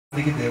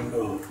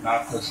దేవుడు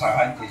నాకు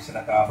సహాయం చేసిన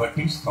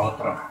కాబట్టి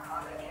స్తోత్రం.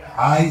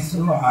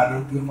 ఆయుసు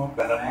ఆరోగ్యము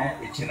బలము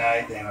ఇచ్చిన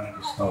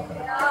దేవునికి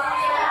స్తోత్రం.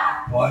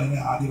 పోయిన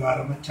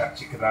ఆదివారం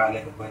చర్చికి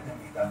రాలేకపోతే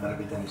మీకు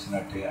అందరికీ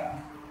తెలిసినట్టుగా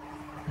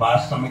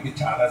వాస్తవానికి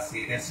చాలా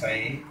సీరియస్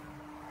అయ్యి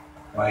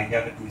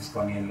వైజాగ్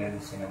తీసుకొని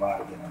వెళ్ళేది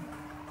శనివారం దినం.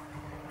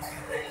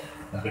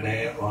 అక్కడే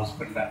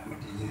హాస్పిటల్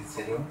అడ్మిట్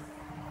చేశారు.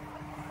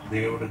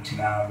 దేవుడు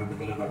ఇచ్చిన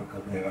విడుదల కొరకు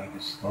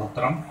దేవునికి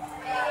స్తోత్రం.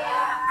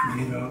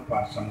 మీరు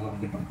పాస్టర్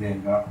గురించి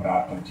ప్రత్యేకంగా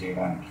ప్రార్థన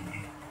చేయడానికి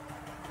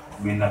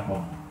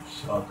విన్నపం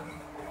స్తోత్రం.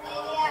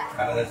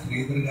 అలాగే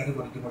శ్రీధర్ గారి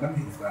గురించి కూడా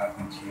మీరు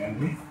ప్రార్థన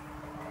చేయండి.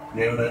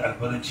 దేవుడు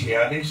అద్భుతం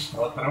చేయాలి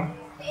స్తోత్రం.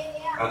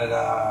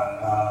 అలాగా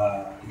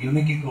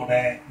యూనికి కూడా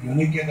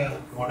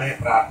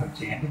ప్రార్థన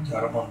చేయండి.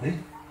 జ్వరం ఉంది,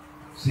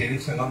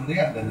 సీరియస్గా ఉంది.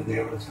 అందరూ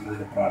దేవుడు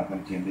సన్నిధిలో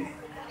ప్రార్థన చేయండి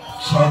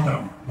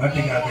స్తోత్రం.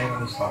 గట్టిగా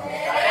దేవుని స్తోత్రం.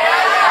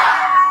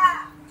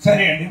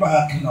 సరే అండి,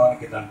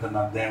 వాక్యంలోనికి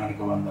వెళ్తున్నాం.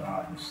 దేవునికి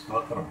వందనాలు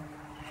స్తోత్రం.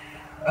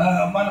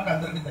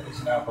 మనకందరికీ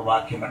తెలిసిన ఒక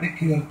వాక్యం అంటే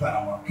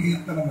కీర్తనము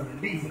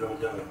నుండి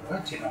ఈరోజు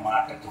చిన్న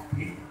మాట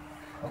చెప్పి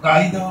ఒక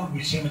 5వ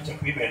విషయం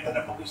చెప్పి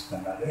వెంటనే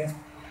ముగిస్తున్నది.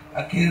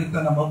 ఆ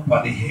కీర్తనము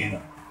 15.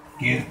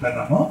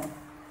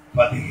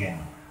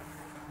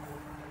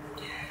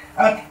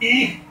 ఈ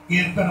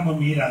కీర్తనము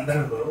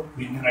మీరందరూ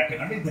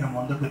విన్నట్టుగా దీని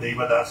ముందుకు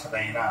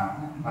దైవదాసుడైన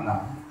మన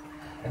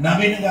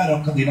నవీన్ గారు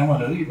ఒక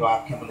దినములు ఈ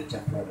వాక్యములు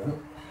చెప్పారు.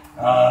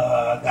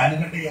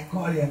 దానికంటే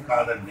ఎక్కువ ఏం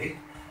కాదండి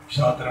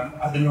స్తోత్రం.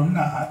 అందులో ఉన్న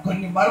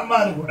కొన్ని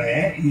మర్మాలు కూడా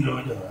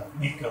ఈరోజు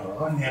మీకు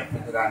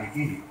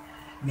నేర్పించడానికి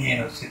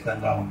నేను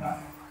సిద్ధంగా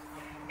ఉన్నాను.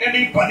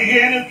 కానీ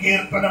 15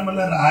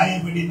 కీర్తనములు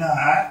రాయబడిన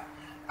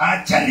ఆ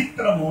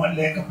చరిత్రము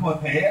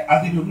లేకపోతే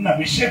అది ఉన్న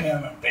విషయం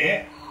ఏమంటే,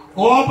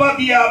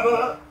 ఓబద్యాబు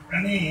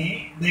అని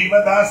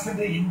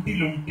దైవదాసుడి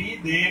ఇంటిలుంటి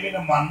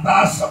దేవుని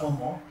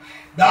మందాసము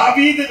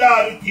దావీదు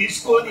గారు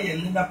తీసుకొని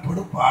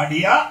వెళ్ళినప్పుడు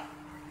పాడియా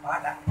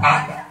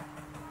పాట.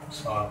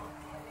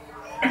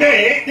 అంటే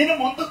దీని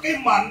ముందుకి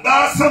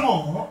మందాసము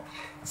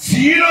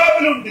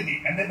సీలోబులు ఉంటుంది.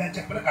 అంటే నేను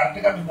చెప్పిన కరెక్ట్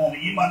గా విన్నాను.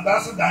 ఈ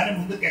మందాసం దాని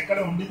ముందుకు ఎక్కడ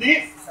ఉండేది?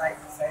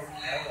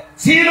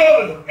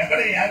 సీలోబులు. ఎక్కడ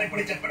ఆయన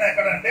ఇప్పుడు చెప్పిన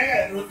ఎక్కడ అంటే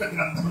రూతు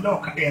గ్రంథంలో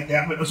 1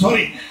 అధ్యాయం,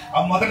 సారీ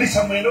మొదటి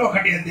సమయంలో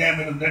 1 అధ్యాయం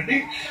ఉందండి.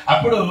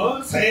 అప్పుడు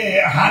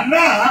హన్న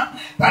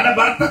తన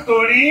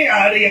భర్తతోని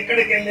ఆడు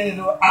ఎక్కడికి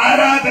వెళ్ళారు?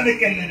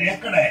 ఆరాధనకి వెళ్ళారు.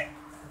 ఎక్కడ?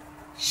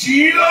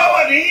 షీలో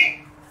అని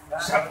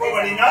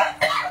చెప్పబడిన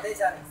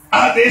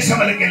ఆ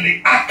దేశంలోకి వెళ్ళి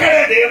అక్కడే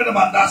దేవుని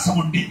మందాసం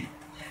ఉండేది.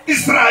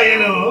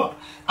 ఇశ్రాయేలు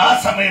ఆ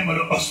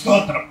సమయంలో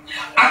స్తోత్రం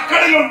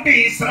అక్కడ నుండి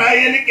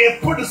ఇశ్రాయేలుకి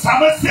ఎప్పుడు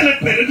సమస్యలు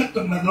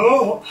పెరుగుతున్నదో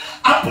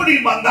అప్పుడు ఈ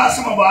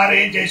మందాసము వారు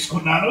ఏం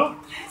చేసుకున్నారు?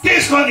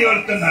 తీసుకొని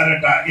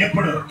వెళ్తున్నారట.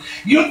 ఎప్పుడు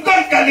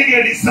యుద్ధం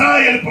కలిగాడు,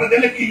 ఇశ్రాయేల్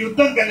ప్రజలకి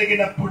యుద్ధం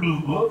కలిగినప్పుడు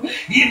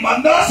ఈ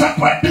మందాసం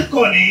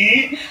పట్టుకొని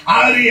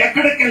వాళ్ళు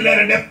ఎక్కడికి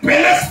వెళ్ళారంటే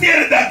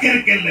ఫిలిష్తీయుల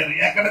దగ్గరికి వెళ్ళారు.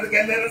 ఎక్కడికి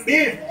వెళ్ళారండి?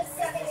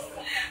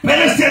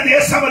 ఫిలిష్తీయ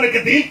దేశములకి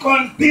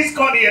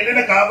తీసుకొని వెళ్ళిన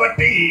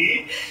కాబట్టి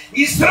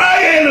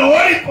ఇశ్రాయేలు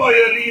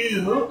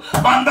ఓడిపోయారు.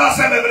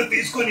 మందాసం ఎవరు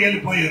తీసుకొని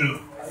వెళ్ళిపోయారు?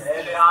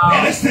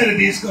 ఫిలిష్తీయులు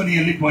తీసుకొని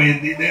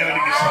వెళ్ళిపోయింది.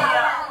 దేవునికి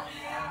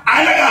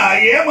అనగా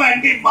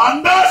ఏమండి,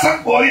 మందాసం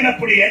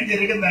పోయినప్పుడు ఏం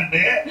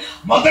జరిగిందంటే,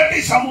 మొదటి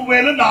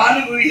సమూయేలు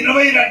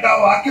 4:22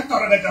 వాక్యం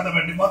త్వరగా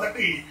చదవండి.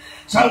 మొదటి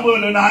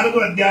సమూయేలు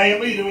 4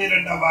 అధ్యాయం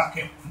 22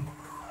 వాక్యం.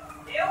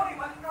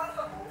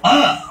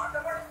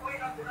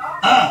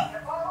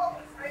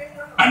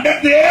 అంటే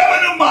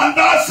దేవుని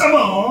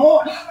మందాసము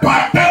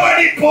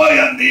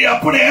పట్టబడిపోయింది.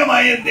 అప్పుడు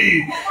ఏమైంది?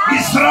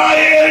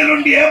 ఇశ్రాయేలు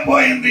నుండి ఏం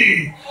పోయింది?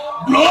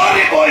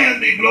 గ్లోరీ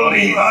పోయింది.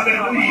 గ్లోరీ.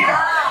 హల్లెలూయా.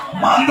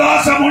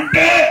 మందాసం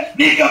ఉంటే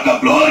నీకు ఒక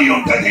గ్లోరీ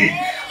ఉంటది.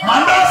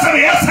 మందాసం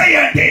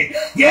యేసయ్య అంటే,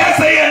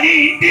 యేసయ్య నీ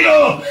ఇంటిలో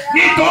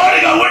నీ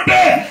తోడుగా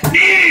ఉంటే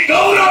నీ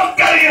గౌరవం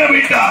కలిగిన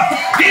బిడ్డ,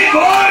 నీ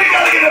గ్లోరీ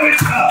కలిగిన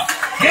బిడ్డ.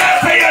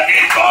 యేసయ్య నీ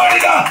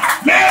తోడుగా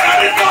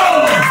లేదనుకో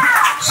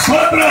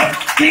స్తోత్రం.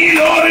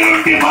 నీలోని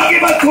నుండి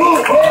మహిమకు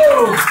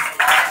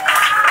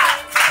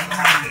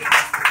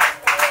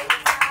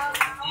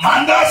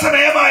మందాసం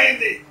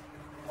ఏమైంది?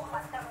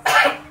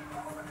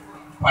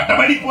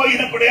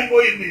 పట్టబడిపోయినప్పుడు ఏం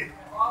పోయింది?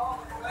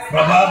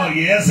 ప్రభావం.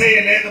 యేసయ్య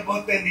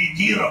లేకపోతే నీ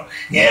జీరో,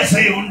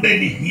 యేసయ్య ఉంటే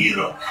నీ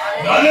హీరో.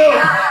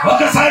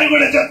 ఒకసారి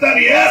కూడా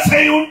చెప్తాను,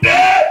 యేసయ్య ఉంటే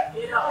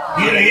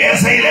హీరో,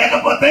 యేసయ్య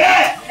లేకపోతే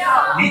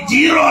నీ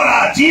జీరో రా,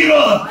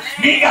 జీరో.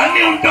 నీకు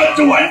అన్ని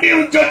ఉండొచ్చు, వండి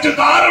ఉండొచ్చు,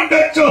 కారు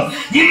ఉండొచ్చు,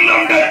 ఇల్లు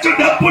ఉండొచ్చు,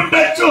 డబ్బు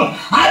ఉండొచ్చు,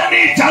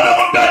 అన్ని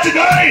చదువు ఉండొచ్చు,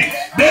 కానీ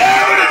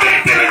దేవుడు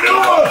తింటే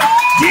నువ్వు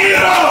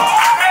జీరో.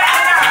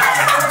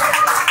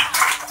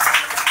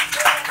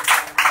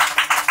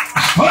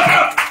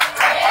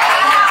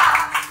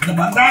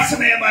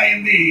 మందాసం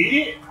ఏమైంది?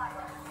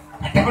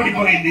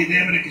 పట్టబడిపోయింది.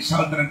 దేవునికి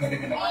స్తోత్రం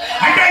కలిగిన.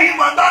 అంటే ఈ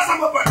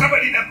మందాసము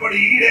పట్టబడినప్పుడు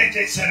ఈడేం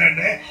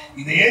చేశారంటే,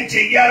 ఇదేం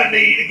చెయ్యాలంటే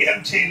ఈయనకి ఏం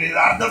చేయలేదు,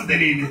 అర్థం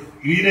తెలియలేదు.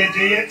 వీరేం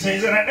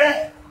చేశారంటే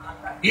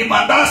ఈ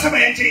మందాసం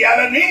ఏం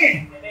చెయ్యాలని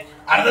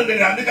అర్థం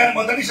తెలియదు. అందుకని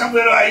మొదటి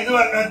సమయంలో 5వ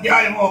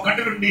అధ్యాయం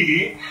 1 నుండి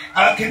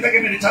కిందకి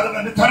మీరు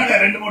చదవండి త్వరగా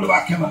 2-3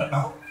 వాక్యములు.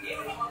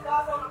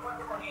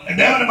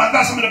 దేవుని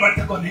మందాసమును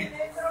పట్టుకొని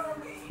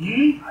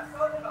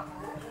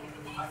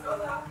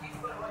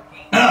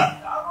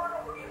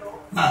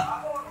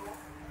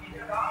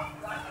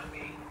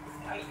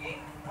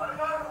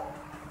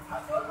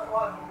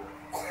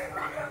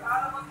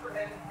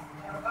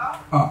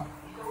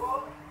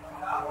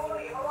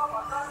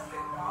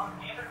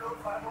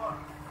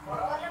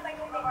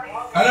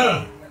హలో,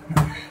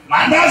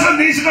 మందాసం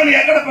తీసుకొని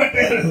ఎక్కడ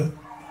పెట్టారు?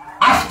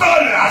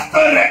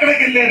 అస్తోలు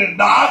ఎక్కడికి వెళ్ళారు?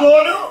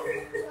 దాగోను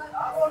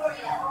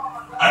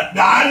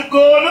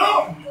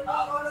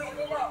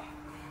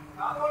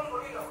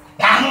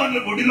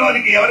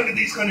గుడిలోనికి ఎవరికి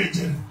తీసుకొని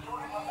వచ్చారు?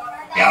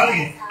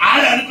 ఎవరికి?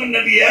 ఆడ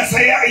అనుకున్నది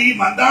యేసయ్య, ఈ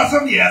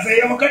మందాసం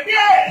యేసయ్య ఒకటి,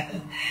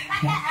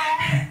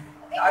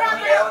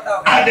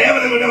 ఆ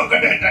దేవత కూడా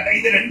ఒకటే.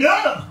 ఇది రెండు,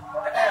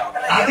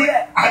 అది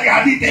అది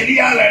అది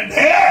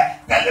తెలియాలంటే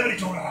తెల్లవరి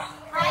చూడరా.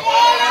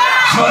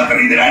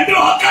 ఇది రెండు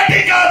ఒక్కటి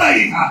కాదా?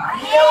 ఇక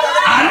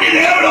అన్ని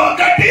దేవుడు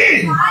ఒక్కటి,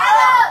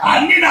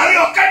 అన్ని నాది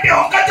ఒక్కటి,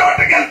 ఒక్క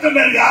చోటకి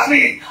వెళ్తున్నారు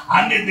కానీ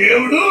అన్ని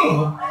దేవుడు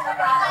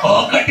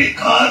ఒకటి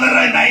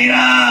కాదరా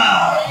నైనా.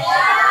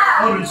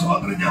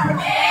 సోదరు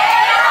చెప్పండి.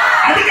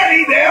 అందుకని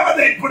ఈ దేవత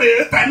ఇప్పుడు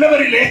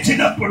తెల్లవరి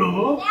లేచినప్పుడు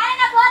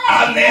ఆ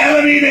నేల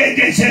మీద ఏం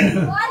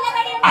చేశారు?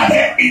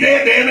 ఇదే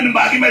దేవుని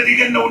మహిమ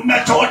దిగిన ఉన్న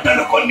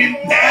చోటలు కొన్ని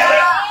నేల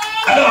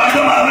అది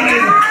అర్థం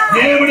అవ్వలేదు.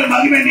 దేవుడు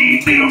మహిమ నీ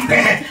ఇంటిలో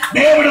ఉంటే,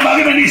 దేవుడు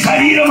మహిమ నీ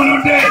శరీరములు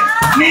ఉంటే,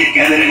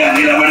 నీకెదురుగా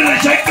నిలబడిన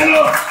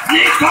శక్తులు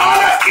నీ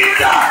కాళ్ళ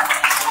కింద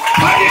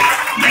పడి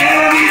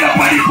నేల మీద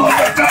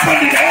పడిపోతారు.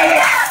 చెప్పండి, నేల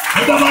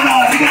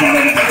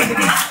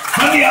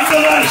అది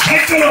అందగారి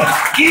శక్తులు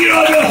ఈ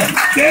రోజు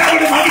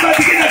దేవుడు మహిమ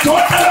దిగిన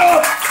చోటలు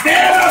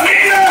నేల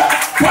మీద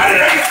పడి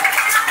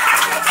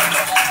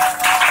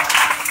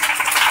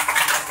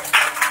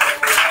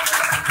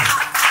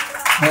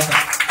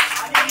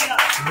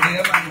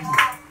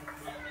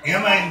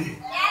ఏమైంది?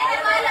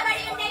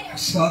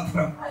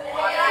 స్తోత్రం.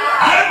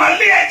 అది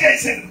మళ్ళీ ఏం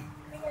చేశారు?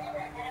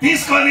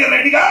 తీసుకొని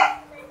రెడీగా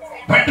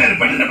పెట్టారు.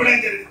 పెట్టినప్పుడు ఏం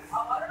జరిగింది?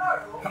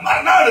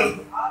 మర్నాడు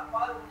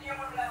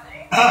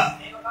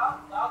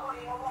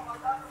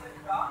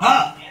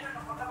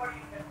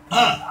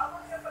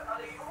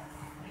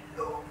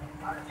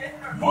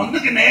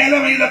ముందుకు నేల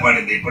మీద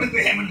పడింది. ఇప్పుడు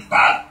ఏమిటి?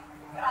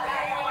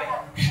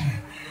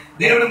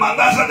 దేవుడు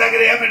మందాసం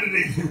దగ్గర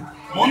ఏమైంది?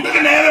 ముందుకు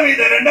నేల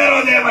మీద. రెండో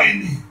రోజు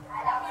ఏమైంది?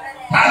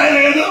 తల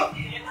లేదు,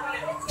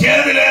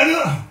 చేదు లేదు.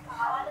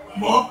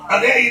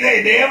 అదే ఇదే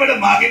దేవుడు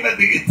మహిమ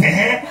దిగితే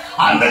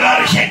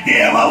అందగారి శక్తి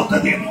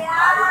ఏమవుతుంది?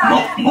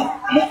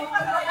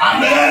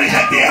 అందగారి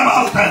శక్తి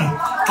ఏమవుతారు?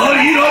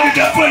 ఈ రోజు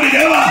చెప్పండి,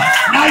 దేవా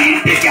నా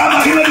ఇంటికి ఆ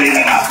మహిమ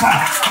దీనగాక,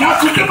 నా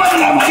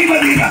కుటుంబంలో మహిమ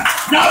దీన,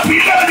 నా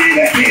పిల్లల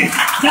దీనకి,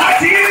 నా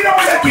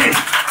జీవితంలోకి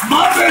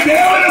మాత్రం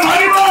దేవుని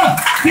మహిమ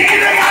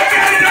దీనగాక.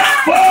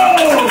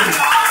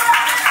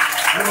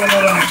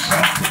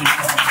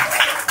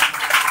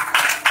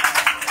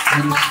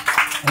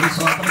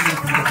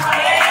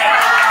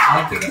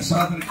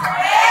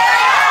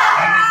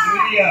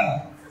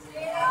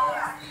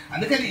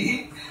 అందుకని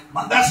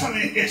మందాసం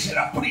ఏం చేశారు?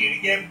 అప్పుడు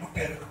వీడికి ఏం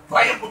పుట్టారు?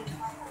 భయం పుట్టింది.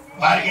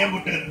 వారికి ఏం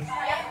పుట్టారు?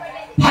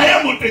 భయం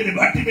పుట్టింది.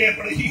 బట్టి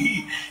ఎప్పుడు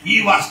ఈ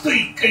వస్తువు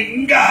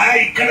ఇంకా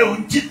ఇక్కడ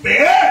ఉంచితే,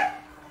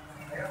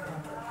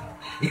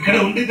 ఇక్కడ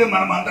ఉండితే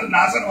మనం అందరం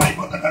నాశనం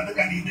అయిపోతాం.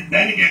 అందుకని ఇది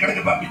దానికి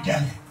ఎక్కడికి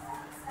పంపించాలి?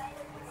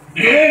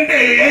 ఏంటి?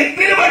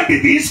 ఎత్తిని బట్టి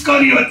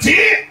తీసుకొని వచ్చి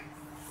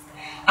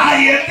ఆ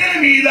ఎత్తిని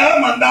మీద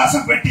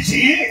మందాసం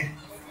పెట్టించి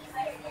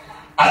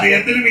అది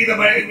ఎత్తిని మీద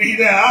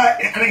మీద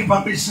ఎక్కడికి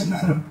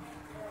పంపిస్తున్నారు?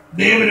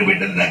 దేవుని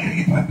బిడ్డల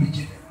దగ్గరికి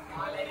పంపించారు.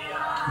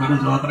 మనం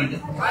స్తోత్రం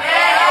చెప్తాం.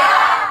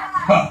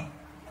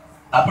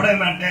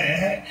 అప్పుడేమంటే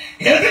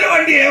ఎదురు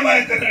వండి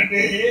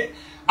ఏమవుతుందంటే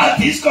అది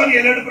తీసుకొని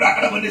వెళ్ళేటప్పుడు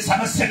అక్కడ కొన్ని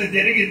సమస్యలు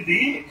జరిగింది.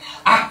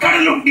 అక్కడ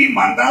నుండి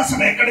మందాసం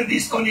ఎక్కడ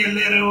తీసుకొని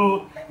వెళ్ళారు?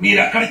 మీరు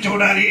అక్కడ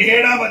చూడాలి.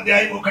 7వ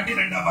అధ్యాయం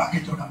 1-2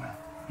 వాక్యం చూడాలి.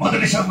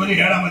 మొదటి సమూహలు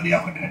 7వ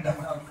అధ్యాయం 1-2.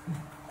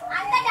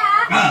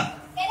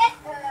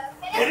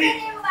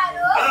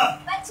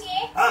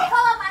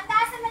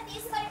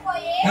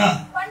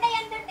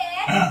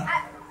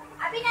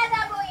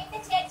 అభినాదాబు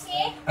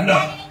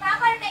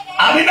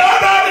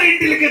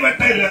ఇంటికి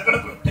పెట్టారు. ఎక్కడ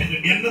పెట్టారు?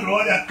 ఎన్ని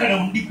రోజు అక్కడ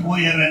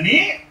ఉండిపోయారని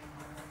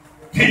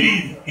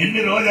తెలియదు.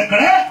 ఎన్ని రోజు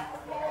అక్కడ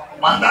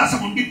మందాసం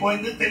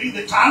ఉండిపోయిందో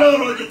తెలియదు. చాలా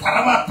రోజు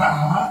తర్వాత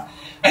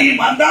ఈ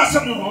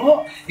మందాసము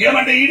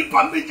ఏమంటే ఈడు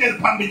పంపించారు.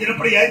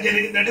 పంపించినప్పుడు ఏం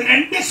జరిగిందంటే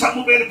 2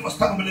 సమూయేలు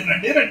పుస్తకము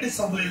లేదండి. 2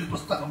 సమూయేలు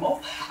పుస్తకము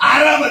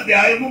 6వ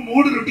అధ్యాయము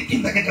 3 నుండి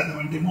కిందకి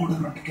చదవండి. 3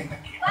 నుండి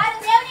కిందకి.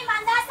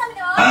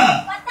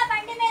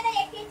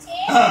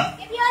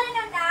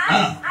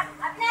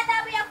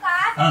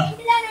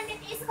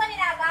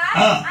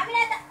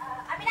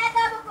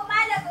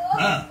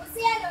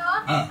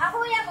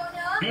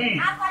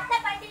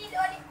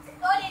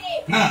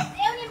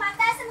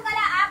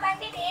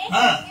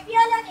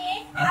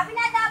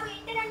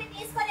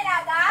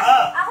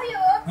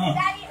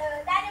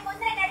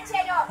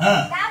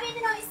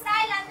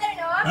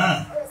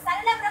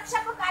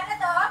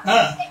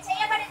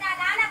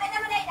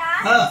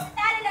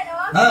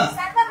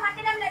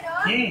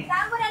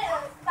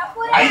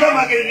 ఐదో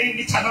వాక్యం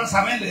చదవ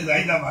సమయం లేదు.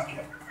 5వ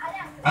వాక్యం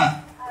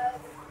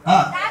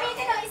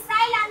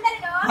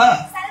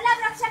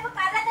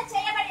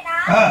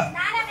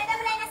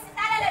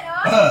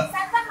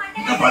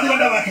ఇంకా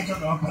 11వ వాక్యం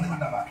చూద్దాం.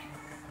 11వ వాక్యం.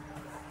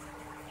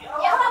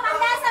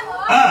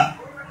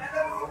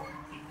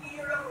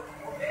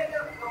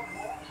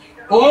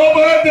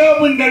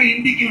 ఓబోదేవుని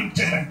ఇంటికి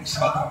ఉంచారండి.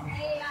 స్తోత్రం.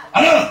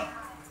 హలో,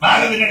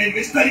 బాగా వినండి.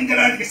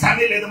 విస్తరించడానికి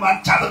సమయం లేదు. మనం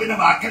చదివిన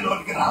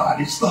వాక్యంలోనికి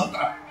రావాలి.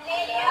 స్తోత్రం.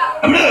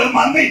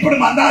 ఇప్పుడు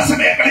మందాసం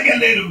ఎక్కడికి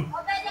వెళ్ళారు?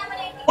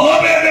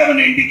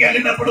 ఓబేదేవుని ఇంటికి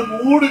వెళ్ళినప్పుడు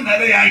 3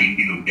 నెలలు ఆ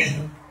ఇంటిలో ఉండేది.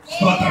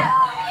 స్తోత్రం.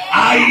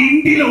 ఆ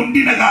ఇంటిలో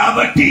ఉండిన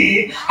కాబట్టి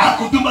ఆ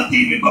కుటుంబం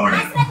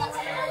దీవింపబడేది.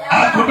 ఆ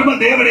కుటుంబం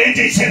దేవుడు ఏం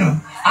చేశాడు?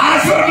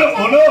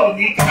 ఆశీర్వాదంలో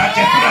నీకు నా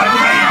చెప్పిన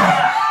అర్థమైందా?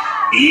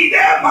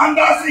 ఇదే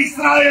మందాసం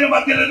ఇశ్రాయేలు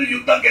మధ్యలో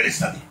యుద్ధం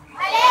గెలుస్తుంది.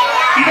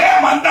 ఇదే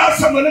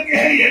మందాసములకి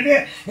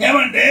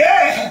ఏమంటే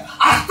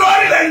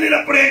అస్తోరి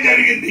వెళ్ళినప్పుడు ఏం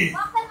జరిగింది?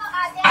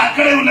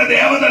 అక్కడే ఉన్న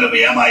దేవతలు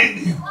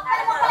ఏమైంది?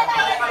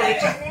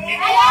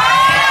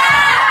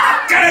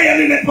 అక్కడ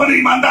వెళ్ళినప్పుడు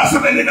ఈ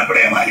మందాసం వెళ్ళినప్పుడు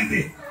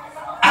ఏమైంది?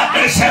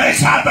 అక్కడ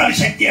శాతాన్ని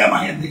శక్తి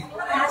ఏమైంది?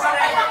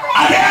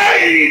 అదే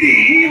ఇది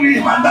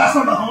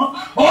మందాసము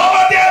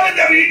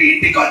వీటి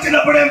ఇంటికి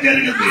వచ్చినప్పుడు ఏం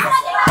జరిగింది?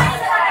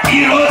 ఈ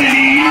రోజు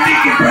నీ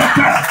ఇంటికి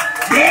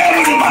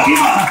దేవుడి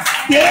మహిమ,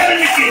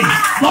 దేవునికి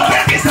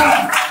మొదటి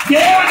స్థానం,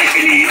 దేవునికి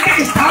నీ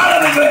ఇంటికి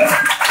స్థానం ఇవ్వ,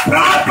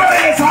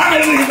 ప్రార్థన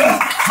స్థానం ఇవ్వ,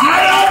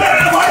 ఆరాధన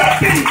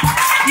మొదటి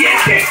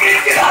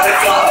ఇంటికి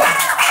అనుకో.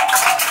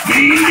 నీ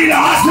ఇంటిని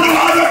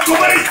ఆశీర్వాదం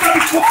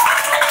కుమరిస్తాను.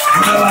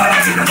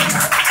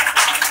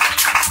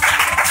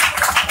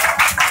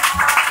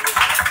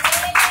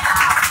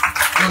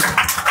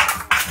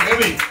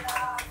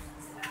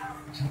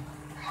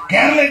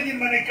 కేరళ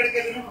మనం ఎక్కడికి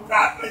వెళ్ళినప్పుడు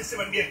ప్రార్థన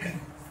వండి ఎక్కడి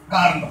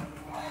కారులో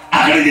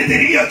అక్కడి నుంచి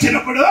తిరిగి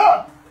వచ్చినప్పుడు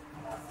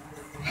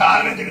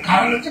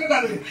కారులో వచ్చిన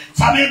కాదు,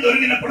 సమయం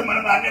దొరికినప్పుడు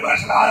మనం అన్ని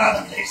భాషలు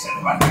ఆరాధన చేశాడు.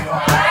 వాటిలో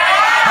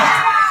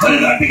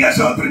గట్టిగా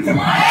స్తోత్రం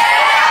చెప్పాలి.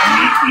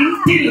 నీ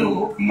ఇంటిలో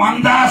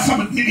మందాసం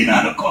దిగిన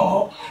అనుకో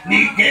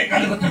నీకే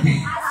కలుగుతుంది.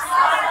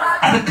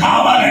 అది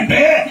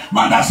కావాలంటే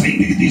మందాసం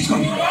ఇంటికి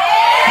తీసుకొని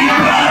ఈ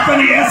ప్రార్థన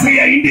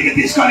యేసయ్య ఇంటికి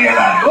తీసుకొని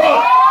వెళ్ళాలి.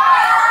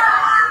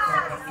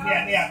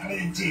 అన్ని అక్కడి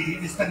నుంచి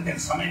విస్తరించే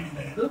సమయం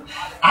లేదు.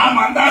 ఆ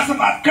మందాసం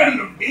అక్కడి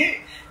నుండి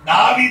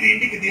దావీదు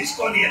ఇంటికి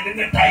తీసుకొని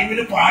వెళ్ళిన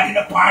టైంలో పాడిన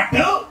పాట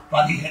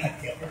 15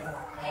 కీర్తన.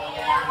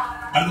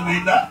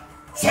 అర్థమైందా?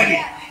 సరే,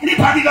 ఇది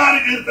 16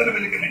 కీర్తన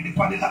వెలుగునండి.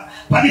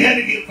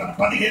 15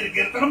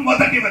 కీర్తన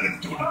మొదటి వదిలి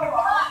చూడండి.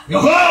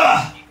 యెహోవా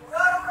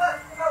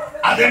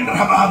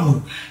అదేంట్రా బాబు,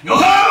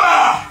 యెహోవా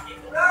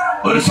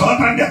ఒక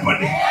స్తోత్రం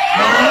చెప్పండి.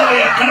 యెహోవా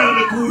ఎక్కడ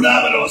ఉంది?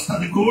 గూడారంలో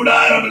వస్తుంది.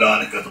 గూడారంలో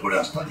అని కూడా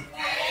వస్తుంది.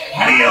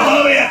 అని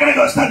యెహోవా ఎక్కడికి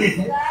వస్తుంది?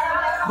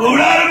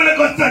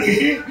 గూడారంలోకి వస్తుంది,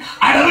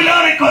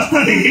 అడవిలోనికి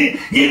వస్తుంది.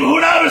 ఈ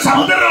గూడారు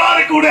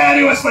సముద్రంలోనికి కూడా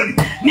అని వస్తుంది.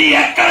 నీ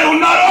ఎక్కడ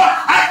ఉన్నారో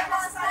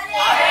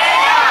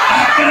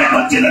అక్కడికి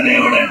వచ్చిన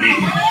దేవుడు అండి.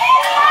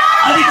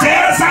 అది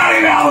చేరసారి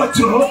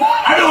రావచ్చు,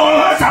 అది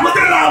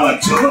సముద్రం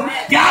రావచ్చు,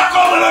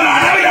 యాకోబులో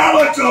అడవి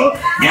రావచ్చు,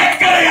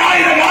 ఎక్కడ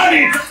ఆయన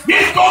కానీ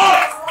నీకో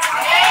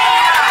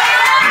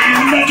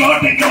ఉన్న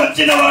చోటకి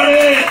వచ్చిన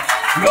వాడే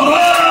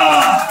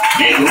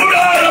నీ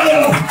గూడారంలో.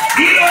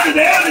 ఈ రోజు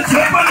దేవుడు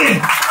చెప్పండి,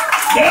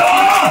 దేవా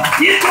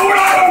ఈ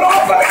గూడారం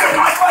లోపలికి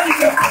రావాలి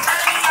చెప్పండి.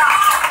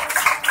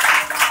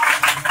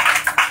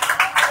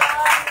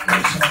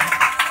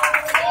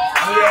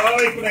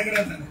 ఇప్పుడు ఎక్కడ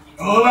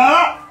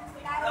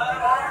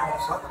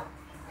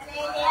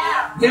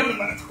దేవుడు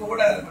మనకు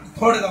కూడా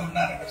తోడుగా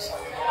ఉన్నారు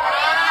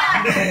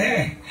అంటే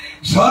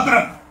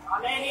స్తోత్రం.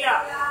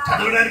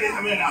 చదవడానికి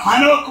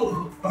హనోకు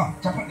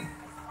చెప్పండి.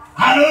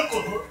 హనోకు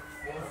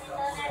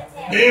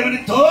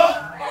దేవునితో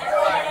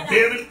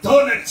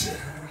నడిచి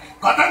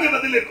కొత్త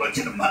నిబంధనలకు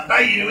వచ్చిన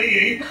మత్తాయి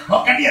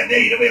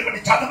 21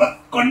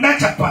 చదవకుండా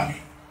చెప్పాలి.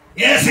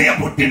 యేసయ్య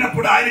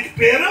పుట్టినప్పుడు ఆయనకి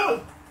పేరు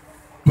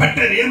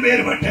పెట్టారు. ఏం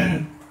పేరు పెట్టారు?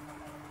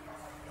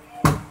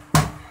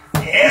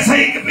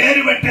 యేసయ్యకి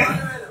పేరు పెట్టారు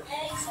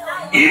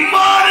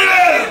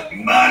ఇమ్మానుయేల్.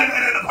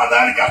 ఇమ్మానుయేల్ అనే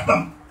పదానికి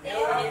అర్థం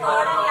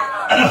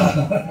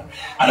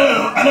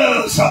అలో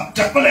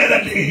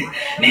చెప్పలేదండి.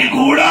 నీ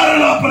గూడాల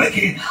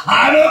లోపలికి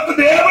ఆలోపు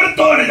దేవుడు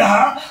తోడుగా,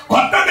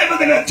 కొత్త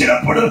నిబంధన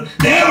వచ్చినప్పుడు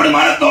దేవుడు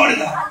మన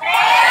తోడుగా.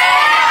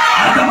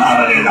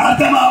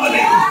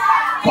 అర్థమవలేదు.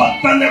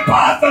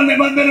 పాత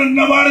నిబంధన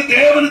ఉన్నవాడు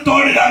దేవుడు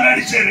తోడుగా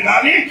నడిచాడు.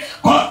 కానీ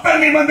కొత్త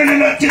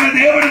నిబంధనలు వచ్చిన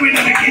దేవుడి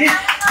బిడ్డలకి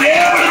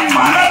దేవుడు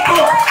మనతో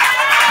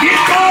నీ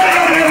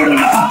తోడుగా, దేవుడు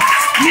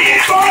నీ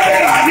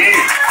తోడుగా అని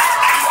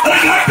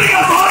గట్టిగా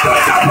మాత్రం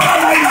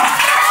చెప్పాలి. ఆయన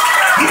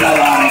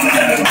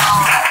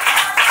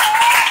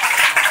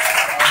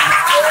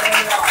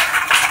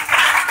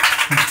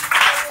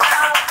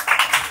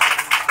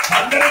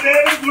కొందరు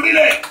దేవుడు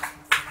గుడిలే,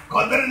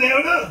 కొందరు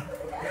దేవుడు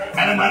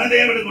కానీ మన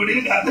దేవుడు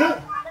గుడిలు కాదు,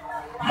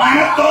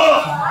 మనతో.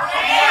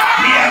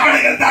 నీ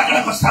ఎక్కడికి వెళ్తే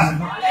అక్కడికి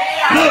వస్తాను.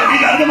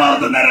 నీకు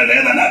అర్థమవుతున్నారా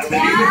లేదా నాకు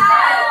తెలియదు.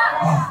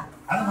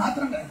 అది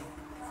మాత్రం కాదు.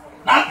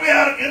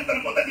 46 కీర్తన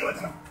మొదటి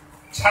వచనం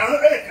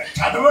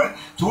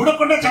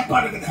చూడకుండా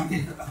చెప్పాలి కదా.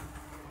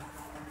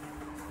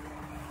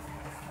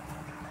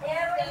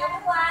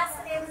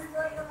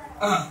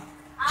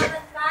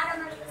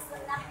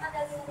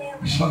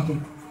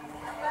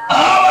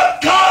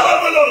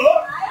 ఆపత్కాలములో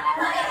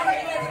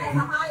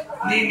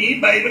నీ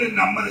బైబిల్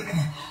నమ్మదు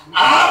కదా.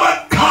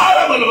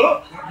 ఆపత్కాలములో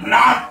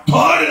నా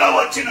తోడుగా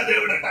వచ్చిన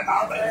దేవుడట. నా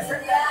బైబిల్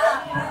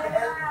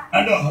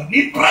అంటే నీ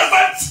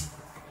ప్రెసెన్స్,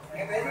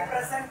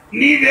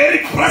 నీ వెరీ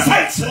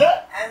ప్రెసెన్స్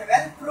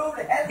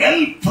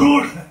వెల్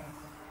ప్రూవ్డ్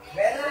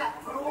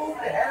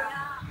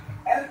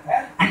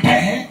అంటే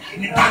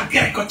నీ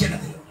దగ్గరికి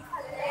వచ్చినది.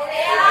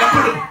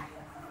 ఎప్పుడు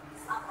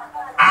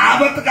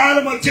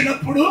ఆపత్కాలం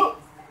వచ్చినప్పుడు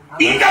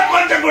ఇంకా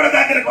కొంచెం కూడా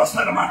దగ్గరికి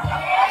వస్తారన్నమాట.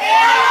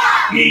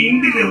 నీ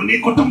ఇంటిలో నీ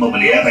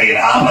కుటుంబంలో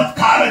ఏదైనా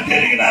ఆపత్కాలం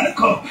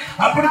జరిగినానుకో,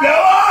 అప్పుడు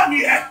దేవా నీ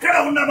ఎక్కడ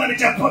ఉన్నామని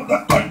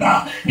చెప్పొద్దకుండా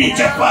నీ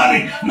చెప్పాలి,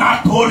 నా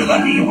తోడుగా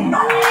నీ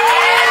ఉన్నావు,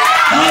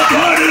 నా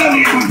తోడుగా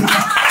నీ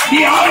ఉన్నావు. ఈ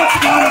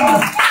ఆపత్కాలంలో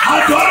ఆ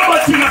జ్వరం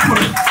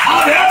వచ్చినప్పుడు, ఆ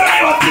వేదన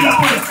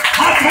వచ్చినప్పుడు,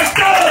 ఆ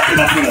కష్టాలు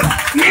వచ్చినప్పుడు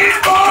నీ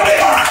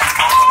తోడుగా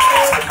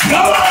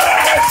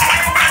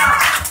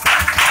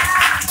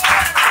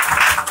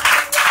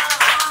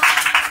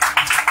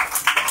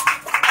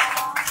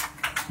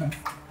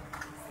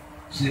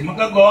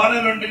సింహ గోన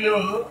నుండి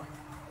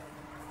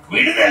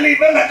విడుదల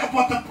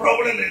లేకపోతే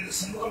ప్రాబ్లం లేదు.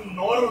 సింహం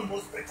నోరు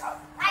మూస్తే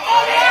చాలు.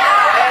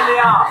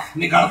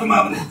 నీకు అర్థం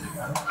అవ్వలేదు.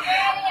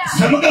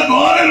 సింహ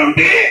గోన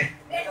నుండి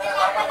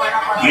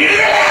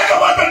విడుదల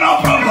లేకపోతే నో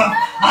ప్రాబ్లం.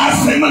 ఆ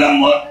సింహం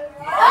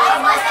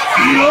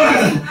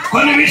ఈరోజు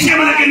కొన్ని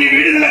విషయములకి నీ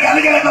విడుదల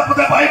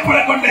కలగలేకపోతే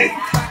భయపడకండి.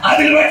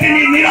 అది బట్టి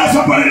నీ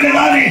నిరాశపడలేదు,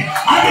 కానీ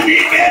అది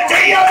నీకే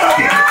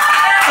చెయ్యాలి.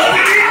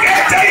 అది నీకే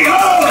చెయ్యాలి.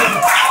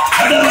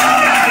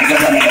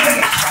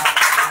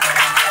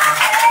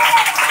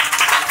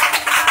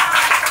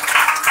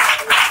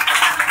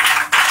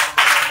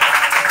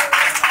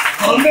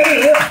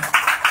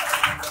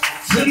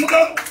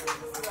 సింహం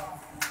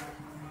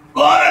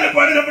గోరలు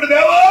పడినప్పుడు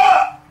దేవో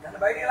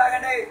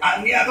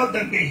అన్ని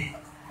అదొద్దండి.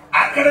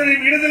 అక్కడ నీ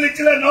విడుదల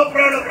ఇచ్చిన నో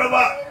ప్రాబ్లం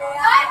ప్రభా.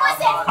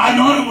 ఆ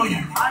నోరు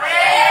పోయండి.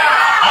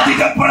 అది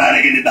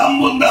చెప్పడానికి నీ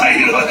దమ్ముందా?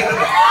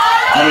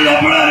 అది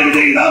చెప్పడానికి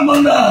నీకు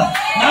దమ్ముందా?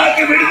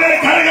 నాకు విడుదల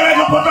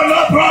కలగలేకపోతే నో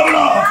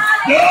ప్రాబ్లం.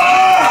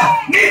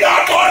 నీ దా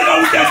తోడుగా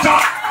ఉంటే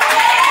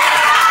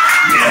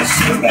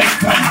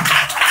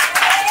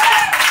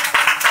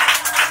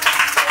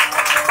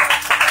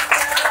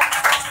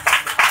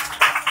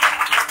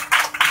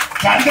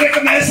చంద్రిక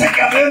మేసకి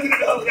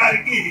అభ్యంతరుడు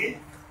గారికి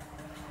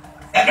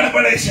ఎక్కడ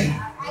పడేసాడు?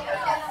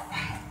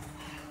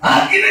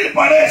 అగ్నిని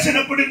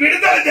పడేసినప్పుడు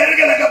విడుదల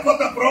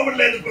జరగలేకపోతే ప్రాబ్లం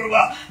లేదు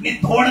ప్రభా, నీ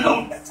తోడుగా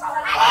ఉంటే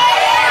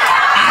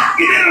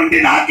అగ్ని నుండి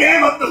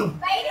నాకేమొద్దు,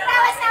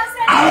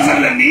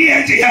 అవసరం లేదు. నీ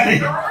ఏం చేయాలి?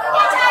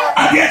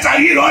 అదే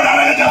ఈ రోజు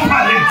అలాగే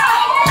చెప్పాలి.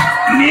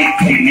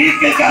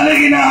 నీకు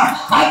కలిగిన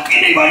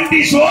అగ్ని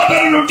వంటి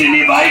సోదరు నుండి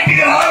నీ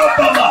బయటికి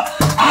రావద్దమ్మా.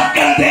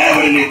 అక్కడ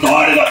దేవుడు నీ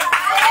తోడుగా.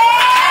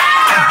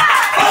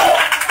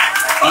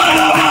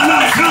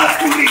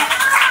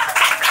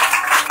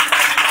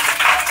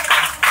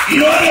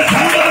 ఈరోజు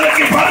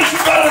సంఘాలకి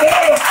పరిశుభ్రత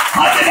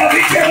అది నా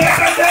విషయం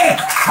ఏంటంటే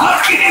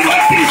అగ్ని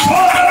వంటి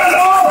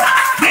సోదరులు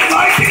నీ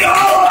బయటికి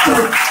రావద్దు.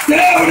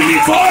 దేవుడు నీ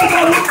తోడుగా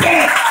ఉంటే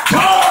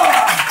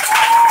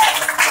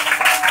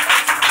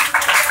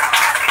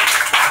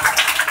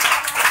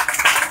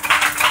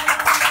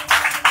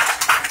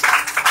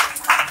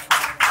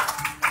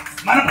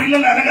మన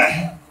పిల్లలు అనగా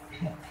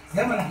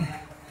ఏమన్నా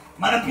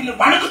మన పిల్లలు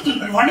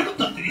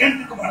వణుకుతుంది.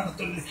 ఎందుకు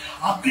వణుకుతుంది?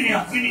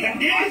 అగ్ని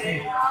అంటే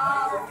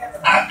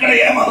అక్కడ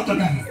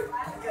ఏమవుతున్నారు?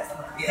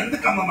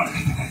 ఎందుకమ్మ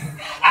వణుకుతున్నారు?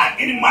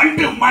 అగ్ని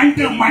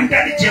మంట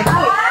అని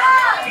చెప్పు.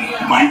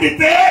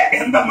 మండితే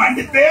ఎంత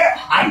మండితే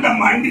అంత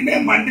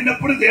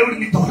మండినప్పుడు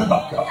దేవుడిని తోడుగా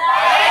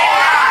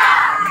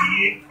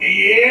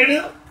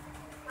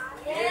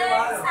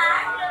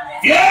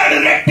 7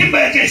 రెట్టింపు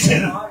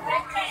చేశారు.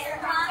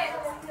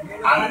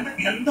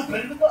 ఎంత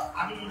పెరుగుతో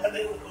అంత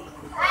దేవుడు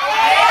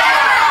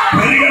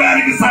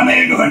పెరగడానికి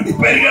సమయం ఇవ్వండి.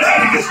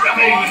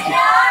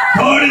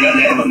 తోడుగా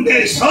దేవుంది.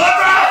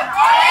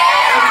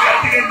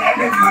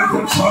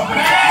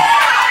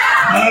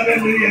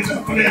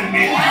 చెప్పలేదు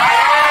మీరు.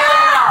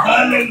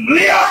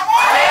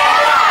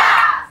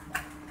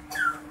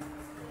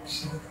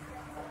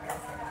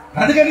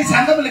 అందుకని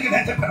సంఘములకి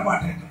నేను చెప్పిన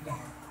మాట ఏంటంటే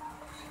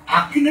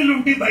అగ్ని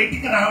నుండి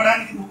బయటికి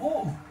రావడానికి నువ్వు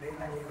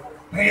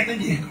ప్రయత్నం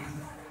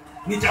చేయకూడదు.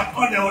 నీ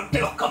చెప్పండి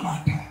ఒక్క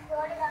మాట.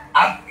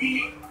 అగ్ని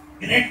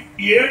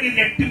 7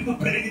 రెట్టింపు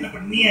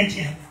పెరిగినప్పుడు నీ ఏం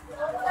చేయాలి?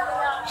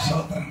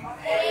 స్తోత్రం.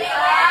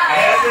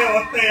 ఏదే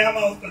వస్తే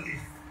ఏమవుతుంది?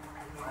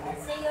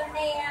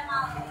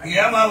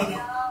 ఏమవుదు?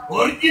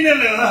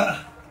 ఒరిజినల్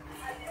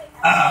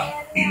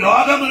ఈ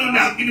లోకములోని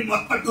అగ్ని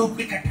మొత్తం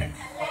డూప్లికేట్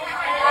అండి.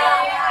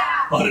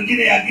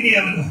 ఒరిజినల్ అగ్ని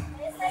ఎవరు?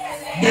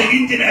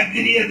 దగించిన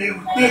అగ్ని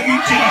దేవుడు.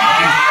 దగించిన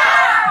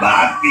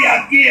బాక్తి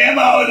అగ్ని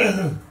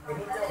ఏమవలేదు.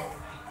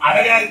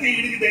 అడగాలితే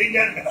వీడికి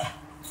దగించారు కదా.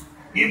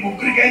 ఈ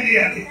ముగ్గురికే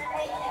చేయాలి.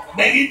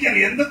 దగించాలి.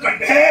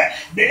 ఎందుకంటే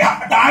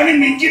దాని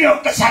మించిన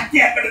ఒక్క శక్తి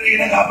అక్కడ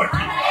దిగిన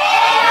కాబట్టి.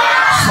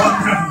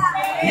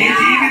 నీ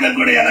జీవితం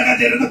కూడా ఎలాగా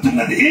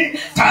జరుగుతున్నది?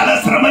 చాలా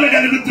శ్రమలు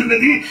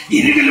కలుగుతున్నది.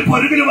 ఇరుగులు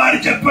పొరుగులు వారు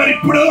చెప్పారు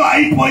ఇప్పుడు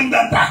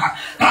అయిపోయిందంట,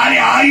 కానీ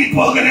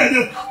ఆగిపోగలేదు.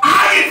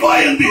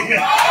 ఆగిపోయింది.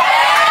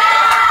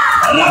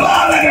 ఈ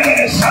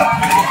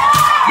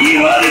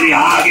రోజు నీ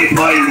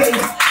ఆగిపోయింది.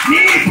 నీ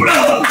ఇప్పుడు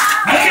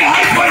అది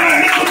ఆగిపోయిన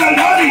అనుకున్నాను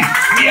కానీ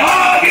నీ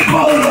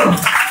ఆగిపోదు.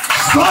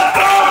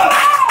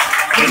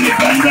 కొన్ని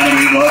బంధాలు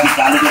ఈ రోజు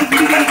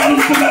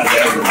కలుగుతున్నారు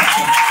దేవుడు.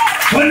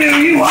 కొన్ని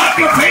ఈ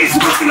వాక్య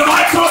ఫేస్బుక్ లో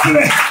వాట్సాప్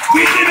లో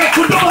వీటిలో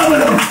కుటుంబాలు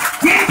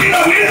వీటిలో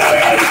విడుదల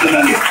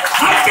కలుగుతున్నది.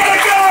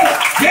 అక్కడికే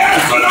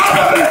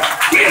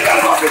విడుదల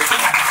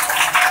పంపిస్తున్నారు.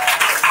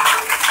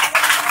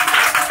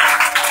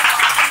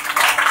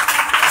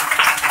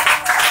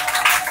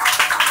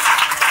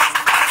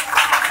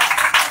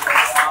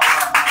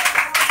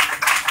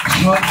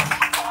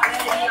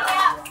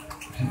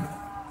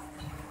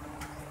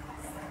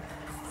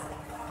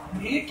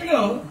 నీటిలో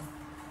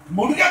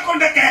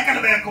ముడగకుండా కేకలు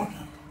వేయకుండా,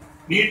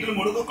 నీటిలో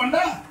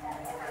ముడగకుండా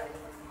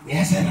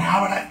ఏసై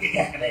రావడానికి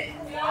కేకలే.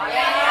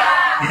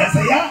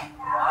 ఏసయ్యా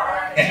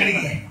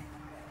ఎక్కడికి?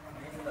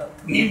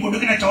 నీ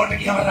ముడుగున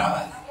చోటకి ఎవరు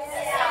రావాలి?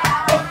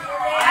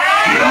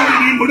 ఈరోజు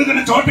నీ ముడుగున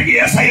చోటకి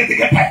ఏసయ్య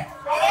దిగట.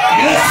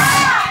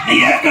 నీ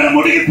ఎక్కడ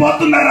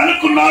ముడిగిపోతున్నారు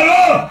అనుకున్నారో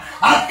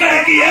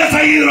అక్కడికి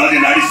ఏసయ్య ఈ రోజు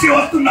నడిచి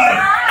వస్తున్నారు.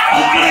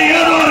 అక్కడ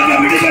ఏదో ఒక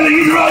విడుదల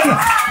ఈ రోజు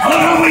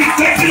 60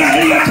 చెట్లు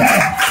అడిగారు.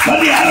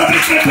 కొన్ని 60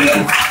 చెట్లు,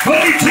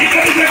 కొన్ని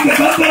చీకటి చెట్లు,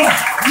 గొప్ప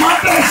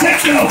మాత్ర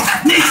శక్తులు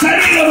నీ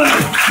శరీరములు,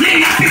 నీ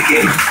ఇంటికి,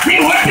 నీ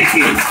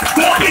ఒంటికి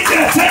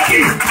పంపించిన శక్తి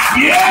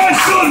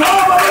యేసు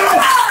నామములో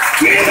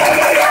విడుదల.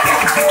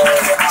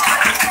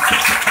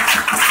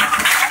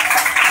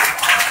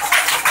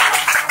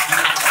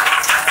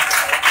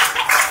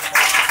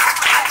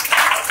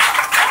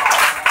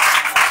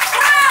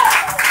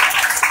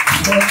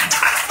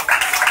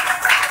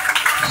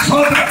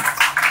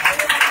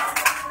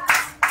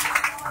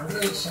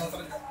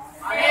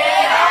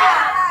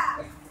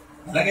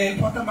 అలాగే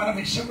వెళ్ళిపోతే మన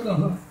విషయంలో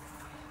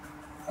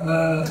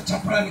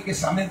చెప్పడానికి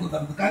సమయం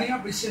కుదరదు, కానీ ఆ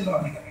విషయంలో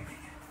అనగలండి.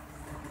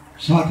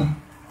 శోధన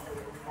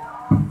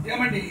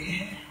ఏమండి?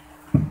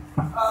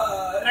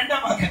 రెండో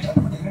వాక్యం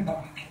చెప్పండి. రెండో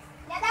వాక్యం,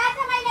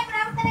 యథార్థమైన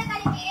ప్రవర్తన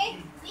కలిగి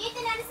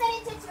నీతిని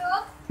అనుసరించుచు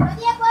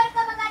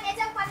హృదయపూర్వకముగా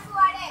నిజం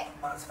పలుకువాడే.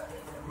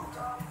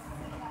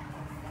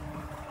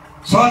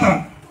 శోధన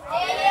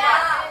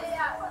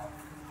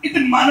ఇది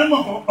మనము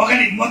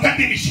ఒకటి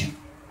మొదటి విషయం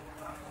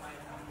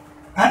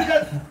అది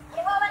కాదు,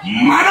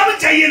 మనము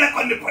చెయ్యన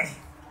కొన్ని పని.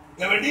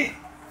 ఏమండి?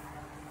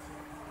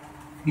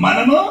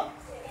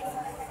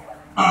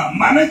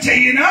 మనం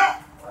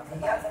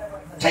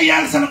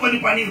చెయ్యాల్సిన కొన్ని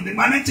పని ఉంది.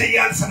 మనం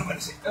చెయ్యాల్సిన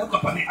ఒక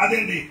పని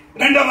అదేంటి?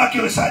 రెండో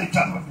వాక్యం ఒకసారి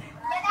చదవండి.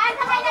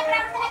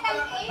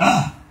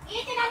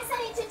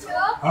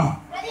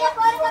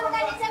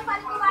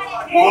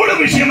 మూడు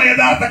విషయం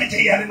యథార్థంగా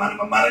చెయ్యాలి.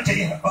 మనం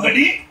చెయ్యాలి.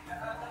 ఒకటి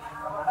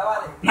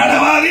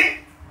నడవాలి,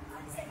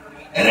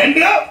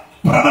 రెండు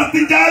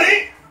ప్రవర్తించాలి,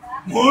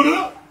 మూడు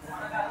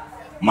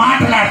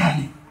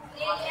మాట్లాడాలి.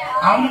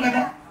 అవును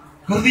కదా?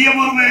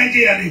 హృదయపూర్వకంగా ఏం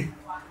చేయాలి?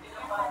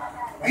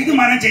 ఇది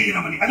మనం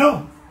చెయ్యమని. హలో,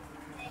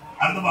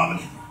 అర్థం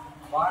బాబుని.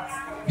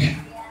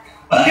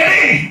 ఒకటి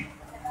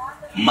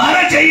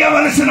మనం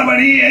చెయ్యవలసిన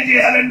పని ఏం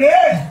చేయాలంటే,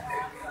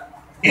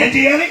 ఏం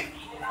చేయాలి?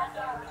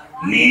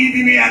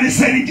 నీతిని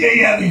అనుసరించి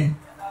చేయాలి,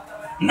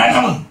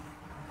 నడవు.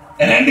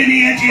 రెండు నీ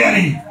ఏం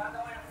చేయాలి?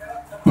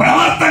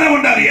 ప్రవర్తన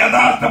ఉండాలి,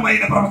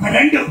 యథార్థమైన ప్రవర్తన.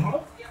 రెండు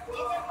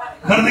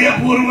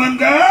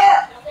హృదయపూర్వంగా.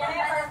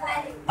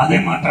 అదే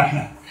మాట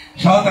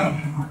సోదరం.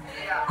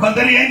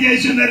 కొందరు ఏం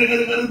చేస్తున్నారు?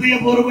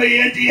 హృదయపూర్వం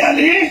ఏం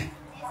చేయాలి?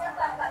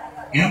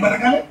 ఏం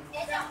బతకాలి?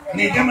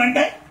 నిజం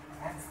అంటే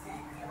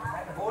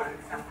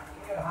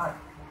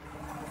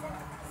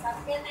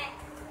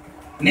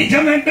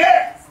నిజం అంటే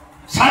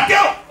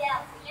సత్యం.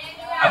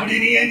 అప్పుడు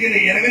నీ ఏం చేయాలి?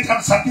 ఎరగ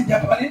సత్యం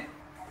చెప్పాలి.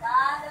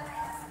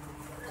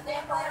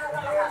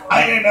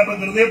 ఆయన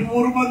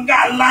హృదయపూర్వంగా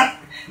అల్లా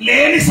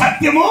లేని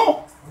సత్యము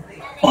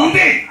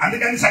ఉంది.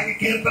 అందుకని సంఘ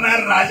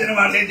కీర్తనాలు రాసిన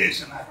వాళ్ళు ఏం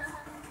చేస్తున్నారు?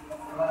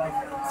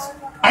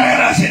 అలా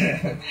రాశారు.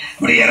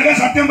 ఇప్పుడు ఎరగ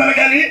సత్యం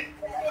పలకాలి.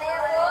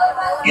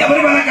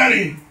 ఎవరు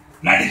పలకాలి?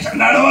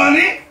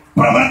 నడవాలి,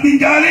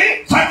 ప్రవర్తించాలి,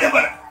 సత్యం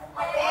పలకాలి.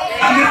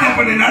 అందరూ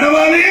చెప్పండి.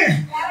 నడవాలి,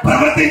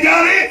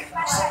 ప్రవర్తించాలి,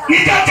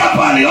 నిజం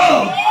చెప్పాలి.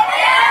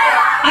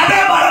 అదే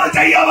మనం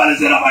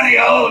చెయ్యవలసిన పని.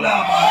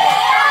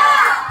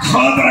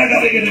 సోదర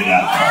కలిగిన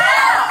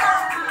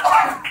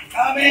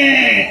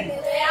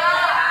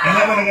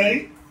ఎలా పలకాలి?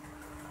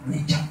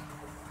 నిజం.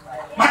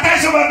 మత్తయి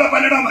సువార్త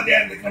 12వ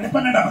అధ్యాయం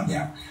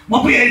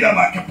 35వ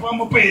వాక్యం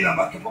 35వ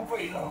వాక్యం.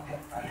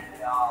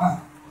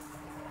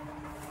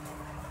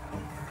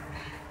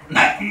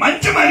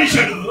 మంచి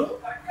మనుషుడు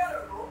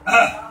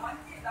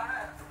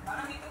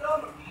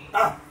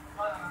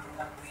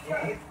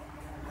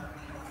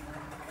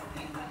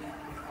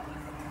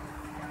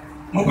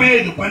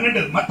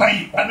 35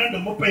 మత్తయి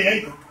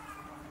 12:35.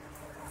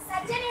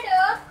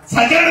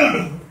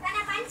 సజ్జనుడు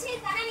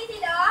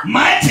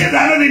మంచి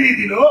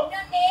ధననిధిలో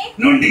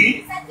నుండి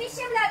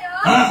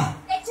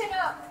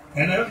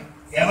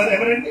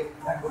ఎవరెవరండి?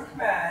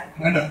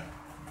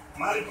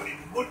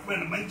 మారిపోయింది. గుడ్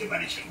మ్యాన్, మంచి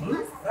మనుషుడు.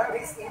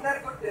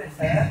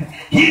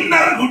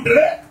 Inner good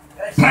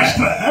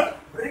ట్రస్టర్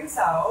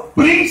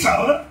brings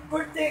out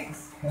good things.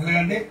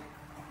 ఎలాగండి?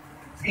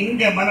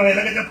 ఇంకా మనం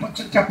ఎలాగ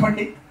చెప్పచ్చు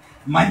చెప్పండి?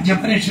 మంచి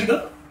మనుషుడు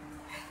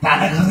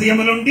తన హృదయం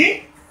నుండి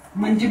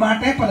మంచి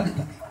మాటే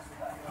పలుకుతుంది.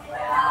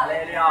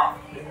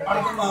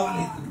 అర్థం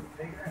అవ్వలేదు,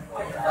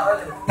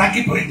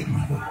 తగ్గిపోయింది.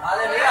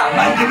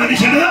 మంచి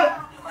మనుషుడు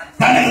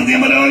తన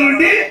హృదయంలో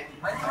నుండి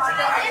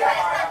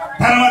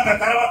తర్వాత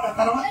తర్వాత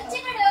తర్వాత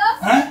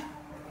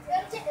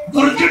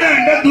దుర్చుడు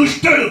అంటే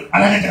దుష్టుడు.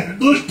 అలాగే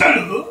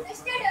దుష్టుడు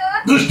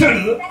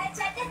దుష్టుడు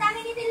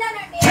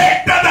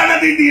చెడ్డ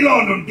ధననిధిలో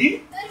నుండి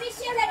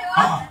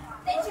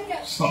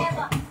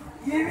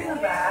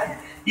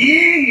ఈ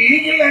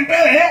ఈగిల్ అంటే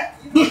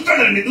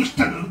దుష్టుడు అండి.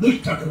 దుష్టుడు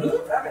దుష్టుడు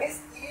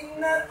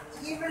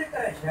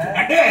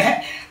అంటే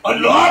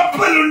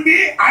లోపలుండి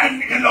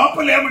ఆయన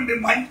లోపల ఏముంది?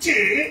 మంచి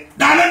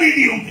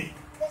ధననిధి ఉంది.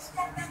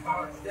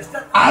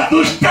 ఆ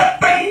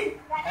దుష్టత్వం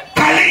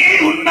కలిగి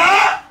ఉన్న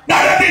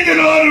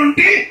ధననిధిలో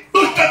నుండి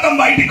దుష్టత్వం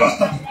బయటికి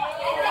వస్తుంది.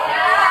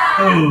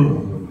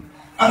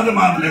 అర్థం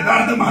అవ్వలేదు,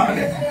 అర్థం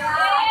అవ్వలేదు.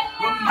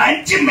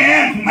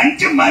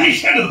 మంచి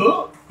మనుషుడు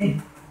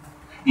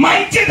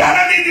మంచి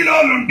ధననిధిలో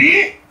నుండి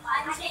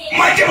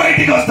మంచి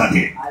బయటికి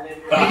వస్తుంది.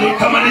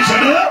 దుష్ట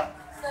మనుషుడు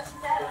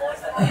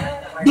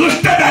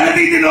దుష్ట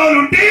ధననిధిలో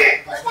నుండి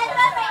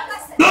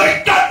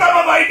దుష్టత్వం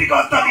బయటికి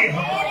వస్తుంది.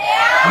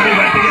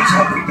 గట్టిగా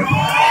సోదరుడు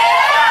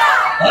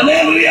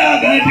హల్లెలూయా,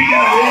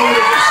 గట్టిగా.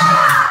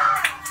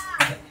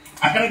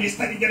 అక్కడ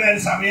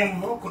విస్తరించడానికి సమయం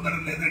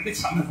కుదరలేదండి,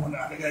 సమయం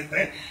అలాగైతే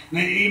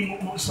నేను ఈ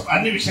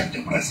అన్ని విషయాలు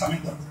చెప్పడానికి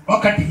సమయం దొరకదు.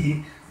 ఒకటి,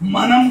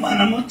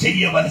 మనము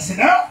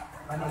చెయ్యవలసిన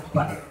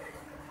పని,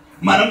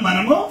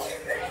 మనము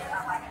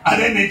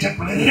అదే నేను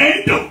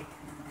చెప్పలేదు.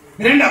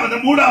 రెండవది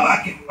మూడవ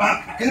వాక్యం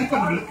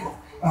కీర్తనలకు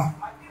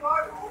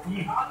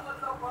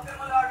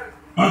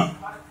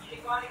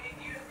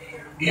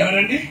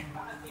ఎవరండి?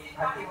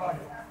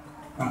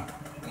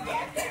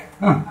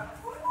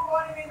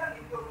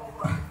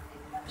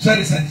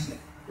 సరే సరే సరే.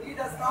 He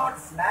does not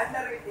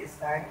slander with his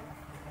tongue,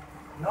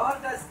 nor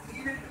does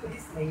evil to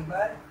his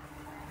neighbor,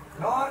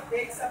 nor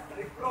takes up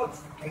reproach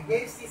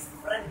against his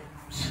friend.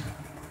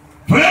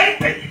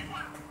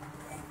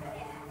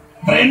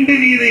 Friend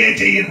మీద ఏ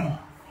చెయ్యను,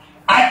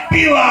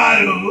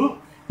 అట్టివారు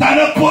తన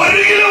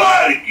పొరుగుల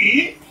వారికి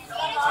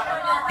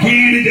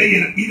కీడు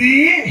చెయ్యరు. ఇది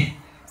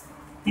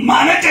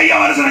మన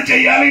చెయ్యవలసిన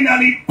చెయ్యాలి,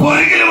 దాని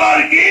పొరుగుల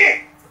వారికి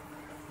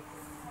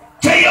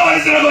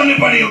చెయ్యవలసిన కొన్ని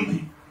పని ఉంది.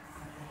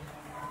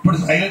 ఇప్పుడు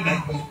సైలెంట్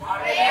అయిపోయింది.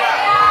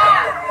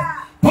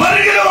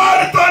 పొరుగుల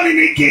వారితో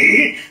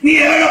నీ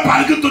ఎలాగ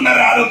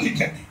పలుకుతున్నారో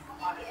ఆలోచించండి.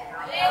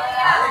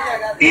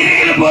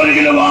 ఇరుగుల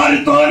పొరుగుల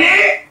వారితోని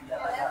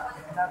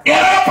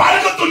ఎలా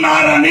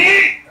పలుకుతున్నారని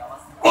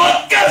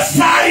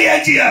ఒక్కసారి ఏం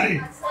చేయాలి?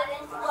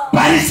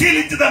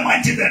 పరిశీలించడం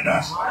మంచిదట.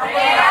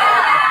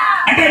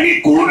 అంటే నీ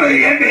కూడు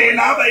ఏంటి?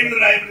 నా బైబిల్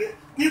రాయబడి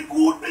నీ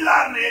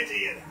కూటుగారిని ఏం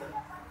చేయాలి?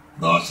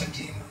 దోషం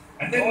చేయాలి.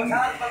 అంటే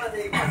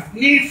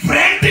నీ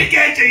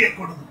ఫ్రెండ్కే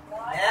చేయకూడదు,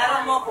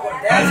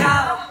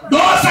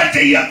 దోష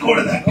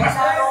చెయ్యకూడదట.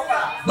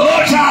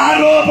 దోష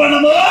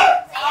ఆరోపణము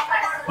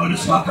ఇప్పుడు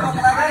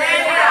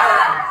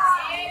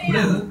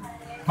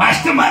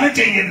ఫస్ట్ మనం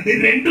చెయ్యనిది.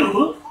 రెండు,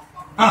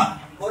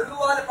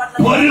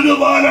 పొరుగు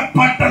వాళ్ళ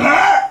పట్టల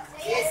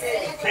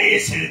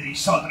చేసేది.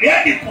 సోదరు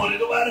ఏంటి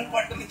పొరుగు వాళ్ళ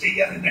పట్టలు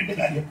చెయ్యాలి? రెండు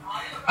కార్యం.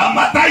 ఆ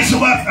మత్తాయి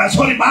సువార్త,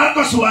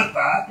 మార్కు సువార్త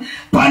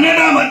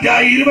 12వ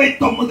అధ్యాయం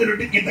 29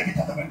 నుండి కిందకి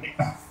చదవండి.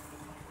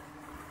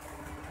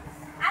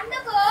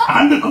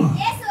 అందుకు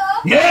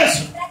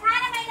యేసు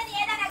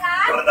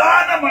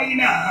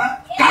ప్రధానమైన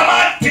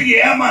కమార్ట్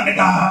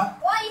ఏమనగా,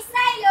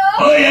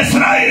 ఓ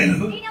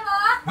ఇశ్రాయేలు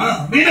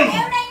విను,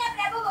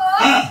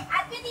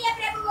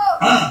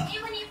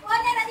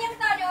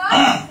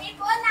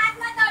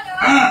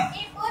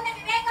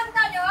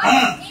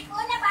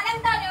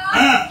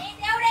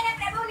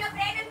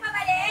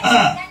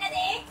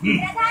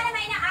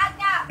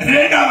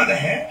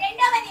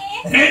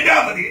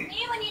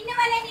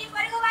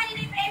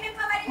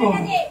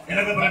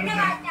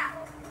 రెండవది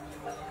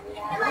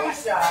You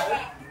shall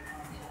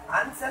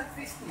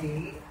unselfishly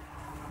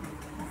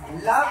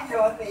love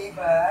your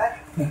neighbor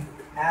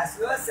as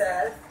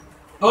yourself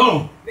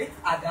with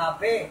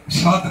agape.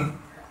 సోదరు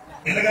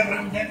ఎలాగా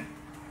ప్రేమించాలి?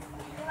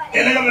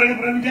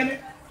 ప్రేమించాలి?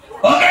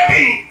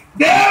 ఒకటి,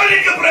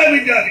 దేవునికి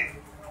ప్రేమించాలి.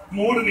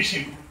 3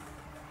 విషయం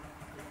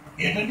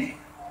ఏంటండి?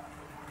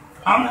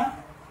 అవునా?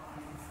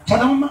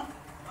 చదవమ్మా.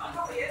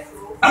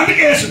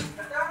 అందుకే యేసు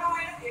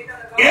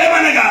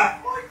ఏమనగా,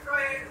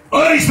 ఓ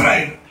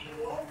ఇశ్రాయేలు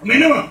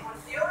విను.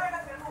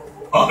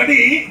 ఒకటి,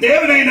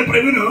 దేవుడైన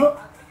ప్రభువును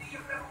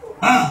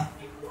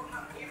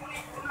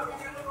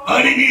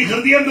ఒకటి నీ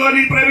హృదయంతో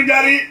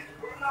ప్రేమించాలి.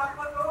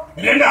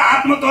 2,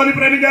 ఆత్మతో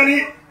ప్రేమించాలి.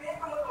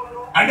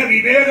 అంటే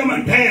వివేకం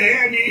అంటే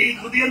నీ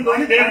హృదయంతో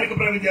దేవునికి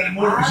ప్రేమించాలి.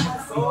 3 విషయం.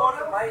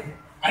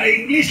 అంటే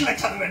ఇంగ్లీష్ లో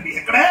చదవండి.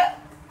 ఎక్కడ?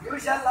 You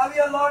shall love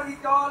your Lord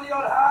with all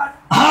your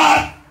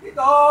heart, with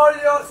all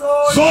your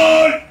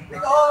soul,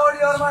 with all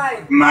your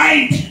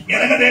mind.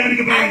 ఎలాగ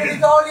దేవునికి ప్రేమించాలి?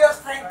 with all your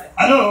strength.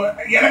 అదో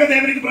ఎలాగ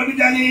దేవునికి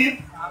ప్రేమించాలి?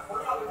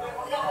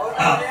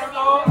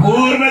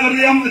 పూర్ణ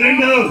హృదయం.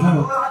 2,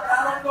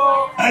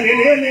 అది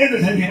లేదు.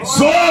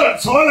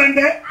 సోల్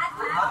అంటే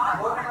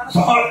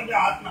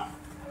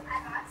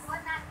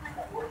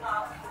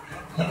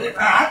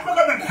ఆత్మ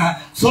కదంట.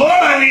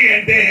 సోల్ అని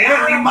అంటే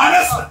నీ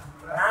మనసు,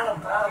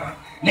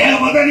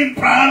 లేకపోతే నీ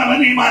ప్రాణం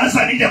నీ మనసు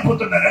అని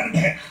చెప్పుతున్నారు.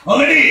 అంటే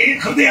ఒకటి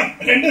హృదయం,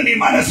 రెండు నీ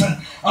మనసు,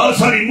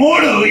 సారీ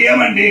మూడు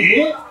ఏమండి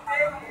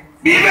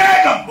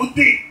వివేకం,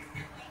 బుద్ధి,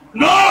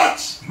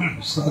 నాలెడ్జ్.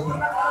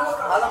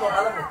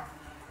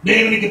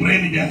 దేవునికి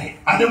ప్రేమించాలి,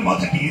 అదే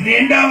మొదటి.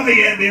 రెండవది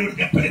ఏ దేవుడు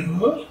చెప్పారు,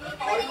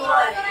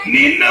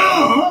 నిన్ను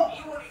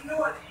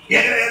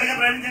ఎలాగ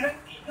ప్రేమించాలి,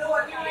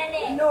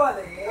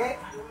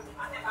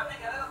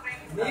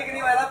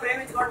 ఎలా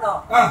ప్రేమించుకుంటావు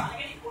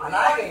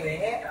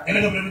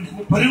ఎలాగ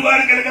ప్రేమించాలి,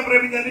 పొరుగువాడికి ఎలాగ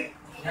ప్రేమించాలి,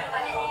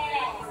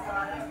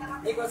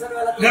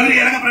 ఎవరు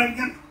ఎలాగ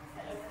ప్రేమించాలి,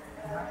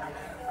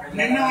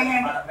 నిన్ను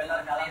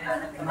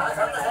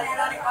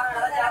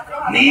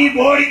నీ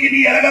బోడికి నీ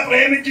ఎలాగ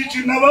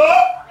ప్రేమించుచున్నావో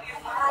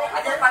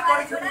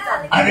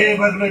అదే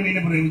బదులు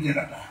నేను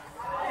ప్రేమించారట.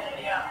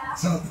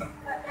 సూత్రం.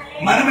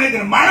 మనమైతే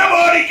మన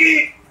బోడికి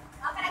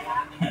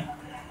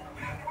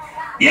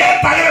ఏ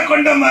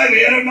తగలకుండా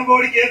వేరున్న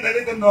బోడికి ఏ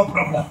తగిలితే నో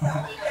ప్రాబ్లం.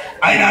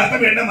 ఆయన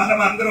అర్థం ఏంటో మనం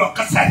అందరూ ఒక్క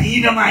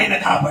శరీరం ఆయన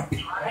కాబట్టి,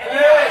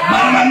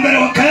 మనమందరూ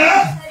ఒక్క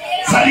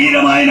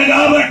శరీరం ఆయన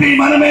కాబట్టి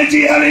మనమేం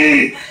చేయాలి,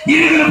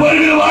 ఇరుగులు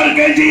పొరుగులు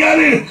వారికి ఏం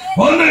చేయాలి,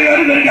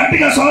 ఒందరు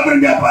గట్టిగా సోదరం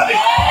చెప్పాలి,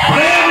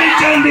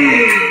 ప్రేమించండి.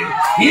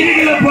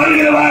 ఇరుగుల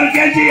పొరుగుల వారికి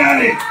ఏం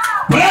చేయాలి,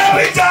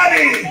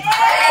 ప్రేమించాలి.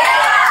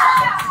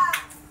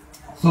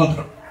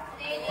 సోదరం.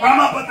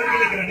 రోమాపత్రిక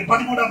దగ్గర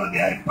 13వ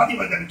అధ్యాయం 10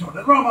 వచనం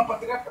చూడండి.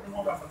 రోమాపత్రిక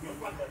 13వ అధ్యాయం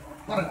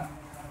త్వరగా.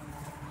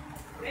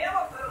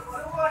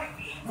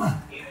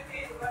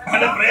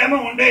 అంటే ప్రేమ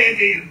ఉండే ఏం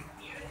చేయదు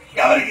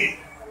ఎవరికి,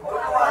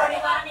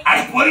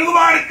 అది పొరుగు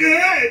వాడికి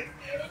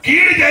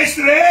కీడు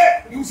చేస్తే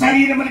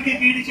శరీరములకి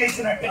కీడు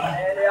చేసినట్టుగా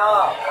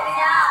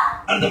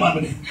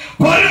అర్థమవుతుంది.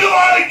 పొరుగు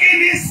వాడికి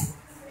నీ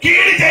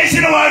కీడు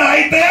చేసిన వాడు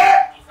అయితే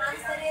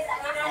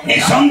నీ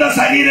సొంత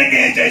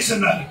శరీరకే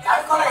చేస్తున్నారు,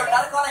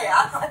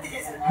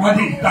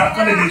 అది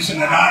తర్కలు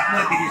చేస్తున్నారు,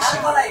 ఆత్మహత్య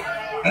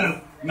చేస్తున్నారు.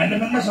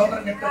 మెల్లమెల్ల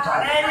సోదరం చెప్తే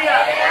చాలా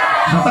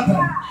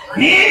సోదరం.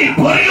 నీ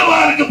పొరుగు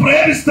వారికి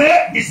ప్రేమిస్తే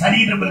నీ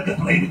శరీరములకు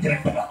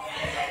ప్రేమించినట్టుగా.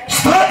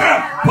 స్తోత్రం.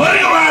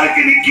 పొరుగు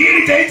వారికి నీ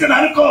కీడు చేసిన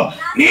అనుకో,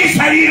 నీ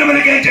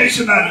శరీరములకే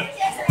చేస్తున్నారు.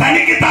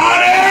 తనకి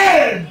తానే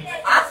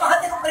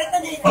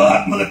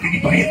ఆత్మహత్యకి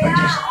ప్రయత్నం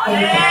చేస్తున్నారు.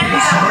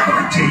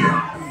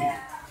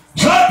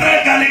 స్తోత్రం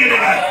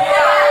కలిగిన.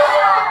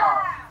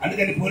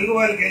 అందుకని పొరుగు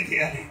వారికి ఏం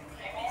చేయాలి,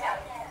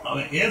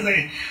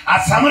 ఆ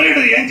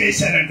సమరుడు ఏం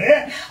చేశారంటే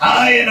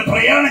ఆయన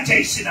ప్రయాణం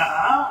చేసిన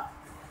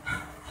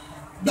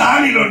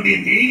దానిలో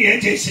ఏం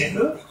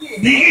చేశారు,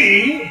 దిగి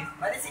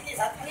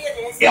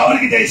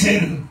ఎవరికి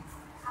చేశారు,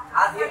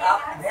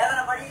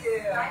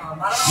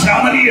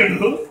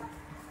 సమరీయుడు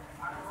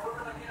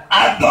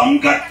ఆ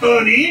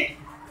దొంగతోని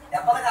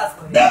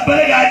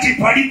దెబ్బలు కాచి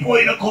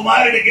పడిపోయిన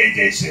కుమారుడికి ఏం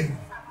చేశారు,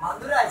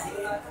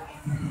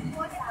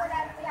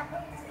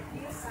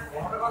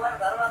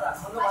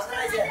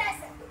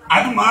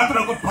 అది మాత్రం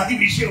ఒక 10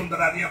 విషయం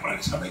ఉంటుంది. అది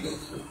ఎప్పటికీ సమయం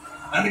లేదు,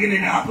 అందుకే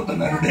నేను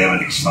ఆపుతున్నాను.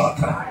 దేవునికి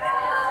స్తోత్రం.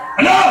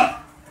 హలో,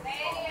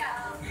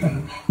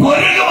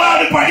 పొరుగు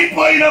వాడు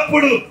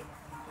పడిపోయినప్పుడు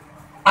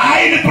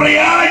ఆయన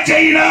ప్రయాణం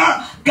చేయిన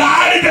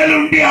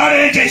గాడిదలుండి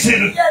ఆడే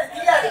చేశారు,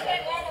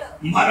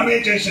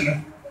 మనమేం చేసినాం,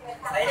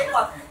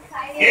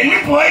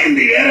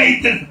 వెళ్ళిపోయింది వేరే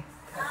ఇద్దరు,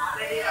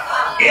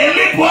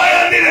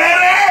 వెళ్ళిపోయింది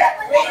వేరే.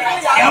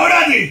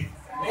 ఎవడది,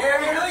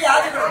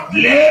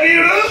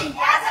 లేవీయుడు.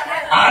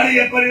 ఆడ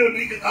చెప్పరు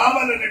నీకు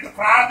కావాలన్నట్టు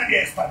ప్రార్థన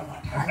చేస్తాను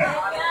అన్నమాట.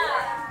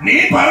 నీ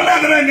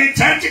పర్లేదు, నీ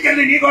చర్చికి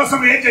వెళ్ళి నీకోసం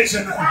ఏం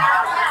చేశాను,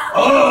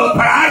 ఓ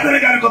ప్రార్థన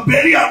కనుక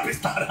బెరి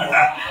అప్పిస్తాను.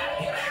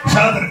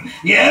 సోదరు,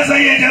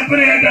 యేసయ్య చెప్పిన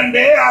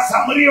ఏంటంటే ఆ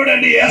సమరీయుడు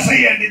అండి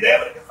యేసయ్య అండి.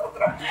 దేవునికి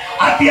స్తోత్రం.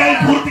 అధ్యాయం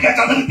పూర్తిగా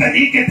చదివితే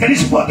నీకే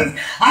తెలిసిపోతుంది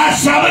ఆ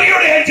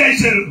సమరీయుడు ఏం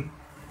చేశారు.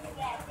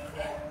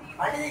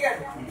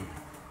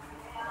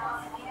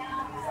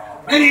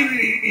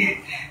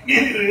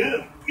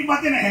 ఈ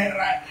మధ్యన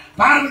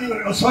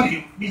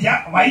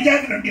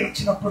వైజాగ్ నుండి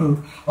వచ్చినప్పుడు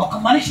ఒక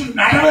మనిషి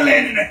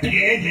నడవలేనట్టుగా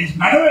ఏం చేసి,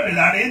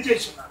 నడవలేదు, ఆడేం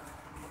చేస్తున్నారు,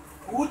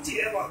 కూర్చి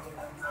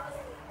ఏమవుతున్నారు,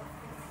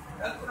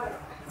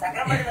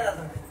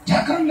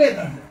 చక్రం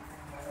లేదండి,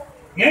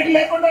 ఏటి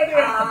లేకుండా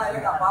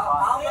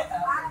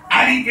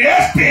అది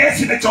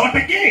వేసిన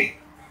చోటకి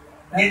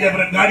నీ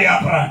దగ్గర గాడి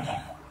ఆపరా అంట.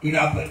 ఇది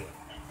ఆపరు.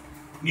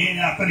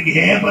 నేను అతనికి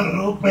 50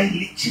 రూపాయలు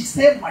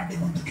ఇచ్చిస్తే మడ్డి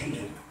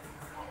ముందుకెళ్ళాను.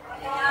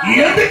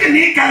 ఎందుకు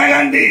నీ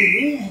కలగండి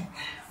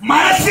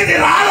మనస్సుది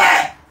రాలే,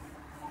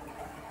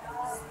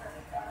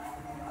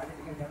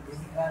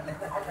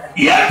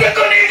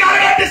 ఎందుకు నీ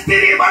కలగండి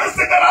స్థితి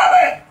మనస్సుకి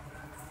రాలే.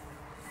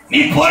 నీ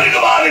పొరుగు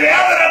వారి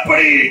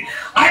వేదనప్పుడు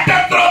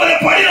అడ్డత్రోవలు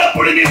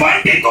పడినప్పుడు నీ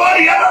వంటి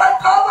తోలి ఎదడం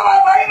కాదరా,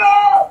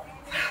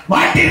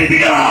 వాటిని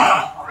దిగరా.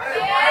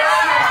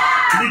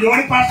 ఇది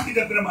జోడి పాస్కి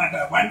చెప్పిన మాట.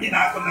 వండి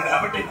నాకున్నది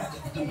కాబట్టి నా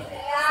చెప్తున్నా.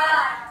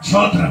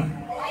 స్తోత్రం,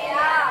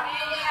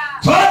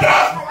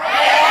 స్తోత్రం.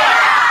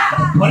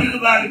 పొరుగు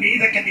వారి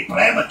మీదకి నీ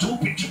ప్రేమ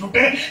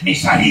చూపించుకుంటే నీ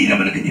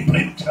శరీరములకి నీ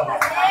ప్రేమించడం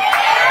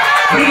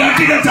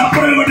గట్టిగా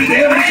చెప్పడం బట్టి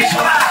దేవునికి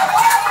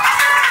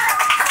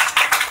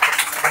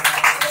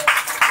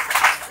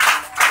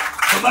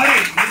మరి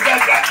ఇంకా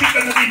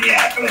గట్టికన్నది నీ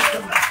ఆకలి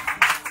వస్తుందా?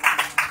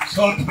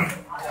 స్తోత్రం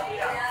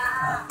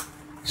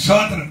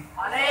స్తోత్రం.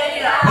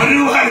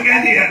 పొరుగు వారికి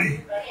ఏం చేయాలి?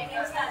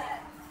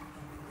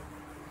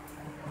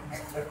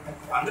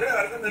 అందరూ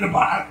అర్థం.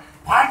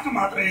 పాట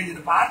మాత్రం ఏం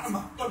చేయాలి? పాట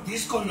మొత్తం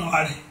తీసుకొని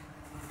వాడే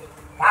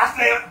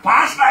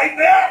పాస్టర్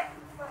అయితే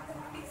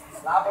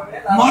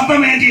మొత్తం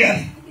ఏం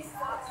చేయాలి?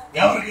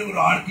 ఎవరికి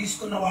వాడు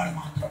తీసుకున్నవాడు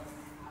మాత్రం.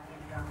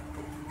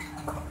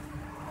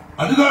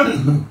 అది కాదు,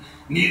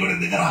 నీ కూడా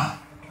దగ్గర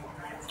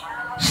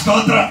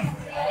స్తోత్రం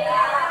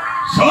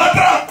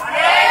స్తోత్రం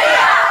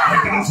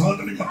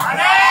స్తోత్రం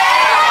చెప్పాలి.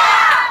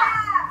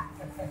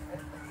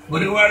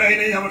 ఒరివాడు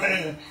అయినా ఎవడ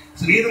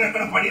శ్రీధర్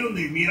అక్కడ పడి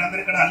ఉంది, మీరందరూ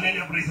ఇక్కడ అల్లేని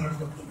ప్రైజ్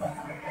పడుతున్నారు.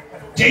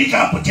 జై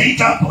చాపు జై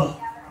చాపు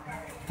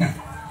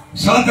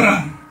స్తోత్రం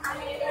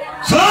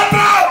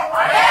స్తోత్రం.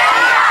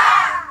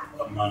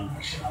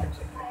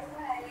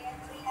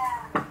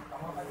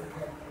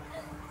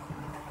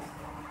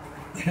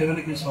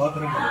 దేవునికి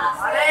స్తోత్రం.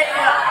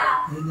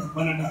 ఏం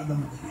చెప్పాలంటే అర్థం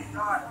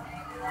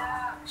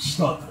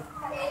స్తోత్రం.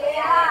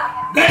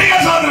 గట్టిగా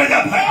స్తోత్రం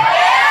చెప్పాలి.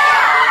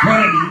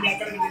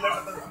 ఎక్కడికి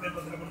నిలబడతారు?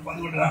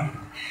 11 రా.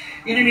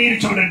 ఇది మీరు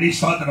చూడండి.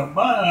 స్తోత్రం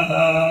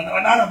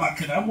 4వ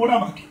వాక్యం 3వ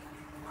వాక్యం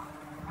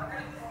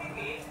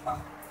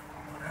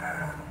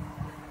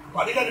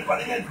 15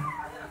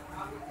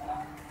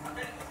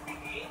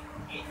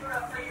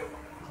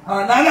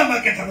 4వ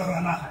వాక్యం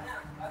చదవరా.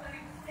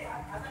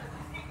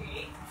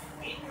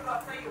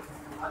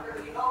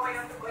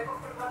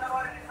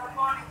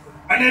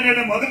 అంటే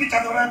నేను మొదటి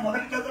చదవరా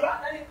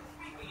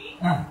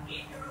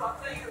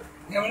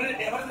ఎవరి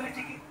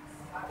దృష్టికి?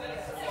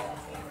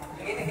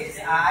 In his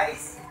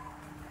eyes,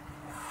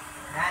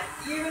 an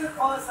evil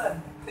person.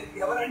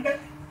 ఎవరంటే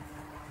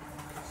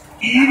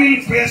ఈవిల్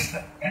ఫేస్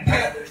అంటే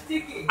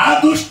ఆ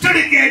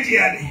దుష్టుడికి ఏం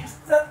చేయాలి?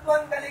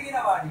 దుష్టత్వం కలిగిన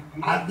వాడికి.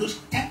 ఆ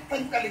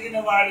దుష్టత్వం కలిగిన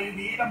వాడి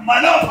మీద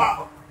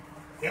మనోభావం.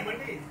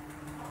 ఏమండి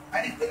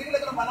అది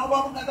తెలుగులో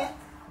మనోభావం కదా.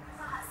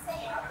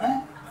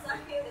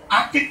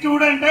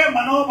 యాటిట్యూడ్ అంటే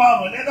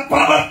మనోభావం లేదా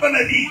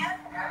ప్రవర్తనది.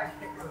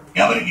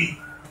 ఎవరికి?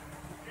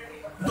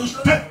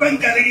 దుష్టత్వం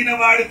కలిగిన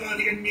వాడితో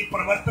మీ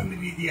ప్రవర్తన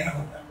రీతి.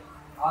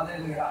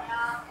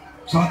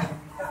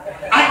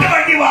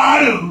 అటువంటి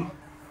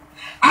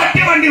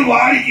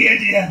వాడికి ఏం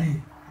చేయాలి?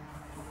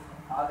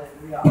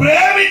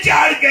 ప్రేమించి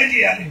ఆడికి ఏం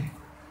చేయాలి?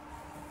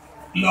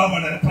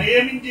 లోబడాలి.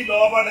 ప్రేమించి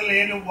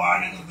లోబడలేని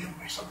వాడి హృదయం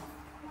విషము.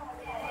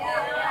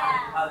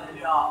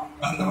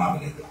 అర్థం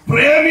అవ్వలేదు.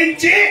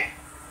 ప్రేమించి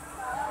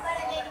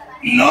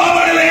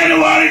లోబడలేని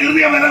వాడి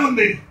హృదయం ఎలా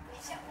ఉంది?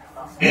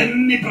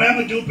 ఎన్ని ప్రేమ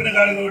చూపిన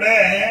కాడు కూడా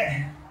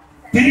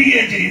తిరిగి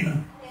ఏం చేయను,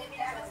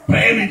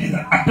 ప్రేమించిన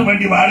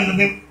అటువంటి వాడి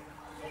హృదయం.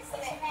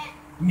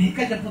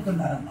 మీకే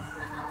చెప్పుతున్నారమ్మా.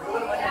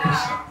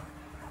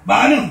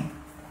 బాను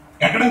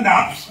ఎక్కడ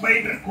ఆఫీస్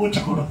బయట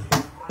కూర్చోకూడదు.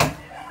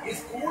 ఈ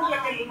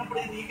స్కూల్లోకి వెళ్ళినప్పుడు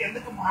నీకు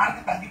ఎందుకు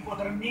మార్క్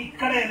తగ్గిపోతారు? నీ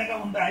ఇక్కడ ఎలాగ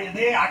ఉందా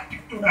అదే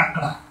యాటిట్యూడ్,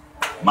 అక్కడ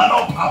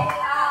మనోభావం.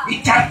 ఈ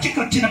చర్చికి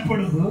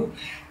వచ్చినప్పుడు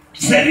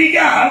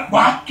సరిగా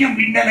వాక్యం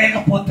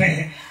వినలేకపోతే,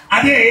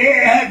 అదే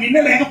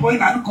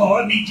వినలేకపోయింది అనుకో,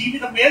 నీ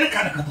జీవితం మేలు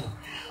కలగదు.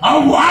 ఆ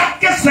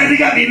వాక్యం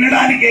సరిగా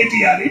వినడానికి ఏం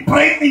చేయాలి?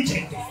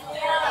 ప్రయత్నించండి.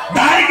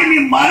 దానికి నీ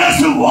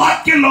మనసు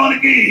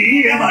వాక్యంలోనికి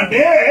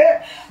ఏమంటే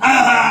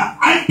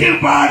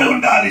అంటిపాడు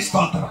ఉండాలి.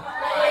 స్తోత్రం.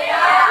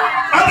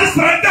 అది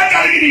శ్రద్ధ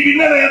కలిగి నీ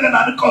వినలేదని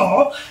అనుకో,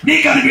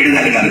 నీకు అది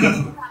విడుదల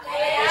కలగదు.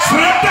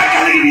 శ్రద్ధ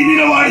కలిగి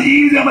వినిన వాడి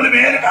జీవితం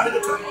మేలు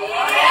కలుగుతుంది.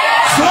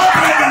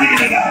 స్తోత్రం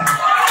కలిగిన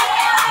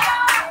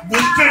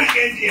దుష్టుడికి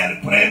ఏం చేయాలి?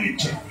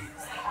 ప్రేమించండి.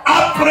 ఆ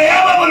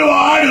ప్రేమములు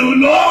వాడు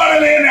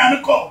లోబడలేని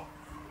అనుకో,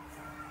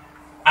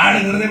 ఆడ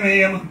హృదయం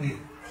ఏముంది?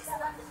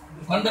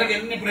 కొందరికి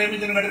ఎన్ని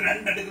ప్రేమించిన కంటే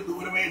 2 అడుగులు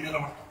దూరమే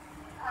నిలబడతాం.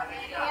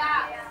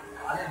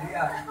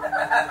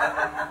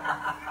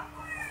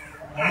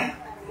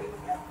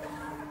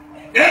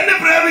 ఎన్ని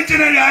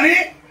ప్రేమించినా కానీ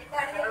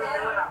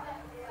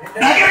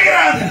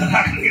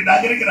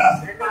దగ్గరికి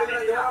రాదు.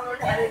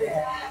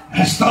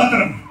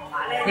 స్తోత్రం.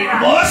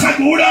 మోస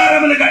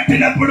గూడారములు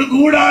కట్టినప్పుడు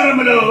గూడారం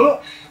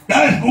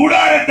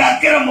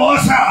దగ్గర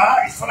మోస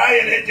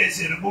ఇశ్రాయేలు ఏం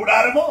చేశారు?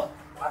 గూడారం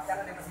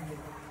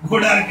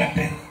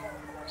కట్టారు.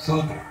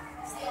 స్తోత్రం.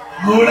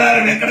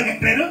 గూడారం ఎక్కడ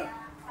కట్టారు?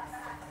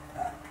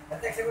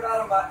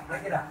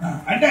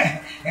 అంటే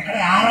ఎక్కడ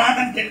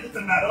ఆరాధన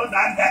జరుగుతున్నారో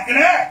దాని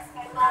దగ్గరే.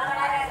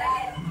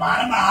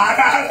 మనం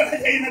ఆరాధన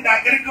చేయని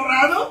దగ్గరకు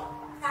రాదు.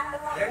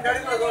 2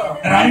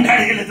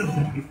 అడుగుల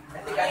దూరం.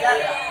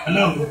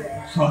 హలో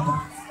స్తోత్రం.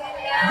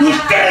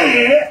 దుష్టుడు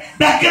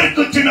దగ్గరకు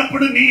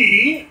వచ్చినప్పుడు నీ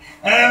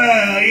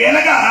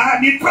ఎలాగా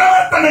నీ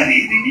ప్రవర్తన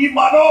రీతి, నీ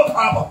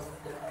మనోభావం.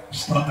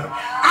 స్తోత్రం.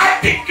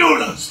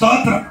 యాటిట్యూడ్.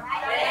 స్తోత్రం.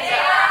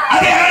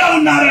 అది ఎలా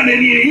ఉన్నారని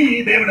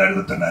దేవుడు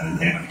అడుగుతున్నారు.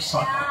 దేవుడికి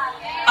స్తోత్రం.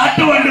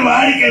 అటువంటి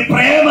వారికి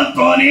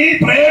ప్రేమతోని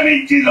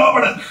ప్రేమించి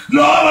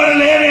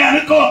లోబడలేని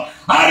అనుకో,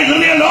 ఆడి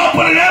హృదయ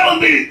లోపల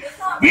ఏముంది?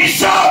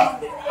 విషం.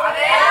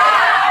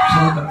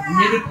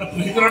 మీరు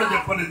ప్రజలు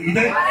చెప్పలేదు,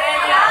 ఇదే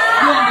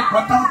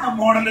కొత్త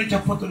మోడల్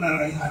చెప్పుతున్నారు.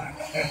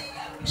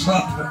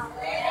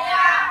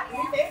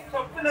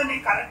 చెప్పిన నీ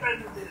కరెక్ట్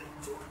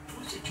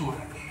చూసి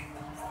చూడండి.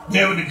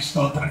 దేవునికి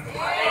స్తోత్రం.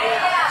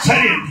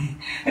 సరే అండి.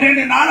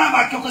 రెండు నానా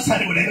వాక్యం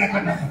ఒకసారి కూడా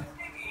ఎలాగన్నా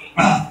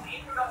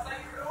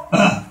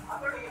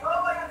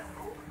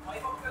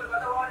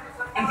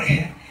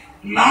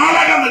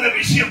 4వ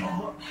విషయము,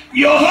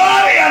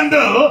 యెహోవా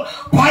యందు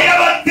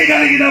భయభక్తి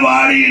కలిగిన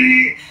వాడి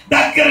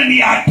దగ్గర నీ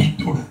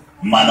యాటిట్యూడ్,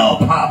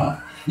 మనోభావం,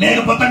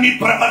 లేకపోతే నీ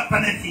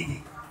ప్రవర్తన ఇది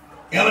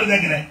ఎవరి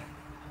దగ్గర?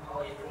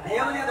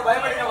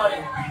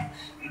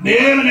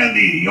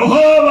 దేవుని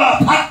యెహోవా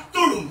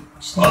భక్తుడు.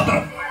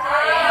 స్తోత్రం.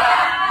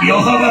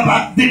 యెహోవా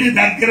భక్తుడి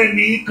దగ్గర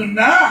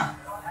నీకున్న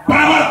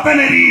ప్రవర్తన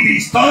రీతి.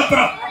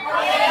 స్తోత్రం.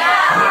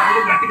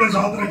 గట్టిగా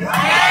స్తోత్రం.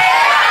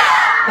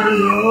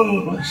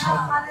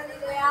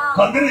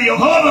 కొందరు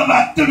యెహోవా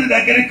భక్తుడి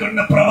దగ్గరికి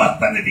ఉన్న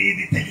ప్రవర్తన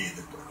రీతి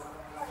తెలియదు.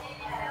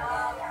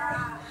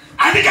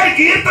 అందుకని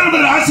కీర్తనలు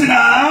రాసిన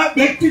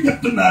వ్యక్తి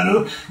చెప్తున్నారు,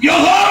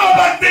 యెహోవా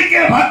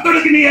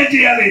భక్తుడికి నీ ఏం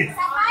చేయాలి?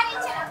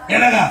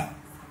 ఎలాగా?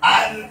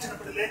 ఆయన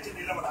వచ్చినప్పుడు లేచి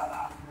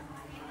నిలబడాలా?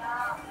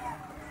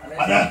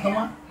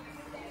 అదార్థమా?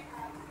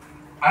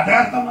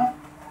 అదార్థమా?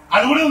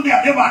 అది కూడా ఉంది.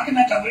 అదే వాక్యం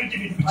నాకు చదివించి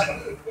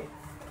వినిపించారు.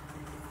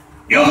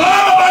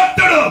 యెహోవా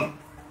భక్తుడు.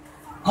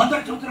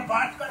 కొందరు చూసిన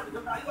పాట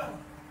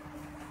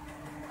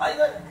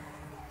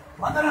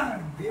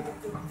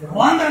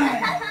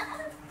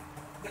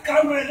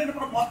విక్రమంలో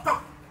వెళ్ళినప్పుడు మొత్తం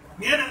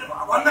నేను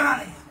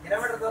వందనాలు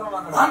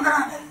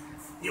వందనాలు.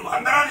 ఈ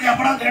వందనాలు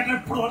చెప్పడం లేటర్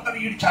ఎప్పుడు పడతాను.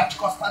 ఈ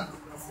చర్చకు వస్తాను.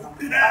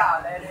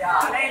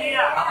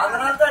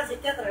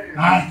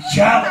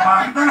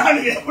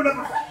 వందనాలు ఎప్పుడు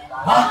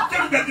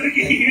భక్తుడి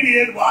దగ్గరికి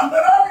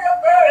వందనాలు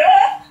చెప్పే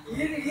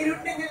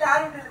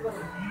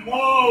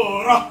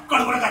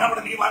ఒక్కడు కూడా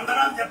కనపడదు. ఈ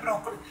వందనాలు చెప్పిన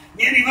ఒక్కడు.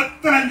 నేను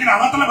ఇవత్తు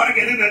అవతల వరకు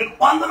వెళ్ళినాడు.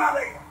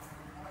 వందనాలే.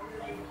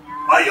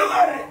 అయ్యో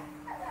గారే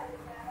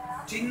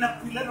చిన్న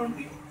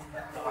పిల్లలుండి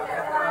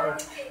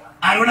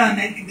ఆవిడ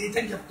నేను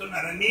నిజం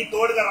చెప్తున్నారా, నీ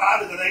తోడుగా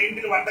రాదు కదా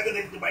ఇంటికి, వంటగా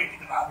తెచ్చి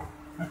బయటికి రాదు.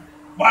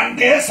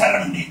 వంటే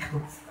సరళ నీకు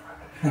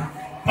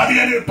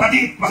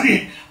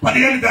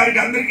 15 తారీఖు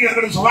అందరికీ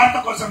అక్కడ సువార్త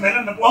కోసం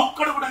వెళ్ళండి.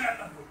 ఒక్కడు కూడా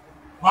వెళ్ళండి.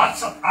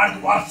 వర్షం ఆడికి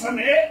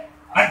వర్షమే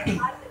అడ్డు,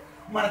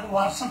 మనకు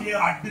వర్షం ఏ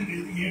అడ్డు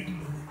లేదు, ఏటు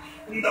లేదు.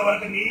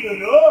 ఇంతవరకు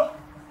నీళ్ళు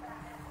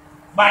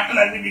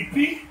బట్టలన్నీ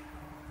నిప్పి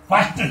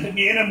ఫస్ట్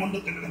నేనే ముందు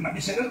తిరిగి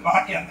మనిషి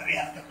బాకీ అందరి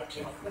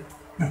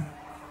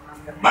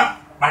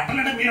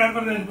బట్టలంటే మీరు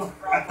అనుకోలేదు.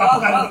 తప్పు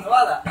కాదు,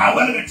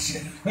 టవల్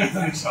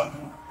కట్టేసారు.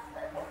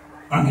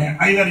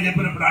 అయ్యగారు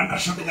చెప్పినప్పుడు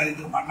అండర్షూట్ కాదు,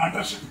 ఇది మాట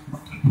అండర్షూట్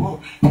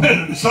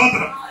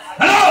సోదరం.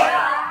 హలో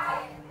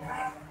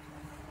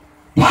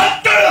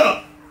భక్తుడు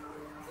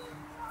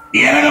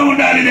ఎలాగ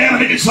ఉండాలి?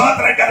 దేవునికి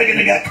స్తోత్రం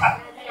కలిగిన గాక.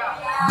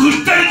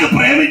 దుష్టుడికి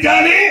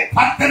ప్రేమించాలి,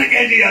 భక్తునికి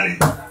ఏం చేయాలి?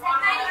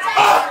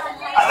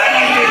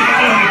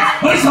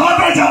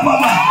 స్తోత్రం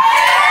చెప్పమ్మా.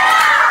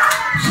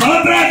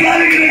 స్తోత్రం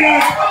కలిగిన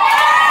గాక.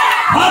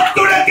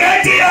 భక్తుడికి ఏం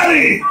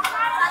చేయాలి?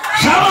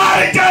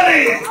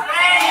 సమాలించాలి.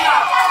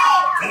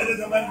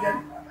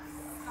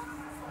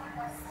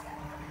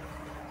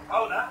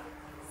 అవునా?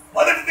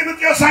 1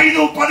 తిమోథెయుసు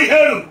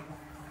 5:17.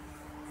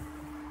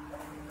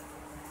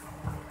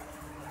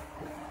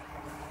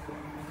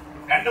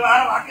 రెండు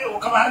వారం వాకే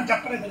ఒక వారం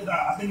చెప్పలేదు కదా,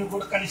 అది నువ్వు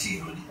కూడా కలిసి ఈ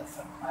రోజు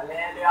చెప్తాను.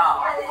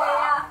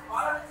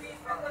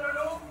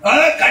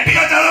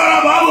 గట్టిగా చదవరా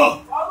బాబు.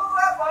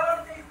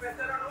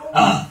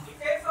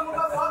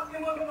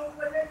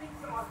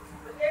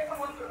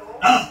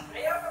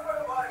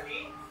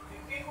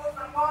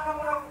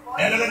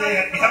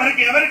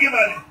 ఎవరికి ఎవరికి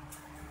ఇవ్వాలి?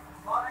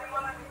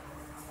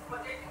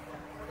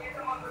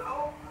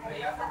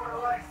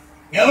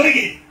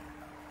 ఎవరికి?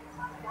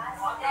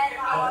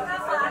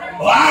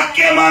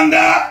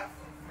 వాక్యమందా?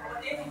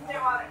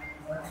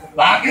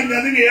 వాక్యం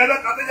చదివి ఏదో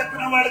కథ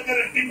చెప్పిన వాడికి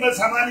రెట్టింపు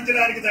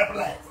సమానించడానికి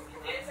చెప్పలే.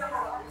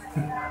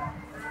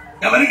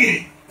 ఎవరికి?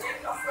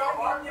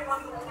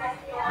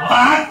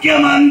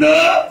 వాక్యమందు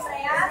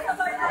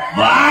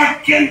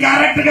వాక్యం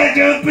కరెక్ట్ గా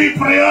చెప్పి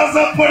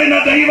ప్రయాసపడిన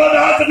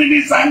దైవదాసుని నీ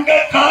సంఘ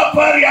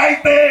కాపారి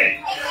అయితే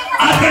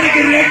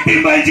అతనికి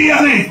రెట్టింపు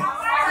చేయాలి.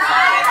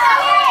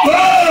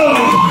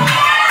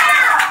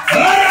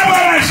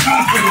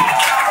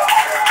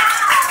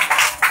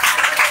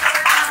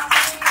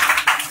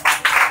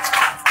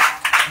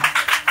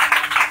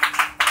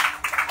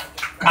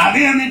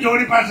 కాదే అని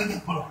జోడి భాష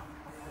చెప్పరు.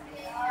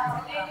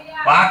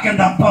 వాక్యం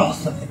తప్ప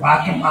వస్తుంది,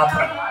 వాక్యం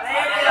మాత్రం.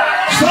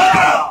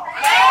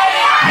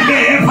 అంటే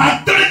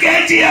భక్తుడికి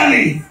ఏం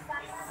చేయాలి?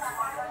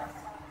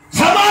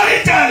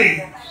 సమానించాలి.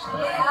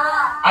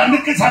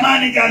 అందుకు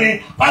సమానించాలి.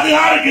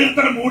 16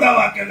 కీర్తన 3వ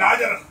వాక్యం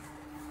లాజరు.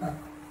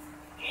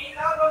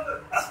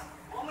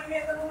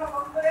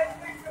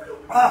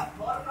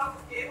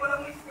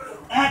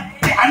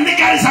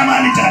 అందుకని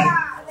సమానించాలి.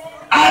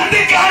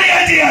 అందుకని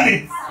ఏం చేయాలి?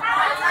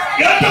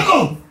 ఎందుకు?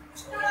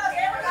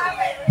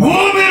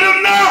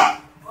 భూమిలున్న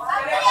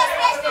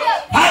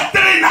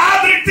భక్తుడి నా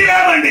దృష్టి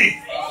ఏమండి?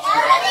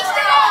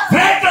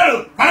 పెట్టడు.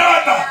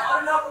 తర్వాత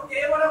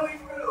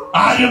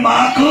అది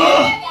మాకు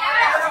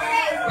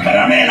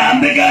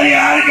అందుకని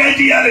ఆడికే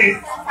చేయాలి.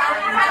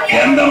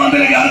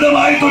 ఎంతమందికి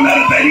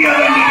అర్థమవుతున్నారు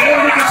తెలియదండి.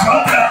 దేవునికి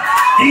స్తోత్రం.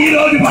 ఈ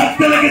రోజు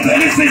భక్తులకి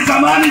తెలిసి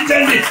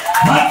సమానించండి,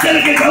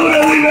 భక్తులకి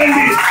గౌరవం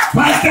ఇవ్వండి,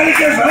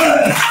 భక్తులకి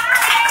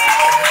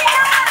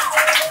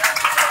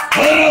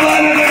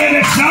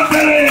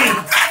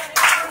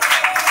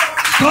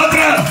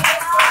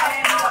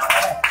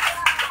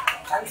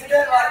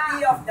Consider worthy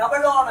of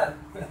double honor.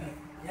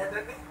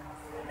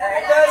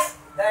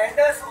 The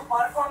elders who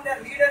perform their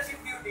leadership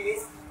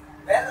duties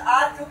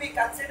are to be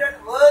considered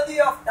worthy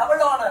of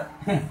double honor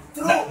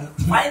through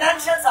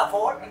financial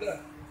support.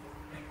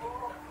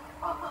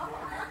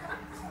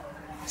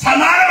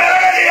 సమానం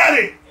ఎలా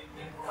చేయాలి?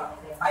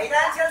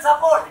 Financial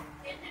support.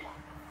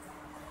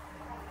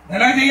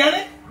 ఎలా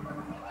చేయాలి?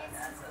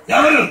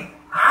 ఎవరు?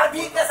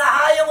 ఆర్థిక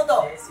సహాయముతో.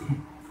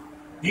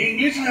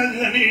 ఇంగ్లీష్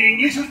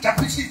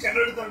చెప్పేసి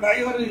చదువుతుంటా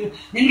ఎవరు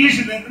ఇంగ్లీష్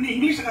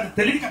కాదు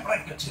తెలుగు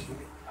చెప్పడానికి వచ్చింది.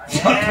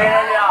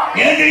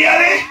 ఏం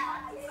చేయాలి?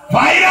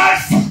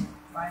 Finance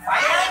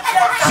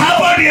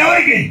support.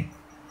 ఎవరికి?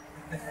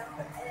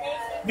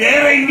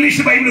 వేరే ఇంగ్లీష్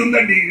బైబిల్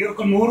ఉందండి,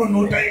 ఒక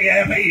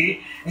 100-150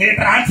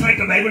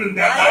 ట్రాన్స్లేటర్ బైబిల్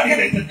ఉంది.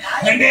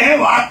 అంటే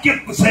వాక్య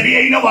సరి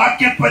అయిన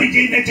వాక్య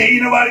పరిచయం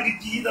చేయని వారికి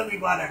జీతం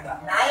ఇవ్వాలట.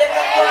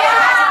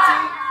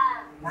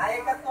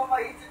 నాయకత్వం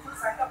వహించుచు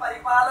సంఘ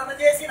పరిపాలన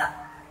చేసిన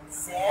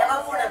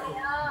సేవకుడకు.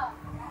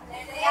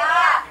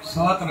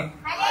 స్తోత్రం.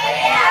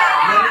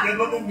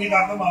 మీకు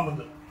అర్థం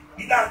అవ్వదు,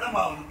 ఇది అర్థం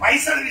అవ్వదు,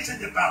 పైసల విషయం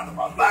చెప్తే అర్థం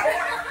అవ్వదు,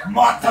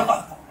 మొత్తం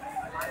అర్థం.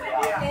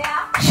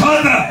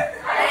 స్తోత్రం.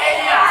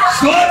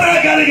 స్తోత్రం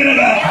కలిగిన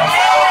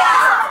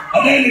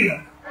అదే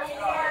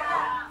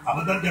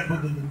అబద్ధం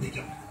చెప్పొద్దు,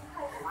 నిజం.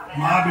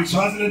 మా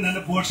విశ్వాసులు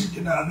నన్ను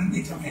పోషించిన అది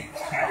నిజమే.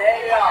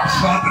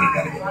 స్తోత్రం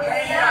కలిగిన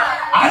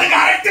అది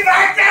కరెక్ట్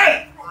ఫ్యాక్ట్.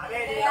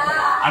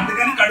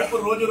 అందుకని కడుపు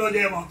రోజు రోజు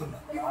ఏమవుతున్నా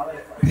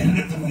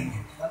పెరుగుతుందండి.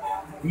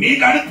 మీ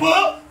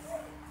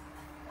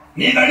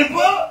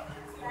కడుపు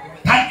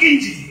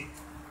తగ్గించి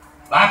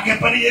వాక్య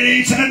పని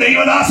చేసిన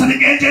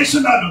దైవదాసునికి ఏం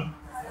చేస్తున్నారు?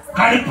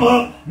 కడుపు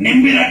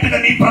నింపినట్టుగా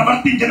నీ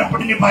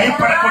ప్రవర్తించినప్పుడు నీ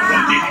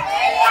భయపడకూడదండి.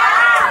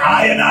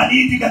 ఆయన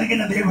అనీతి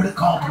కలిగిన దేవుడు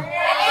కాదు.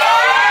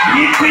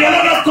 నీకు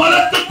ఎలా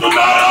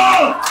కొలెత్తుతున్నారు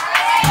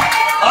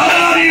అలా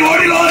నీ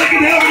ఒడిలోనికి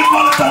దేవుడు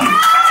కొలుతాడు.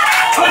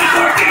 అది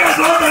గట్టిగా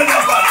స్తోత్రం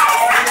చెప్పాలి.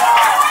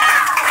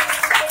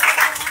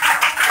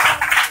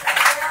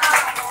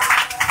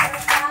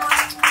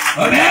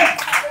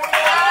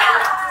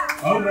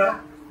 అవునా?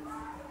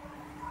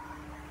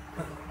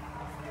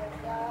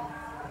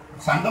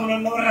 సంఘంలో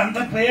ఉన్నవారు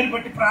అందరు పేరు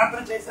బట్టి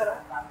ప్రార్థన చేశారా?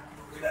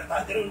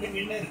 దగ్గర ఉండి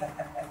వినలేదు.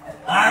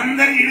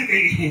 అందరు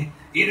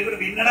ఈయన కూడా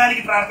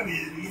వినడానికి ప్రార్థన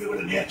చేశారు. ఈయన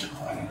కూడా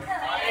నేర్చుకోవాలి.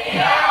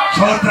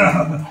 స్తోత్రం.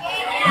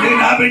 మీరు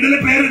నా బిడ్డల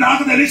పేరు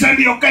నాకు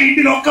తెలుసండి. ఒక్క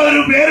ఇంటిలో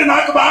ఒక్కరు పేరు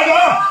నాకు బాగా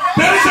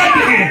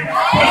తెలుసండి.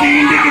 ప్రతి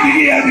ఇంటికి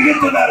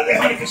దిగుతున్నారు.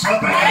 దేవునికి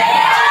స్తోత్రం.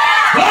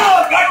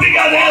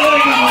 గట్టిగా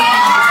దేవునికి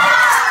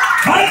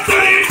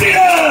భక్తుడి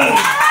ఇంటిలో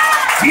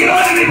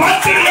ఈరోజు నీ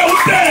భక్తుడిగా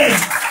ఉంటే,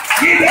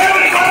 ఈ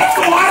దేవుని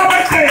కొరకు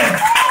వాడబట్టే,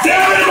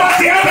 దేవుని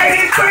మాకు ఏమైనా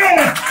ఇస్తే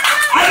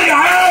అది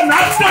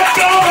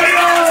నష్టం.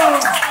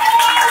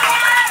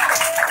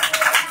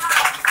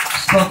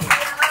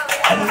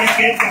 అది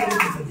మీకేం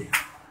కలుగుతుంది?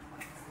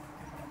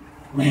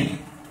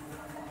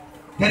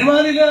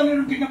 తెరవాలిగా మీరు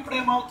ఉంటున్నప్పుడు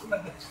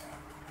ఏమవుతుందంటే,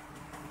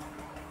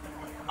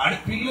 ఆడి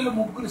పిల్లలు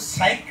ముగ్గురు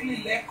సైకిల్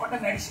లేకుండా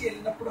నడిచి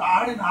వెళ్ళినప్పుడు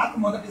ఆడి నాకు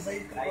మొదటి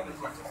సైకిల్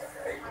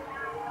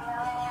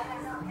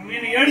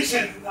నేను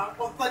ఏడిచాను. నాకు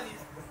కొత్త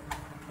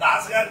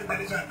దాస్ గారికి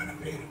తెలుసు అతని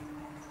పేరు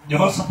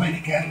జోసఫ్ అని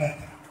కేరళ.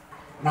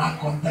 నాకు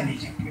కొంత నీ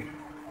చెప్పాడు.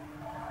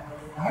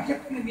 నాకు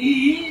చెప్పిన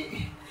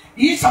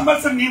ఈ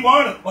సంవత్సరం నీ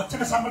వాడు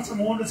వచ్చిన సంవత్సరం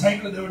 3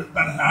 సైకిల్ దేవుడు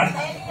తన ఆడి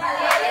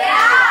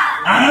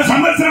ఆ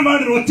సంవత్సరం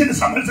వాడు వచ్చిన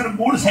సంవత్సరం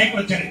 3 సైకిల్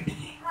వచ్చాడు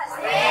ఇంటికి.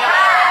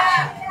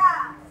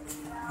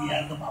 ఈ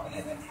అర్థం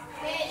అవ్వలేదండి.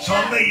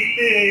 సొంత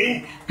ఇల్లు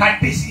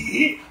కట్టేసి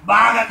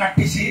బాగా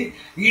కట్టేసి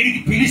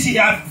వీడికి పిలిచి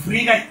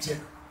ఫ్రీగా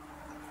ఇచ్చాడు.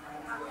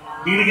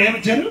 వీడికి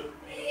ఏమిచ్చారు?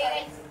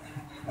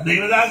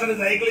 దేవదాసుడు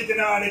సైకిల్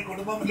ఇచ్చిన వాడి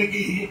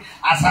కుటుంబంలోకి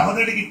ఆ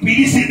సహోదరుడికి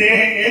పిలిచిదే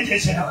ఏం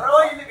చేశారు?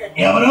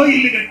 ఎవరో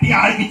ఇల్లు కట్టి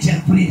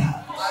ఆడికిచ్చారు ఫ్రీగా.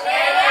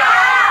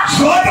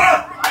 స్తోత్రం.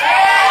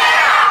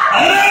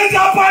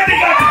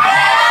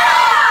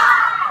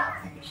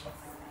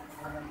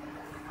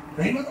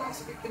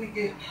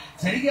 దైవదాసుడికి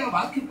సరిగా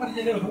వాక్య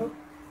పరిచయం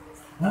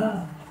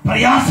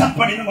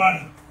ప్రయాసపడిన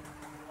వాడు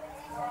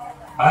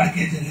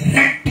ఆడికి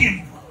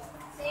రెట్టింపు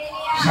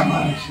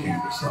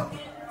సమావేశం.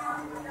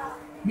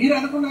 మీరు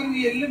అనుకున్నారు ఈ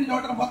వెళ్ళిన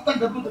చోట మొత్తం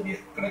దొరుకుతుంది.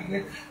 ఇక్కడ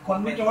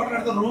కొన్ని చోట్ల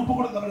అడితే రూపు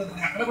కూడా దొరకదు.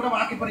 అక్కడ కూడా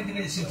వాక్య పరిచయం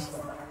చేసి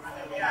వస్తారు.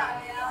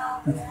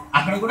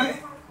 అక్కడ కూడా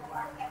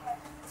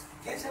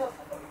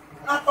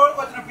నా తోడుకు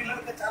వచ్చిన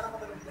పిల్లలకి చాలా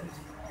మంది తెలుసు.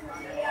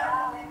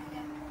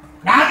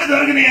 నాకు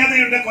దొరికిన ఏదై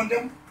ఉంటే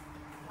కొంచెం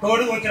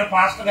తోడుకు వచ్చిన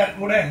పాస్టర్ గారికి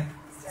కూడా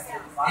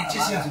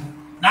ఇచ్చేసేసి,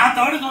 నా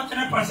తోడుకు వచ్చిన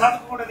ప్రసాద్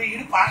కూడా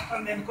ఇది పాస్టర్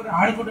అని అనుకుని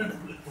ఆడు కూడా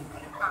డబ్బులు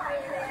ఎత్తున్నారు.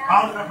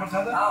 అవునా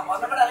ప్రసాద్?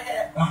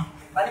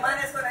 పని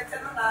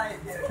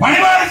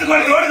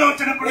మానేసుకొని తోడుగా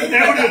వచ్చినప్పుడు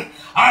దేవుడు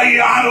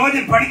ఆ రోజు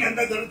పడికి ఎంత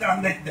దొరికితే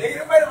అందైతే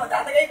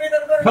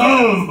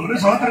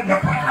సోదరం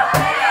చెప్పండి.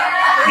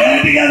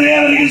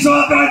 దేవుడికి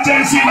సోదరం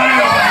చేసి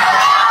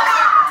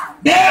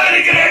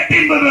దేవునికి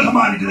రెట్టింపు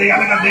బహుమానించదు.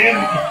 అలాగ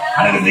దేవునికి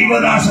అలాగ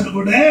దైవదాసుడు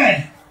కూడా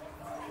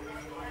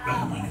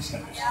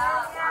బహుమానిస్తారు.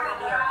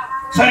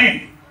 సరే,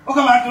 ఒక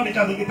వాక్యం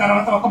చదివి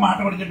తర్వాత ఒక మాట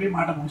కూడా చెప్పి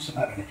మాట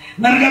ముగిస్తున్నారండి.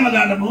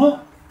 నిర్గమకాండము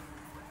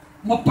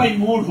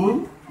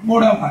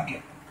 33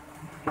 వాక్యం.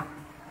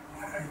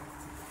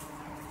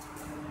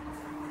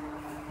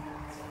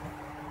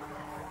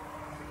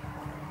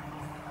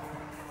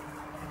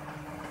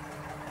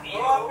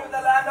 Go up to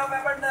the land of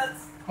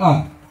abundance,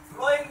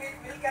 flowing with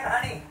milk and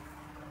honey,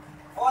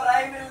 for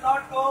I will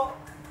not go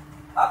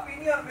up in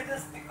your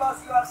midst because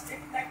you are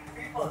stiff-necked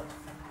people.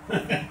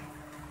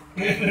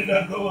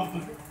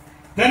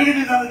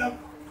 జరిగింది చదువు.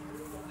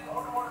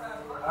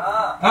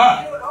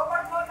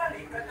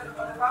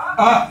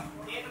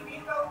 నేను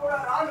మీతో కూడా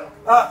రాను,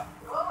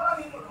 లోపల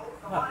నిన్ను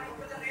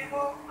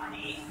సమానించలేను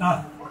అని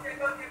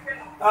మోషేతో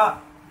చెప్పాను.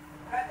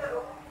 ప్రజలు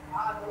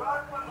ఆ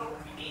దురాత్మను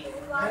విని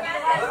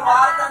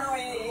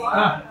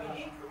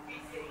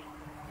తీసి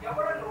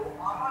ఎవడను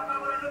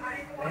అమరవలను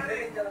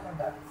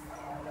ధరించుకోలేదంటారు.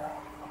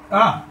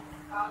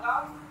 కాగా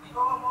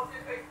యెహోవా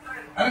మోషేతో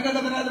ఇస్తున్నాడు. అనగా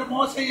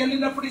మోసే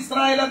వెళ్ళినప్పుడు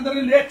ఇశ్రాయేలు అందరూ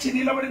లేచి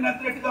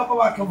నిలబడినట్టుగా ఒక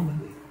వాక్యం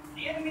ఉంది.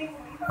 నేను మీకు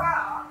ముందుగా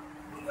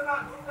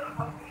దూతను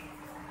పంపి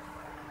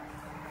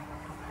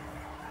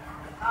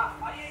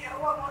మరియు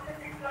యెహోవా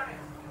మోషేతో ఇస్తున్నాడు.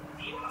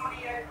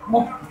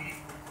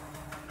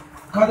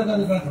 కాదు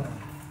 8.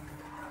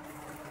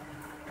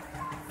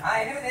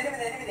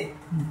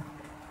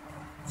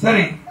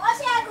 సరే,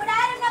 మోషే ఆ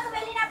గుడారంలోకి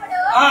వెళ్ళినప్పుడు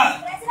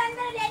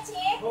ప్రజలందరూ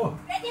లేచి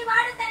ప్రతి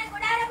వాడు తన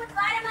గుడారపు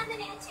ద్వారమందు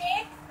నిలిచి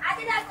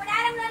అతడు ఆ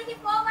గుడారంలోనికి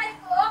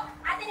పోవరకు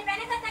అతని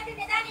వెనక తట్టు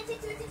నిదానించి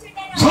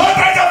చూచుచుండెను.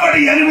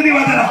 8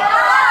 వదన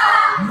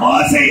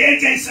మోసే ఏం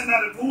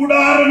చేస్తున్నారు?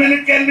 గుడారం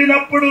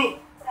వెళ్ళినప్పుడు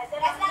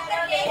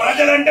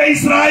ప్రజలంటే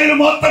ఇశ్రాయేలు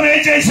మొత్తం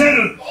ఏం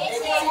చేశారు?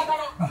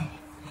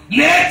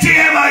 లేచి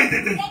ఏమైంది?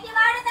 ప్రతి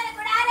వాడు తన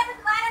గుడారపు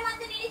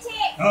ద్వారమందు నిలిచి.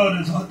 అవును,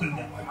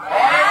 సోదరుడు.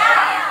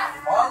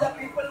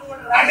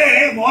 అంటే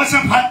మోస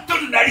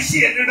భక్తుడు నడిచి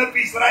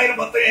వెళ్ళినప్పుడు ఇశ్రాయేలు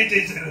మొత్తం ఏం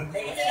చేశారు?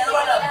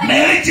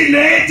 లేచి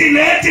లేచి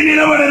లేచి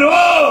నిలబడరు.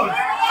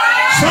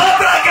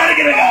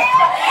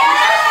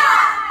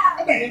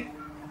 అంటే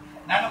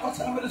నన్ను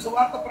ఒకసారి మీరు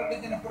సువార్త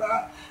ప్రకటించినప్పుడు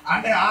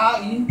అంటే ఆ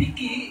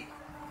ఇంటికి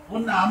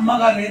ఉన్న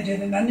అమ్మగారు ఏం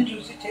చేయాలి? నన్ను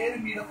చూసి చేరు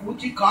మీద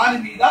కూర్చి కాలు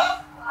మీద,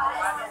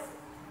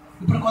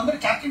 ఇప్పుడు కొందరు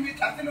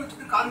చర్చిలో వచ్చి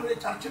కాలు మీద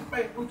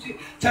చర్చిపై కూర్చి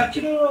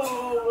చర్చిలో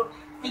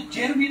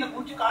చేరు మీద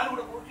కూర్చి కాలు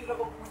కూడా కూర్చి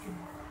కూర్చుంది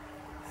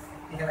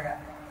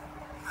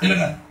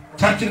ఇలాగా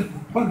చర్చిలో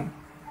పోను.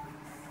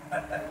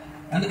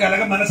 అందుకే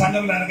అలాగే మన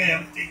సంఘంలో అలాగే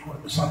ఎవరు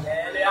చేయకూడదు.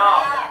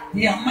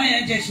 ఈ అమ్మాయి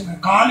ఏం చేసింది?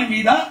 కాలు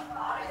మీద.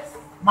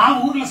 మా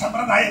ఊర్లో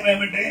సంప్రదాయం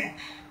ఏమంటే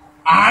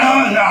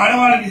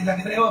ఆడవాళ్ళ మీద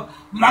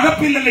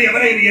మగపిల్లలు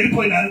ఎవరైనా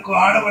వెళ్ళిపోయినారు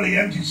ఆడవాళ్ళు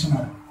ఏం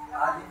చేస్తున్నారు?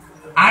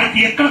 ఆడికి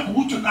ఎక్కడ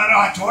కూర్చున్నారో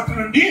ఆ చోట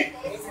నుండి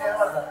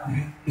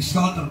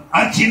స్తోత్రం. ఆ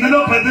చిన్నలో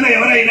పెద్దలో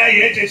ఎవరైనా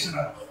ఏం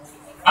చేస్తున్నారు?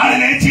 ఆడ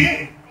లేచి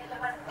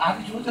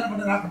అది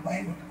చూసినప్పుడు నాకు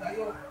భయం ఉంటుంది.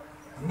 అయ్యో,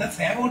 అంత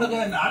సేవకుడు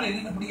కదా, నాన్న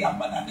వెళ్ళినప్పుడు ఈ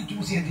అమ్మ నన్ను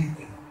చూసి ఏం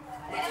చేస్తుంది.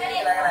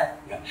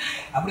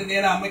 అప్పుడు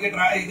నేను అమ్మకి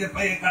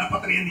ఇదిపై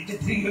గణపత్రి ఇచ్చి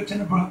తిరిగి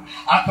వచ్చినప్పుడు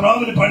ఆ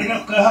త్రోగులు పడిన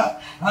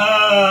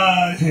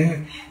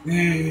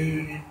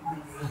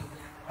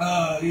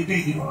ఇది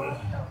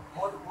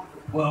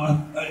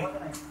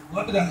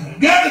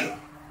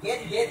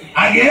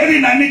ఆ గేది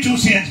నన్ను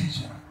చూసి ఏం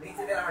చేశాను?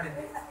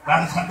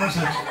 నాకు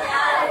సంతోషం వచ్చింది.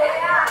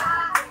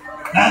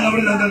 నాకు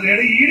అప్పుడు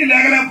ఈడి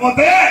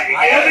లేగలేకపోతే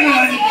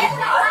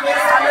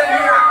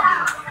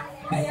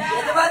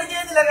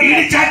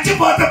ఈడి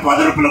చచ్చిపోతే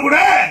 10 రూపాయలు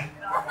కూడా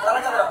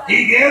ఈ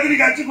గేదెని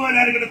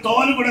చచ్చిపోయినారు.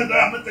 తోలు కూడా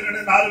అమ్ముతున్నాడు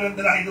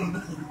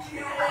 400-500.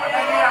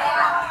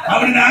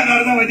 అప్పుడు నాకు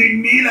అర్థమైంది,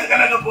 నీ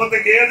లెగలేకపోతే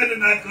గేదెలు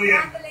నాకు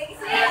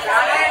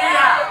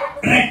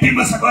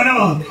రెట్టింపు సగం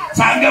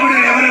సంగముడు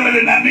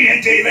ఎవరెవరు నన్ను ఏం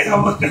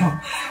చేయలేకపోతే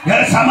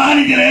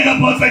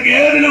సమానించలేకపోతే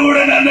గేదెలు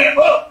కూడా నన్ను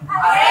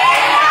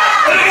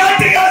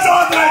గట్టిగా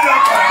సోదరా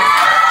చెప్పాలి.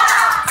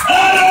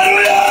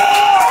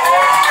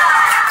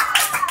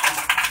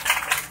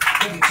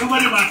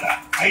 చివరి మాట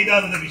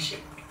 5వ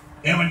విషయం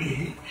ఏమండి?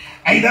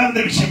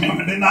 5వ విషయం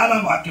ఏమంటే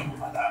 4వ వాక్యం.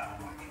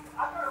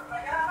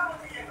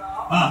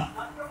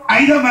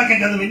 5వ వాక్యం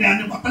చదివి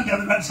అన్ని మొత్తం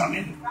చదవడానికి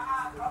సమయం.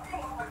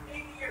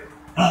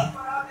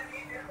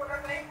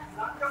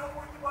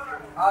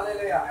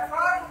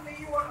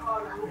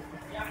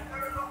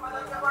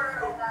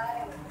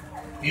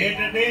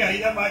 ఏంటంటే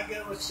 5వ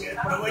వాక్యం వచ్చే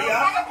ప్రభుయ్య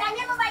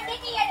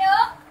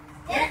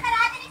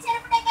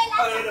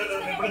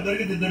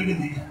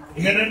దొరికింది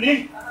ఏంటండి?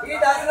 He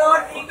does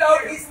not put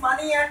out his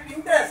money at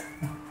interest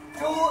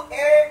to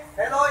a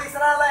fellow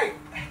Israelite.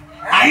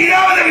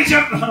 5వ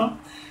విషయం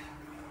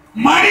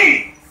మణి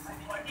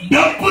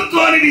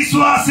డబ్బుతోని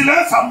విశ్వాసుల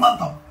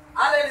సంబంధం.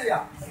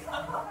 Hallelujah.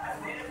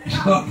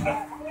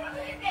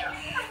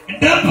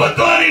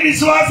 డబ్బుతోని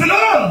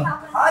విశ్వాసులు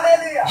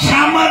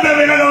సంబంధం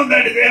ఎలాగా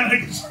ఉందండి?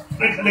 దేవునికి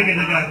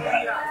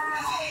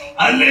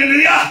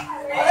హల్లెలూయా.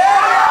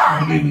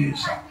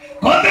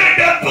 కొందరు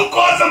డబ్బు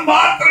కోసం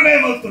మాత్రమే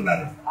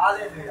పోతున్నారు.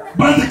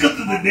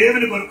 బ్రతుకుతుంది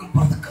దేవుని కొరకు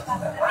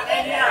బ్రతుకుతుంది.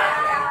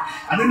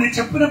 అది నేను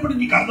చెప్పినప్పుడు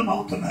నీకు అర్థం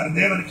అవుతున్నారు.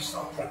 దేవునికి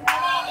స్తోత్రం.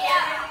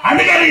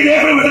 అందుకని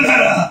దేవుడు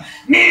విడతారా,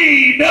 నీ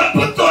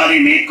డబ్బుతో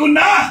మీకున్న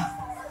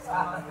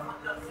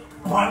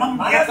బలం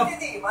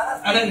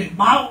అదే.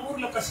 మా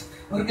ఊర్లో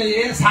ఒక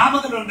ఏ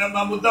సామెతలు ఉండే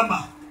మా ముద్దమ్మ,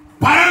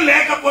 పనం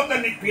లేకపోతే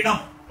నీకు పీడం,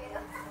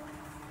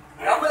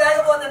 డబ్బు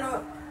లేకపోతే నువ్వు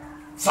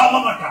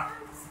సవమట,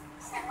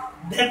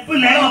 డబ్బు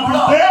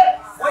లేకపోతే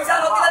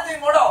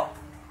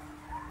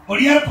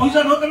ఒడియాల పైసా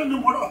నోతలు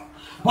నువ్వు మూడవ,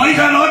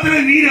 పైసా నోతలు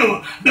నీరు,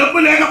 డబ్బు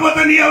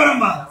లేకపోతే నీ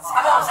ఎవరమ్మా,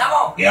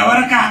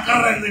 ఎవరికి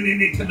అక్కర్లేదు.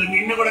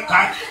 నిన్ను కూడా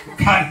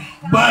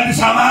వాటి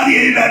సమాధి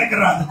వేయడానికి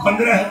రాదు.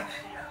 కొందరు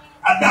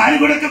దాని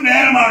కూడా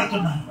బేరం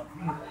ఆడుతున్నారు.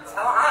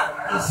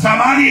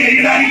 సమాధి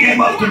వేయడానికి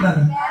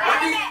ఏమవుతున్నారు,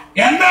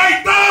 ఎంత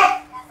ఇస్తాం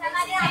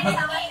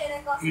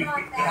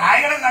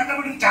రాయగడ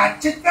కంటపడి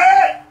చచ్చిస్తే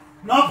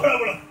నో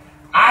ప్రాబ్లం.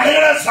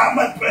 ఆడగడ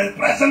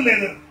ప్రశ్న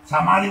లేదు.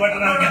 సమాధి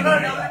పట్టడానికి ఎంత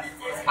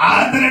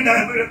అందరి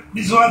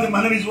విశ్వాసం,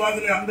 మన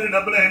విశ్వాసులు అందరి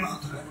డబ్బులు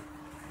ఏమవుతున్నారు,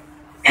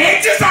 ఏం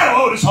చేస్తారు?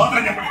 ఓ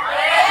సోదరం చెప్పండి.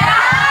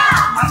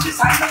 మంచి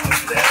సంఘం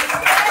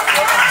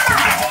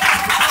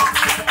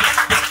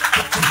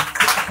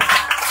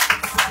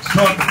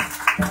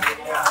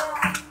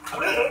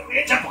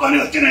చెప్పుకొని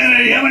వచ్చిన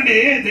ఏమండి,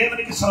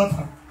 దేవునికి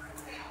స్తోత్రం.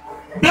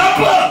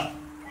 డబ్బు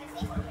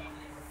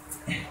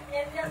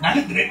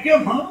అది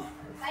ద్రవ్యము,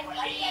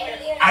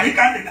 అది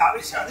కాదు ఆ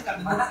విషయం, అది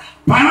కాదు.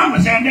 పణం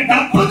అంటే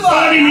డబ్బుతో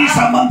నీ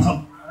సంబంధం,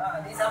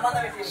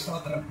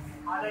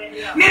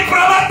 నీ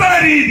ప్రవర్తన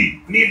రీతి,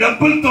 నీ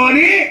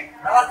డబ్బులతోని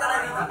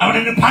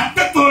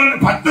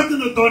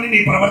పద్ధతులతో నీ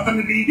ప్రవర్తన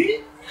రీతి,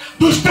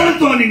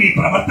 దుష్టలతోని నీ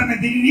ప్రవర్తన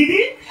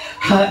రీతి,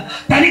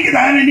 తనకి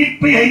దానిని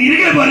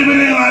ఇరిగే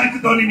బలిబెలే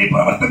వారితో నీ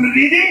ప్రవర్తన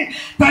రీతి,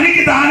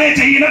 తనకి దానే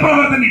చెయ్యిన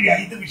ప్రవర్తన ఇది.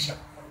 5 విషయం.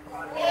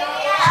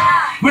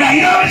 ఇప్పుడు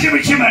 5వ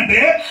విషయం అంటే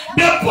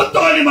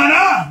డబ్బుతోని మన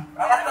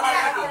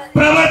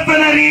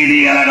ప్రవర్తన రీతి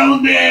ఎలాగ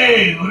ఉంది.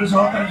 ఒక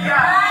సోదరం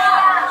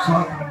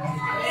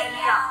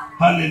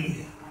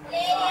హల్లెలూయా.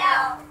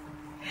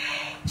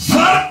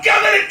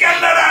 స్వర్గానికి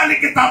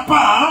వెళ్ళడానికి తప్ప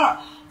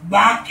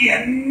బాకీ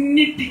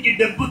అన్నిటికీ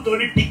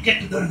డబ్బుతోని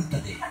టికెట్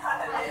దొరుకుతుంది.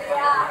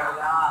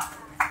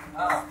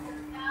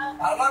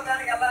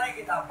 పరలోకానికి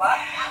వెళ్ళడానికి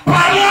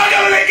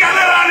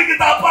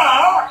తప్ప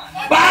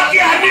బాకీ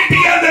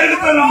అన్నిటికీ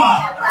దొరుకుతుందమ్మా.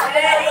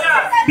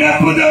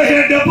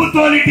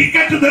 డబ్బుతోని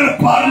టికెట్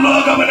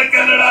పరలోకములకు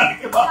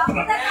వెళ్ళడానికి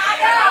మాత్రం.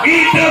 ఈ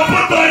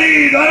డబ్బుతోని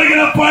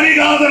దొరికిన పని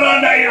కాదు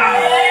రాండయ్యా.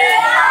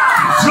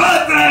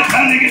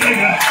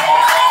 కలిగినగా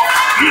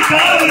ఈ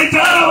కాలం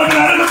చాలా మంది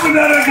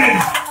అడుగుతున్నారండి.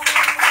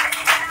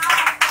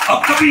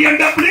 1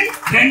 BMW,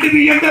 2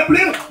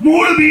 BMW,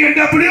 3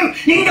 BMW,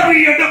 ఇంకా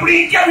BMW,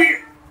 ఇంకా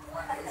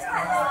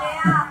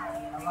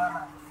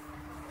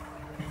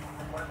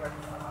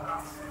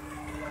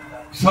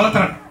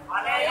స్తోత్రం.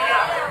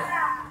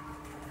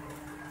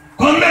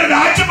 కొందరు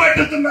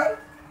దాచిపట్టుతున్నారు.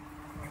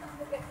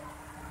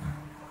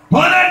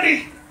 పోనండి,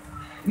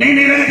 నేను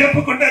ఇలా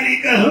చెప్పుకుంటా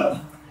నీకు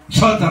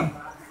స్తోత్రం.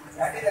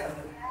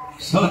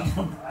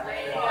 స్తోత్రం.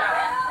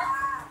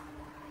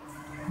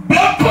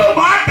 డబ్బు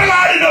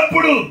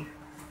మాట్లాడినప్పుడు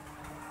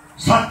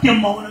సత్యం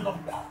మౌనంగా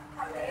ఉంటా.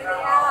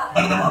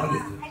 అర్థం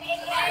అవ్వలేదు.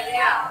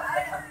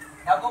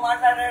 డబ్బు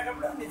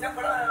మాట్లాడేటప్పుడు నిజం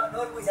కూడా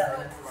నోరు పూశారు.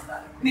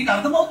 నీకు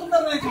అర్థమవుతుందా?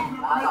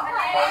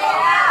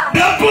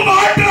 డబ్బు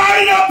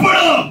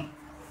మాట్లాడినప్పుడు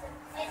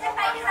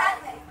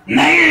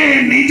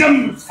నిజం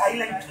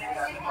సైలెంట్.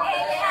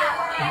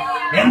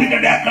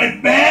 ఎందుకంటే అక్కడ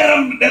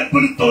బేరం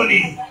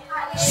డబ్బులతోని,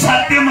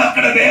 సత్యం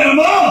అక్కడ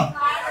బేరము.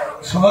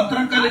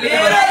 స్తోత్రం కలిగిన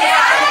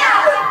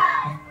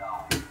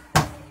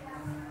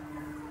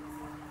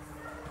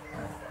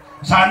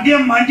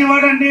సంధ్యం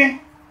మంచివాడండి.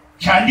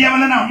 సంధ్య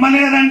వలన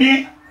అమ్మలేదండి.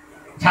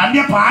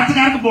 సంధ్య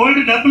పాటగారికి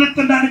బోల్డ్ డబ్బులు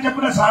ఇస్తుందని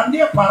చెప్పిన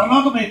సంధ్య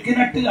పరలోకం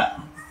ఎక్కినట్టుగా,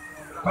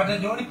 కొంచెం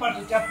జోడి పాట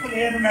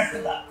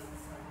చెప్పలేనట్టుగా.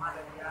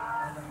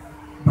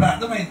 ఇప్పుడు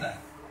అర్థమైందా?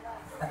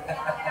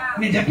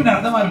 నేను చెప్పిన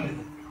అర్థం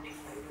అవ్వలేదు.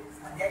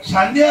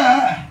 సంధ్య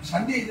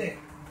ఇదే.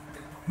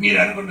 మీరు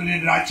అనుకుంటే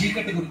నేను ఆ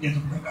చీకటి గురించి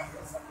చెప్తున్నా.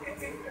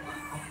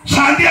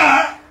 సంధ్య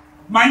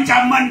మంచి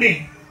అమ్మండి,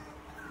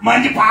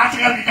 మంచి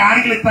పాటగారికి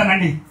కాணிకలు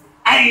ఇస్తానండి,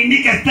 ఆ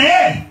ఇంటికి వస్తే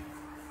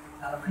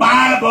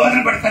బాగా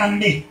భోజనం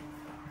పెడతానండి.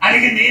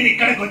 అలాగే నేను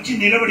ఇక్కడికి వచ్చి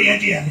నిలబడి ఏం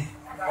చేయాలి?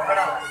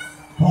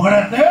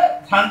 పొగడంటే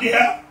సంధ్య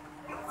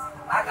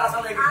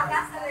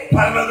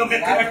పరలోకం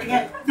ఎత్తినట్టుగా,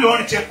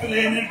 దేవుని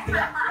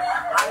చెప్పలేనట్టుగా,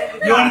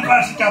 దేవుని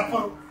భాష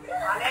చెప్పరు.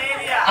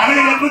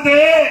 అలాగే లేకపోతే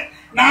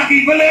నాకు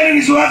ఇవ్వలేని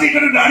విశ్వాసం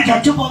ఇక్కడ దాడి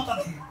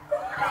చచ్చిపోతుంది.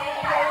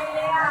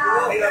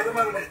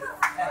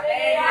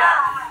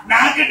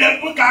 నాకు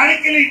డబ్బు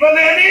కాணிకలు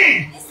ఇవ్వలేని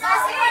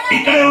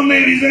ఇక్కడ ఉన్న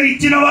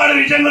ఇచ్చిన వాడి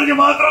విషయం గురించి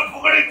మాత్రం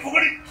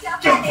పొగడి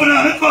చెప్పును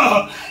అనుకో,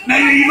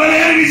 నేను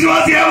ఇవ్వలేని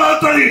విశ్వాసం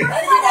ఏమవుతుంది?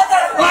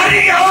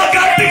 వారికి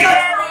గట్టిగా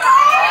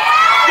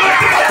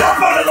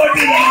చెప్పాడు.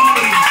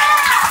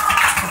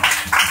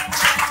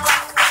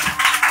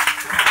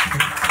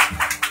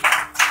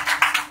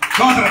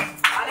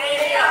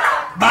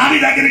 బావి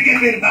దగ్గరికి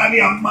వెళ్ళారు. దాని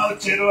అమ్మ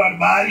వచ్చారు, వాడి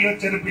భార్య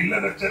వచ్చారు,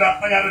 పిల్లలు వచ్చారు,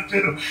 అత్తగారు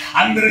వచ్చారు,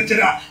 అందరు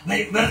వచ్చారు.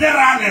 బ్రదర్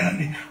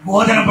రాలేదండి,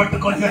 భోజనం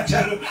పట్టుకొని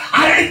వచ్చారు.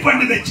 అరటి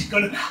పండు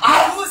తెచ్చుకోడు.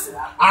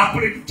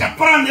 అప్పుడు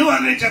చెప్పరా నువ్వు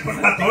అనే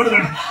చెప్పండి నా తోడు.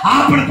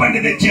 ఆపిడి పండు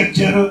తెచ్చి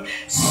వచ్చారు,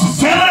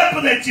 సెవరప్పు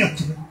తెచ్చి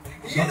వచ్చారు.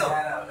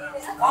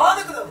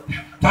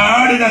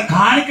 తాడుగా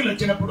కాணிకలు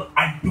వచ్చినప్పుడు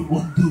అడ్డు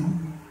వద్దు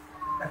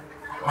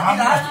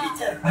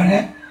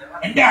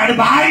అంటే ఆడి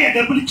భార్య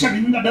డబ్బులు ఇచ్చాడు,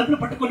 ఇంకా డబ్బులు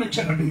పట్టుకొని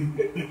వచ్చాడు.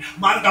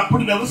 మనకు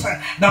అప్పుడు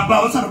డబ్బు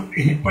అవసరం,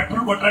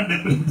 పెట్రోల్ కొట్టడానికి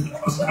డబ్బులు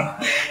అవసరం.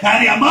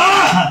 కానీ అమ్మా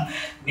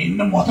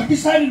నిన్ను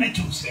మొదటిసారి నేను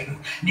చూశాను,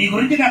 నీ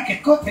గురించి నాకు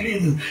ఎక్కువ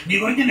తెలియదు, నీ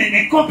గురించి నేను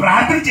ఎక్కువ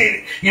ప్రార్థన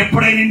చేయలేదు.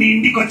 ఎప్పుడైనా నీ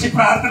ఇంటికి వచ్చి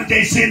ప్రార్థన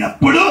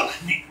చేసేటప్పుడు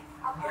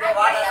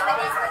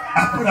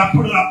అప్పుడు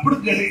అప్పుడు అప్పుడు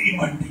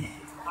ఇవ్వండి.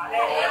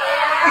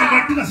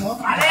 గట్టిగా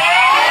సోత్రం,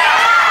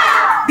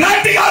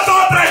 గట్టిగా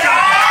సోత్రం.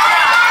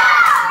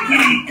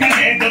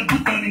 ఇక్కడే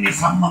డబ్బుతో నీ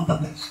సంబంధం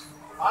తెలుసు.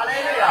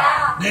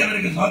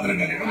 దేవునికి సోత్రం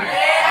కలిగి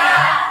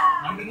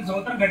అందుకు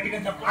సోత్రం గట్టిగా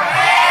చెప్పాలి.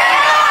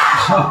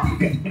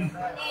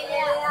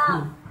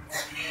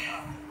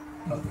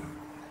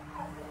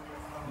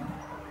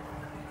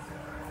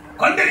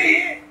 కొందరి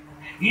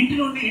ఇంటి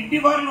నుండి ఇంటి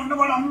వారిలో ఉన్న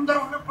వాళ్ళు అందరూ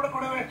ఉన్నప్పుడు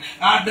కూడా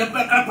ఆ డబ్బు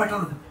ఎక్కడ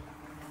పెట్టరు,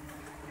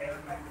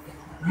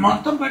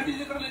 మొత్తం పెట్టి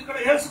ఇక్కడ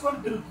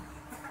వేసుకొని తిరుగుతుంది.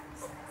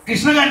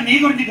 కృష్ణ గారి నీ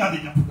గురించి కాదు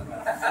చెప్తున్నా.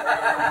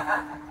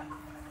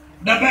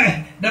 డబ్బా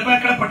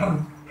ఎక్కడ పట్టరు,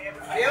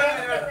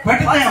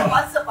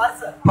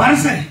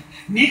 పర్సే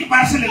నీకు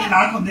పార్సల్ ఇది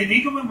నాకుంది,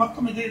 నీకు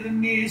మొత్తం ఇది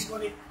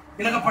వేసుకొని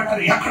ఇలాగ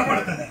పట్టరు. ఎక్కడ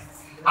పడుతుంది?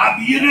 ఆ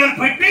బీరువేలు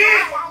పెట్టి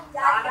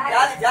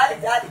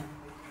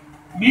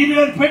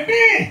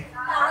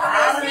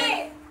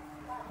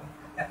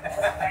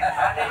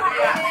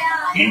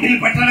ఇంటికి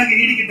పెట్టడానికి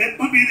వీడికి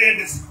డబ్బు బీరు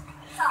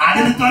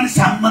అదితో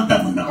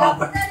సంబంధం ఉంది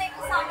కాబట్టి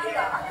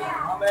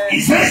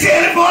ఇసరి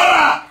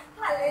వెళ్ళిపోరా,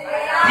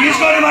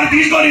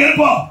 తీసుకొని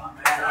వెళ్ళిపో.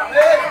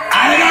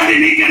 అలాగే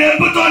నీకు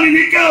డబ్బుతో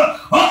నీకు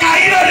ఒక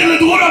 5 అడుగులు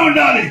దూరం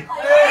ఉండాలి.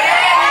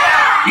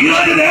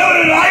 ఈరోజు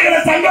దేవుడు రాయగల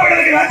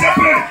సంఘపడడానికి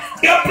చెప్పాడు,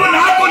 డబ్బు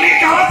నాకు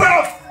నీకు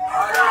అవసరం,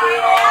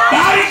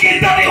 దానికి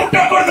ఇంతని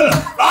ఉండకూడదు,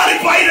 దాని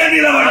పైన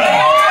నిలబడాలి.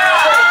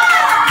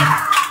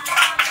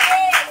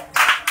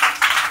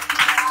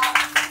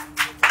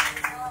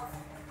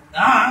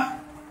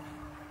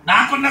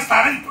 నాకున్న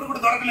స్థానం ఇప్పుడు కూడా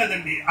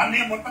దొరకలేదండి.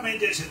 అన్నయ్య మొత్తం ఏం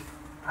చేశారు,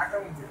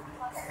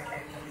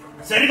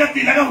 సరిగా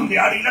ఇలాగా ఉంది,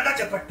 ఆడు ఇలాగా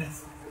చెప్పట్టే.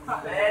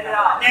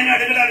 నేను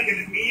అడగడానికి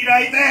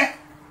మీరైతే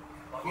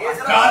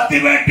కత్తి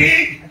పెట్టి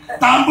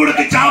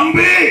తమ్ముడికి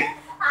చంపి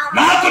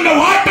నాకున్న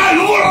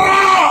ఓటలు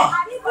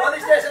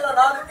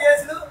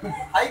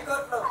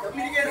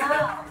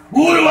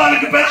ఊరు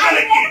వాళ్ళకి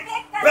పెద్దలకి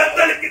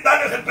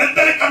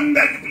పెద్దలకి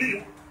అందరికి పిలిచి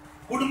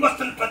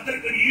కుటుంబస్తులు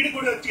పెద్దలకి ఈడు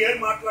కూడా వచ్చి ఏం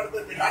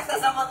మాట్లాడుతుంది.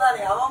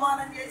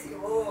 అవమానం చేసి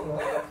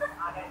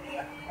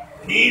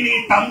నీ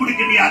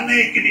తమ్ముడికి, నీ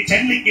అన్నయ్యకి, నీ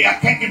చెల్లికి,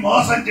 అక్కకి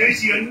మోసం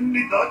చేసి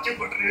ఎన్ని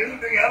దోచుకుంటారు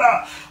కదా,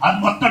 అది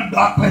మొత్తం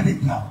డాక్టర్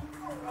తింటావు.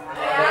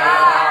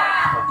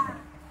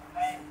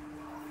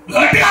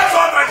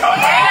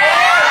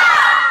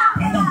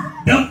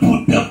 డబ్బు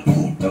డబ్బు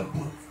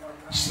డబ్బు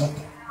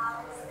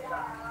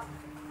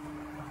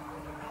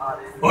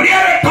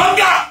ఒడియాలో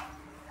టొంగ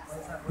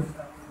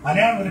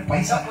మలయాళం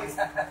పైసా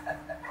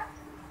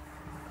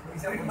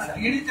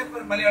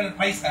చెప్పారు, మలయాళం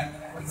పైసా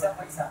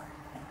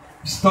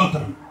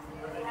స్తోత్రం.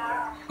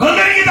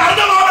 కొందరికి ఇది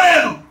అర్థం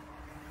అవ్వలేదు.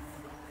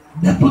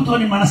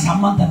 డబ్బుతోని మన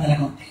సంబంధం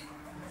ఎలాగుంది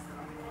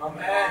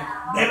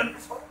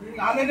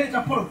అదేనే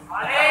చెప్పడు.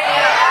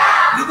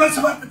 లూకాసు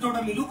వార్త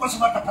చూడండి, లూకాసు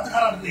వార్త 16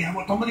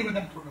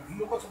 9 చూడండి.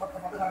 లూకాసు వార్త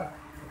 16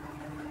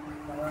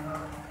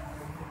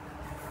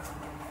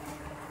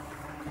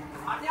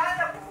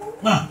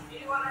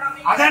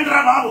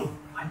 అదంటరా బాబు,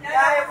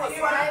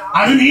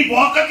 అది నీ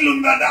పోకట్లు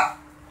ఉందా?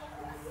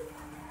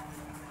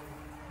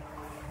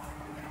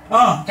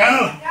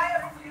 చదువు.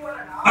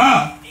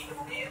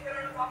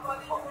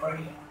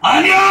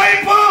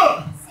 అన్యాయపు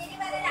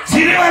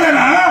సిరి వలన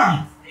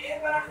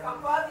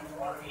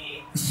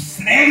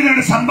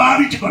స్నేహితుడు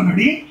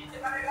సంపాదించుకున్నాడు.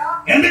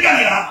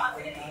 ఎందుకనగా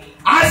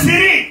ఆ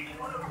సిరి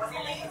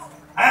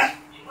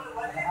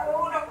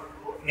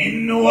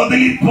నిన్ను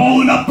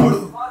వదిలిపోనప్పుడు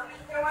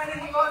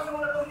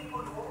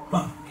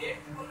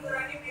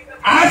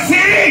ఆ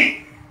సిరి,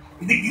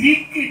 ఇది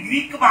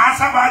గ్రీక్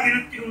భాషా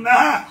బాధిరుక్తి ఉన్న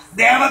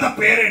దేవత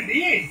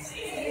పేరండి.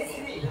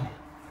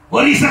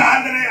 ఒరిస్సా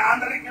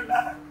ఆంధ్రకి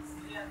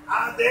ఆ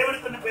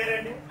దేవుడికి ఉన్న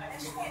పేరండి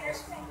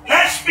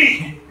లక్ష్మి.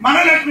 మన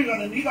లక్ష్మి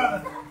కాదు, నీ కాదు,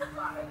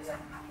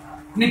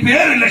 నీ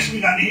పేరు లక్ష్మి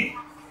కానీ.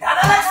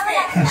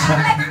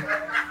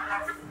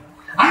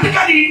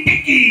 అందుకని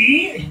ఇంటికి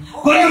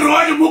కొన్ని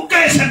రోజు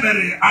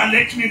ముక్కేసారు ఆ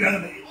లక్ష్మి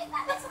కాదు.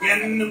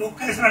 ఎన్ని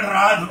ముక్కేసినాడు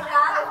రాదు.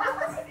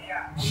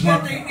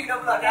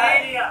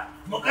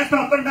 ముక్కేస్తే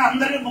ఒక్కంటే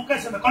అందరికీ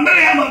ముక్కేసాడు. కొందరు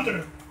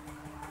ఏమవుతాడు,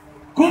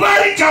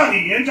 కుమారించాలి.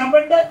 ఏం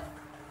చెప్పండి,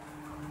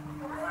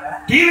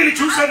 టీవీలు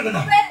చూశారు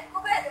కదా,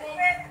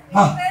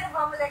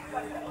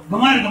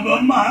 కుమారి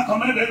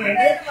కుమారి పేరు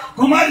అంటే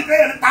కుమారి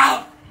పేరు తావు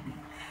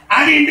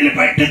అది ఇంటిని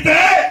పెట్టితే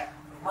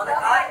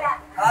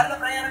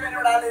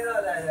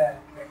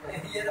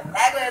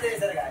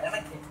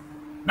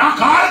నా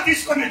కారు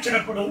తీసుకొని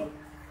వచ్చినప్పుడు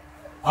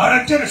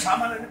ఆడొచ్చారు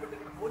సామాన్లు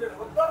పెట్టుకుని పూజలు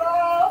వద్దారా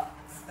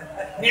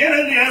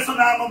నేనండి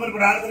వేస్తున్నామని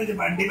ప్రార్థన నుంచి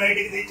బండి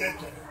బయటికి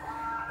తీసేచ్చారు.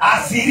 ఆ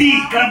సిరి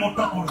ఇక్కడ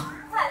ముట్టకూడదు.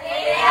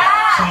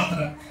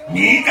 సోదరు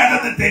నీ కథ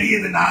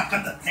తెలియదు, నా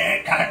కథ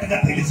కరెక్ట్ గా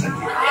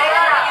తెలిసింది.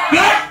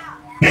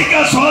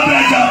 సోదర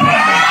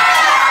చెప్పండి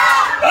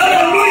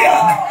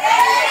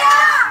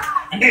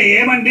అంటే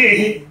ఏమండి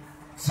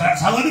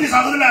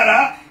సహోదరులారా,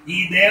 ఈ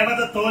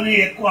దేవతతోనే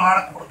ఎక్కువ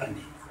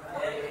ఆడకూడదండి.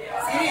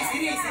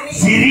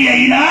 సిరి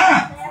అయినా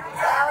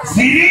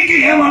సిరికి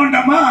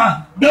ఏమంటామా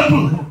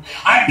డబ్బు.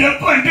 ఆ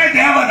డబ్బు అంటే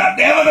దేవత,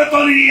 దేవతతో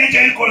ఏం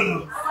చేయకూడదు.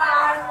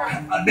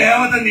 ఆ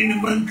దేవత నిన్ను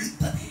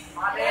మృంగిస్తుంది.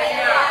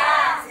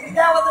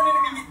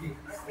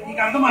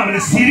 నీకు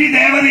అర్థమవుతుంది. సిరి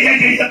దేవత ఏం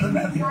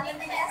చేయతున్నది.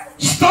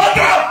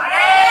 స్తోత్రం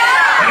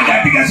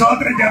గట్టిగా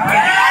స్తోత్రం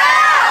చెప్పండి.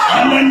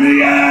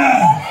 హల్లెలూయా.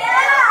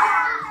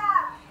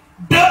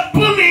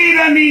 డబ్బు మీద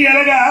నీ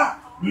ఎలాగా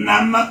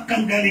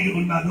నమ్మకం కలిగి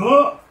ఉన్నదో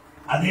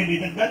అదే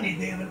విధంగా నీ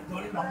దేవునితో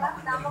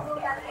నమ్మకం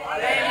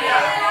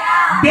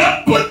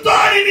డబ్బుతో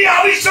నీ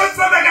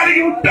అవిశ్వసత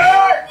కలిగి ఉంటే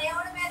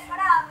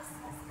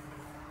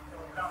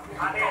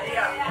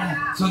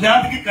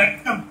సుజాతకి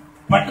కట్టం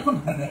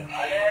పట్టుకున్నారు.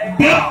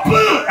 డబ్బు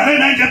అదే